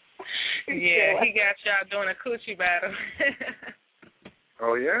 Yeah, he got y'all doing a coochie battle.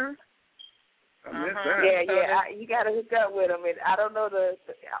 Oh, yeah? I missed that. Yeah. You got to hook up with him, and I don't know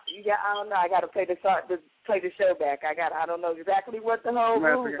I don't know. I got to play the show back. I don't know exactly what the whole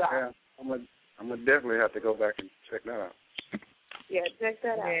rules are. I'm gonna definitely have to go back and check that out. Yeah, check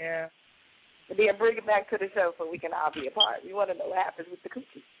that out. Yeah. And then bring it back to the show so we can all be a part. We want to know what happens with the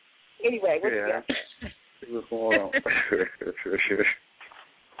cookies. Anyway, what you got? See what's going on.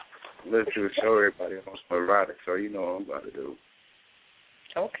 Let's do a show everybody on some erotic, so you know what I'm about to do.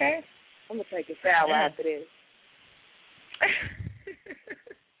 Okay. I'm going to take a shower after this.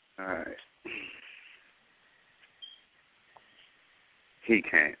 All right. He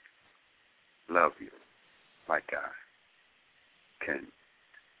can't love you like I can.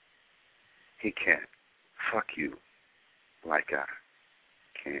 He can't fuck you like I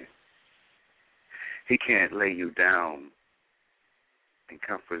can. He can't lay you down in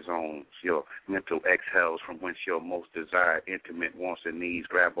comfort zones, your mental exhales from whence your most desired intimate wants and needs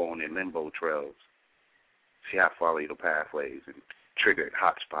grab on in limbo trails. See, I follow your pathways and triggered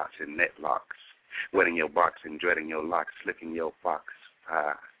hot spots and net locks, wetting your box and dreading your locks, slicking your fox.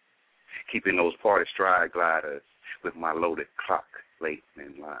 Keeping those party stride gliders with my loaded clock late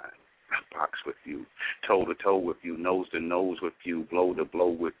in line. I box with you, toe to toe with you, nose to nose with you, blow to blow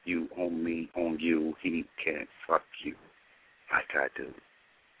with you, on me, on you. He can't fuck you like I do.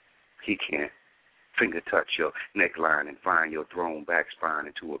 He can't finger touch your neckline and find your thrown back spine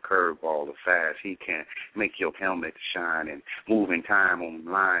into a curveball of fast. He can't make your helmet shine and move in time on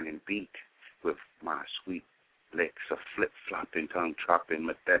line and beat with my sweet licks of flip-flopping, tongue-chopping,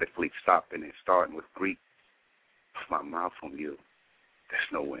 methodically stopping and starting with Greek. My mouth on you,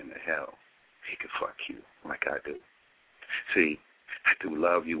 there's nowhere in the hell he can fuck you like I do. See, I do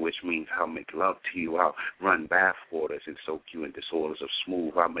love you, which means I'll make love to you. I'll run bath waters and soak you in disorders of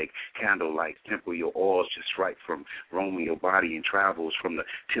smooth. I'll make candlelight temper your oils just right from roaming your body in travels from the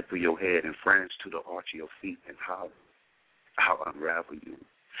tip of your head in France to the arch of your feet and I'll unravel you.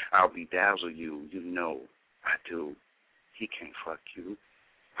 I'll bedazzle you, you know I do. He can't fuck you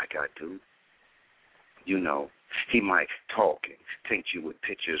like I do. You know, he might talk and taint you with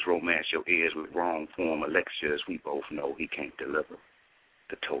pictures, romance your ears with wrong form of lectures. We both know he can't deliver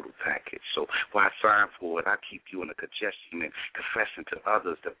the total package. So why sign for it? I keep you in a congestion and confessing to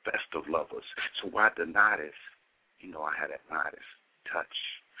others the best of lovers. So why deny this? You know I had that Midas touch.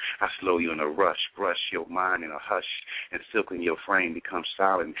 I slow you in a rush, brush your mind in a hush, and silken your frame becomes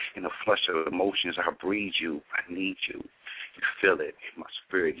silent. In a flush of emotions, I breathe you. I need you. You feel it in my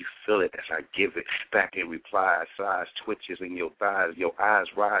spirit. You feel it as I give it back in reply. Size twitches in your thighs. Your eyes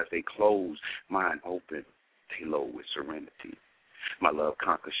rise, they close. Mine open, they low with serenity. My love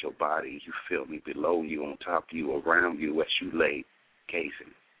conquers your body. You feel me below you, on top of you, around you as you lay,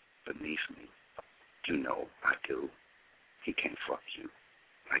 gazing beneath me. You know I do. He can't fuck you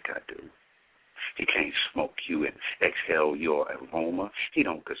like I do. He can't smoke you and exhale your aroma. He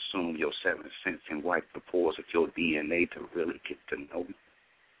don't consume your 7 senses and wipe the pores of your DNA to really get to know you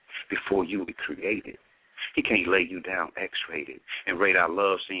before you were created. He can't lay you down X-rated and rate our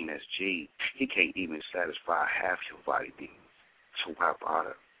love scene as G. He can't even satisfy half your body needs. So why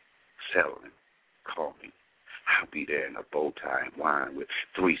bother settling? Call me. I'll be there in a bow tie and wine with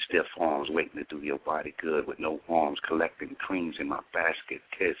 3 stiff arms waiting to do your body good with no harms, collecting creams in my basket.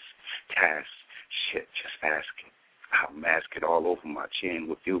 Kiss, task, shit, just asking. I'll mask it all over my chin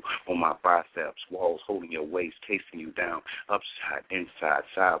with you on my biceps, walls holding your waist, casing you down, upside, inside,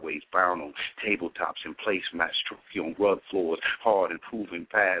 sideways, bound on tabletops and placemats, stroke you on rug floors, hard improving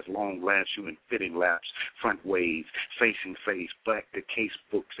paths, long lance you in fitting laps, front ways, facing face, black the case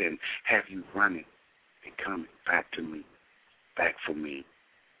books, and have you running and coming back to me, back for me.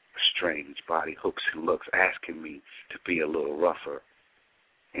 Strange body hooks and looks asking me to be a little rougher.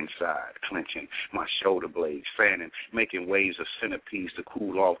 Inside, clenching my shoulder blades, fanning, making waves of centipedes to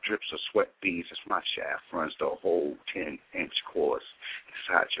cool off drips of sweat beads as my shaft runs the whole 10-inch course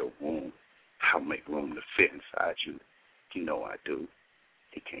inside your womb. I'll make room to fit inside you. You know I do.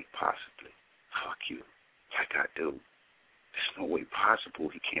 He can't possibly fuck you like I do. There's no way possible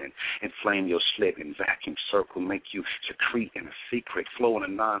he can inflame your slit and vacuum circle, make you secrete in a secret, flow in a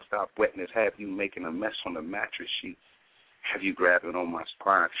nonstop wetness, have you making a mess on the mattress sheet. Have you grabbing on my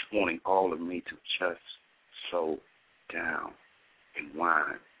spine, wanting all of me to just slow down and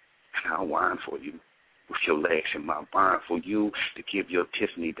whine. And I'll whine for you with your legs in my bind for you to give your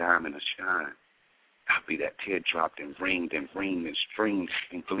Tiffany diamond a shine. I'll be that teardrop and ringed and ringed and streamed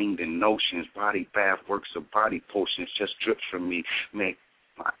and gleamed in notions. Body bath works of body potions just drips from me. Make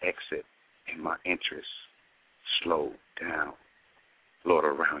my exit and my interest slow down. Lord,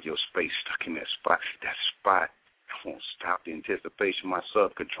 around your space, stuck in that spot. I won't stop the anticipation. My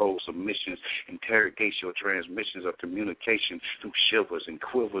self-control submissions interrogate your transmissions of communication through shivers and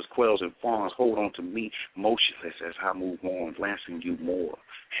quivers, quells and fawns. Hold on to me, motionless as I move on, glancing you more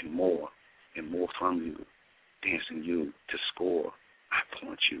and more and more from you, dancing you to score. I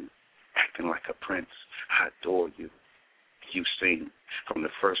point you, acting like a prince. I adore you. You sing. From the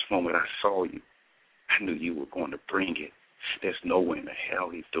first moment I saw you, I knew you were going to bring it. There's no way in the hell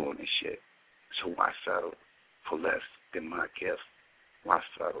he's doing this shit. So why settle for less than my gift? Why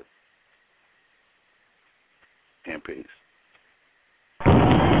settle? And peace.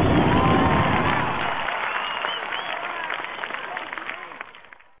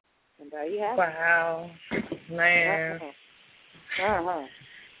 And there you have it. Wow. Man.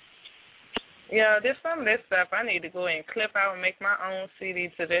 Yeah, there's some of this stuff I need to go and clip out and make my own CD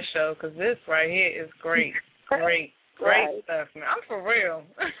to this show, because this right here is great. Great Right. stuff, man. I'm for real.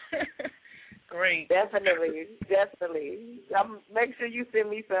 Great. Definitely. Make sure you send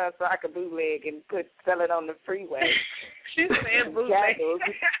me some so I can bootleg and sell it on the freeway. She said bootleg.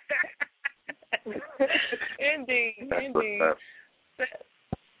 Indeed.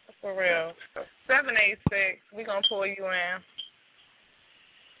 For real. 786, we're going to pull you in.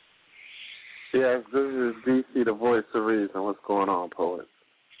 Yes, this is DC, the voice of reason. What's going on, poet?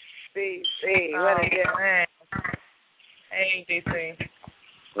 DC, what is it? Hey, DC.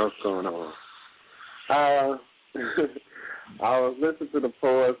 What's going on? I was listening to the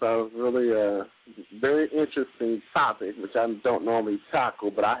poets. I was really very interesting topic, which I don't normally tackle,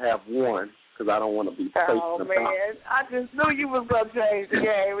 but I have one because I don't want to be facing Oh, man. I just knew you was going to change the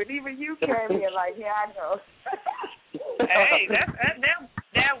game. And even you came in like, yeah, I know. Hey,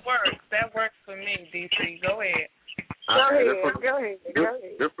 that works. That works for me, DC. Go ahead. Go ahead.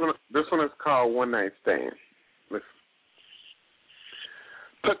 This one is called One Night Stand. Listen.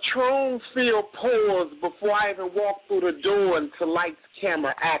 Patron feel pause before I even walk through the door into lights,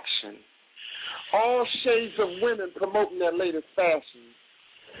 camera, action. All shades of women promoting their latest fashions.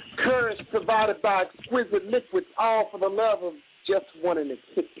 Courage provided by exquisite liquids, all for the love of just one in the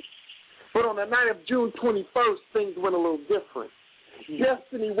kitchen. But on the night of June 21st, things went a little different.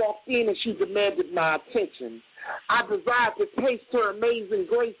 Destiny walked in and she demanded my attention. I desired to taste her amazing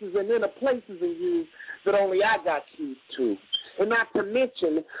graces and inner places in you that only I got used to. And not to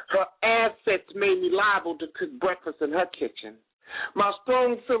mention, her assets made me liable to cook breakfast in her kitchen. My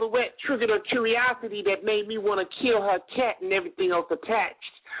strong silhouette triggered her curiosity that made me want to kill her cat and everything else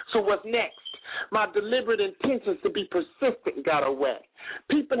attached. So what's next? My deliberate intentions to be persistent got her wet.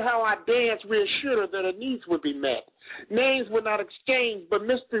 Peeping how I danced reassured her that her needs would be met. Names were not exchanged, but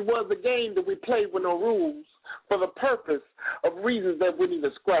mystery was a game that we played with no rules, for the purpose of reasons that wouldn't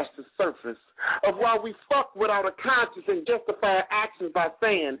even scratch the surface, of why we fuck without a conscience and justify our actions by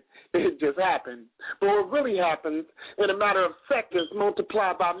saying it just happened. But what really happens in a matter of seconds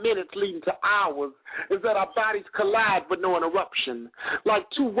multiplied by minutes leading to hours is that our bodies collide with no interruption, like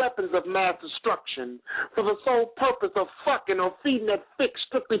two weapons of mass destruction, for the sole purpose of fucking or feeding that fix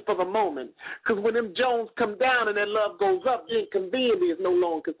strictly for the moment. Because when them Jones come down and that love goes up, the inconvenience is no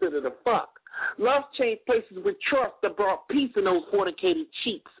longer considered a fuck. Love changed places with trust that brought peace in those fornicated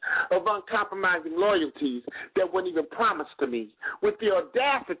cheeks of uncompromising loyalties that weren't even promised to me, with the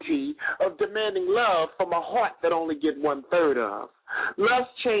audacity of demanding love from a heart that only get 1/3 of. Love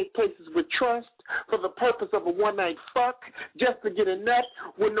changed places with trust for the purpose of a one-night fuck, just to get a nut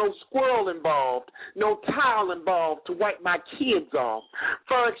with no squirrel involved, no towel involved to wipe my kids off.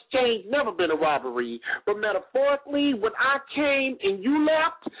 For exchange never been a robbery, but metaphorically, when I came and you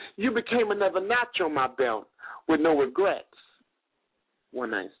left, you became another notch on my belt with no regrets.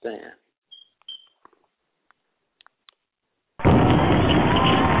 One-night stand.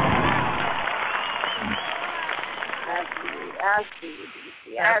 I see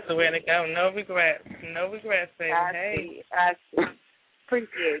you, DC. That's the way to go. No regrets. No regrets, baby. Hey. I see.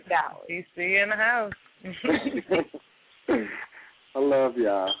 Appreciate that one. DC in the house. I love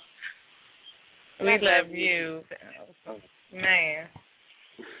y'all. We love you. Man.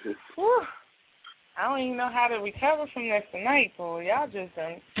 Whew. I don't even know how to recover from this tonight, boy. Y'all just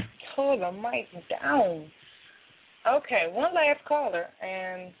done tore the mic down. Okay, one last caller,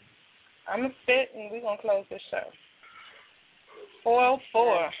 and I'm going to spit, and we're going to close this show.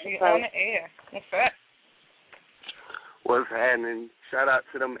 404, you're on the air. What's up? What's happening? Shout out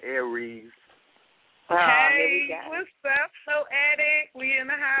to them Aries. Hey, what's up, So Addict? We in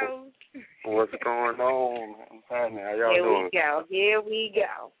the house. What's going on? How y'all doing? Here we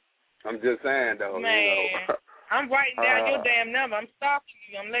go. I'm just saying, though. Man, I'm writing down your damn number. I'm stalking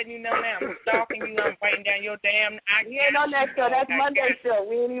you. I'm letting you know now. I'm stalking you. I'm writing down your damn. We ain't on that show. That's Monday show.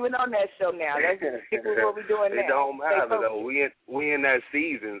 We ain't even on that show now. That's what we doing now. It don't matter, though. We in that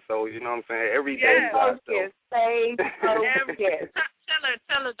season, so you know what I'm saying? Every day. Stay focused. Tell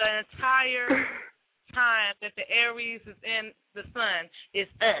her the entire time that the Aries is in the sun is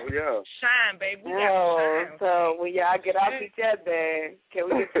us. Oh, yeah. Shine, baby. We got to shine. So when y'all get off each other,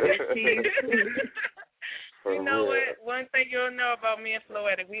 can we get to this cheese? You know what? One thing you'll know about me and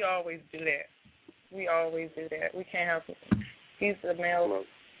Floetic, we always do that. We can't help it. He's a male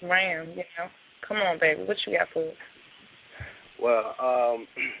ram, you know. Come on, baby. What you got for us? Well,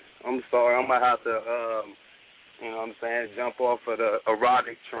 I'm sorry. I'm going to have to, you know what I'm saying, jump off of the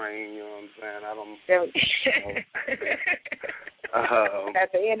erotic train, you know what I'm saying? I don't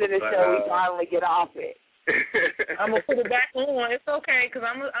At the end of the show, we finally get off it. I'm going to put it back on. It's okay, because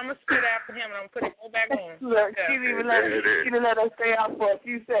I'm going to spit after him, and I'm going to put it all back on. Look, she didn't let us stay out for a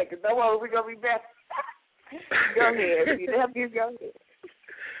few seconds. Don't worry, we're going to be back. Go ahead. Go ahead.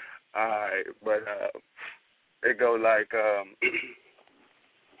 All right, but it go like...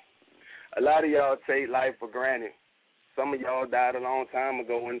 A lot of y'all take life for granted. Some of y'all died a long time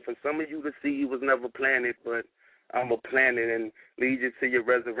ago, and for some of you, the seed was never planted, but I'm going to plant it and lead you to your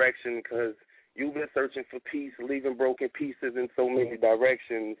resurrection because you've been searching for peace, leaving broken pieces in so many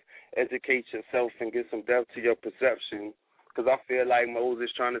directions. Educate yourself and get some depth to your perception because I feel like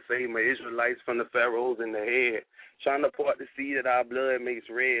Moses trying to save my Israelites from the pharaohs in the head, trying to part the sea that our blood makes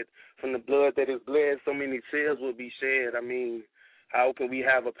red. From the blood that is bled, so many tears will be shed. I mean, how can we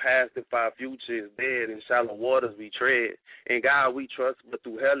have a past if our future is dead? In shallow waters we tread. In God we trust, but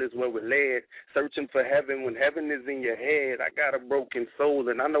through hell is where we're led. Searching for heaven when heaven is in your head. I got a broken soul,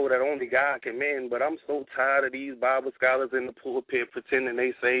 and I know that only God can mend, but I'm so tired of these Bible scholars in the pulpit pretending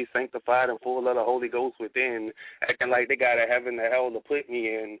they say sanctified and full of the Holy Ghost within, acting like they got a heaven to hell to put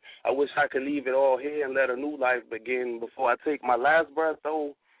me in. I wish I could leave it all here and let a new life begin. Before I take my last breath,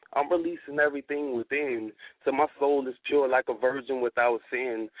 though, I'm releasing everything within, so my soul is pure like a virgin without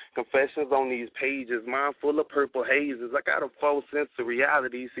sin. Confessions on these pages, mind full of purple hazes. I got a false sense of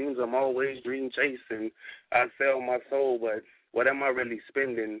reality, seems I'm always dream chasing. I sell my soul, but what am I really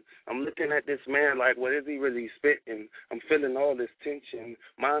spending? I'm looking at this man like, what is he really spitting? I'm feeling all this tension.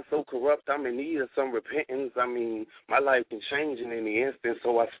 Mind so corrupt, I'm in need of some repentance. I mean, my life can change in any instant,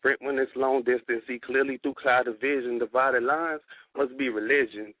 so I sprint when it's long distance. See clearly through cloud of vision. Divided lines must be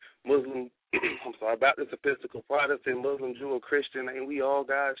religion. Muslim, Baptist, Episcopal, Protestant, Muslim, Jew, or Christian, ain't we all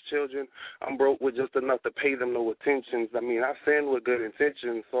God's children? I'm broke with just enough to pay them no attentions. I mean, I sin with good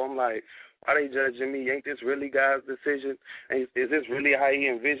intentions, so I'm like, why they judging me? Ain't this really God's decision? Is this really how he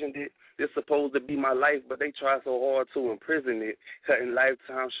envisioned it? This supposed to be my life, but they try so hard to imprison it, cutting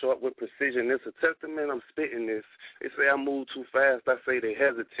lifetime short with precision. It's a testament I'm spitting this. They say I move too fast. I say they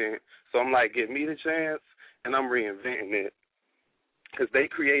hesitant. So I'm like, give me the chance, and I'm reinventing it. Because they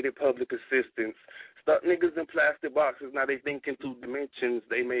created public assistance. Stuck niggas in plastic boxes, now they thinking through dimensions.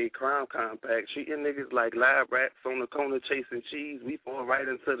 They made crime compact, treating niggas like lab rats on the corner chasing cheese. We fall right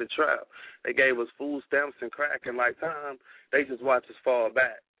into the trap. They gave us food stamps and crack, and like time, they just watch us fall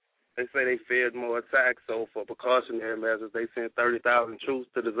back. They say they feared more attacks, so for precautionary measures, they sent 30,000 troops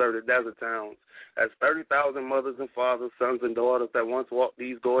to deserted desert towns. That's 30,000 mothers and fathers, sons and daughters that once walked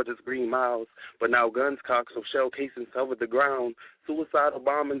these gorgeous green miles, but now guns cocked so shell casings covered the ground. Suicidal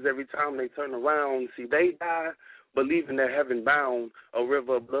bombings every time they turn around. See, they die believing they're heaven bound, a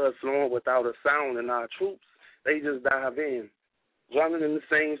river of blood flowing without a sound, and our troops, they just dive in, drowning in the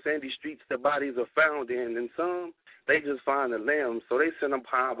same sandy streets their bodies are found in, and some, they just find a limb, so they send a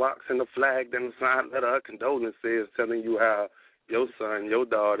pine box and a flag, then a signed letter of condolences telling you how your son, your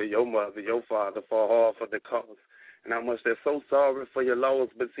daughter, your mother, your father fall hard for the cause, and how much they're so sorry for your loss.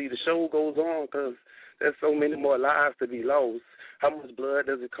 But see, the show goes on because there's so many more lives to be lost. How much blood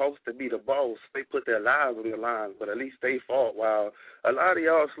does it cost to be the boss? They put their lives on the line, but at least they fought, while a lot of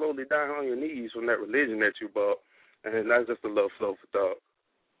y'all slowly die on your knees from that religion that you bought, and that's just a little flow for thought.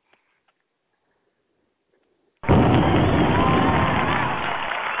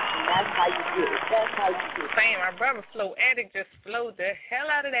 That's how you get it. That's how you get it. Saying my brother Floetic just flowed the hell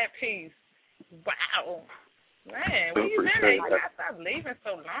out of that piece. Wow. Man, where you been at? You gotta stop leaving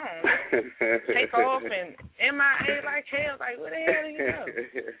so long. Take off and MIA like hell. Like, where the hell do you go?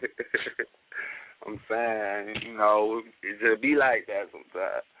 I'm saying, you know, it just be like that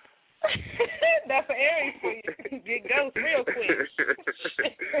sometimes. That's an area for you. Get ghost real quick.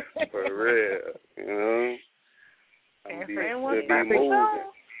 For real, you know. And friend, what's up?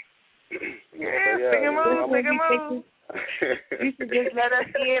 Big and move. You should just let us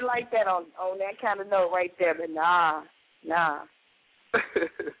in like that on that kind of note right there. But nah.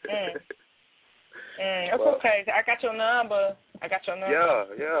 It's okay. I got your number.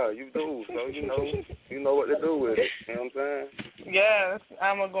 Yeah, you do. So you know what to do with it. You know what I'm saying? Yes,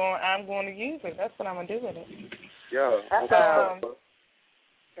 I'm going to use it. That's what I'm gonna do with it. Yeah. That's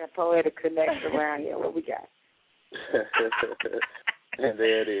that poetic connection around here. What we got? And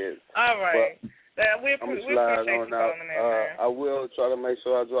there it is. All right. We appreciate you calling in, man. I will try to make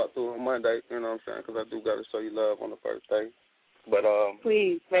sure I drop through on Monday. You know what I'm saying? Because I do got to show you love on the first day. But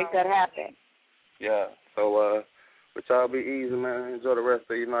please make that happen. Yeah. So but y'all be easy, man. Enjoy the rest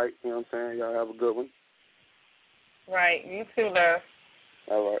of your night. You know what I'm saying? Y'all have a good one. Right. You too, love.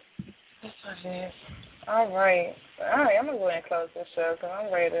 All right. That's what it is. All right. I'm going to go ahead and close this show because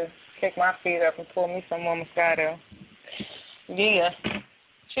I'm ready to kick my feet up and pull me some more Moscato. Yeah.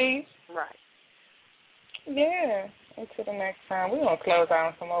 Cheese? Right. Yeah. Until the next time. We're going to close out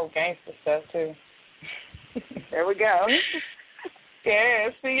on some old gangster stuff, too. There we go. Yeah,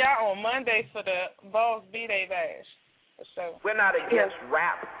 see y'all on Monday for the Balls B-Day Bash. For sure. We're not against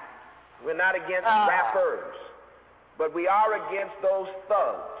rap. We're not against rappers. But we are against those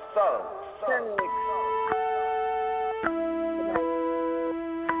thugs.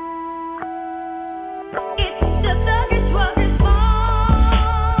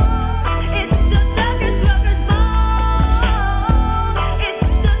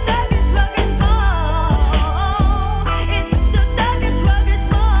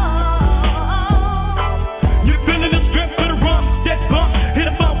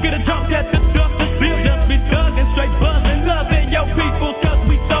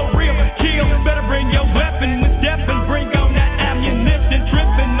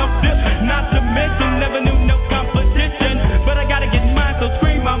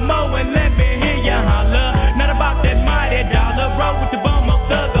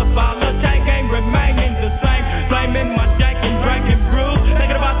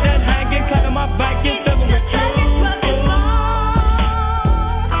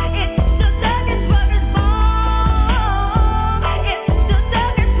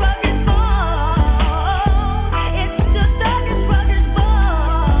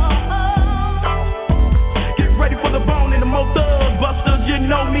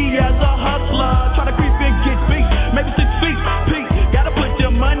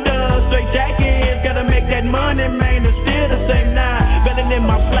 Money, man, it's still the same now. Better than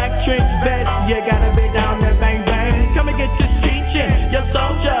my black trench.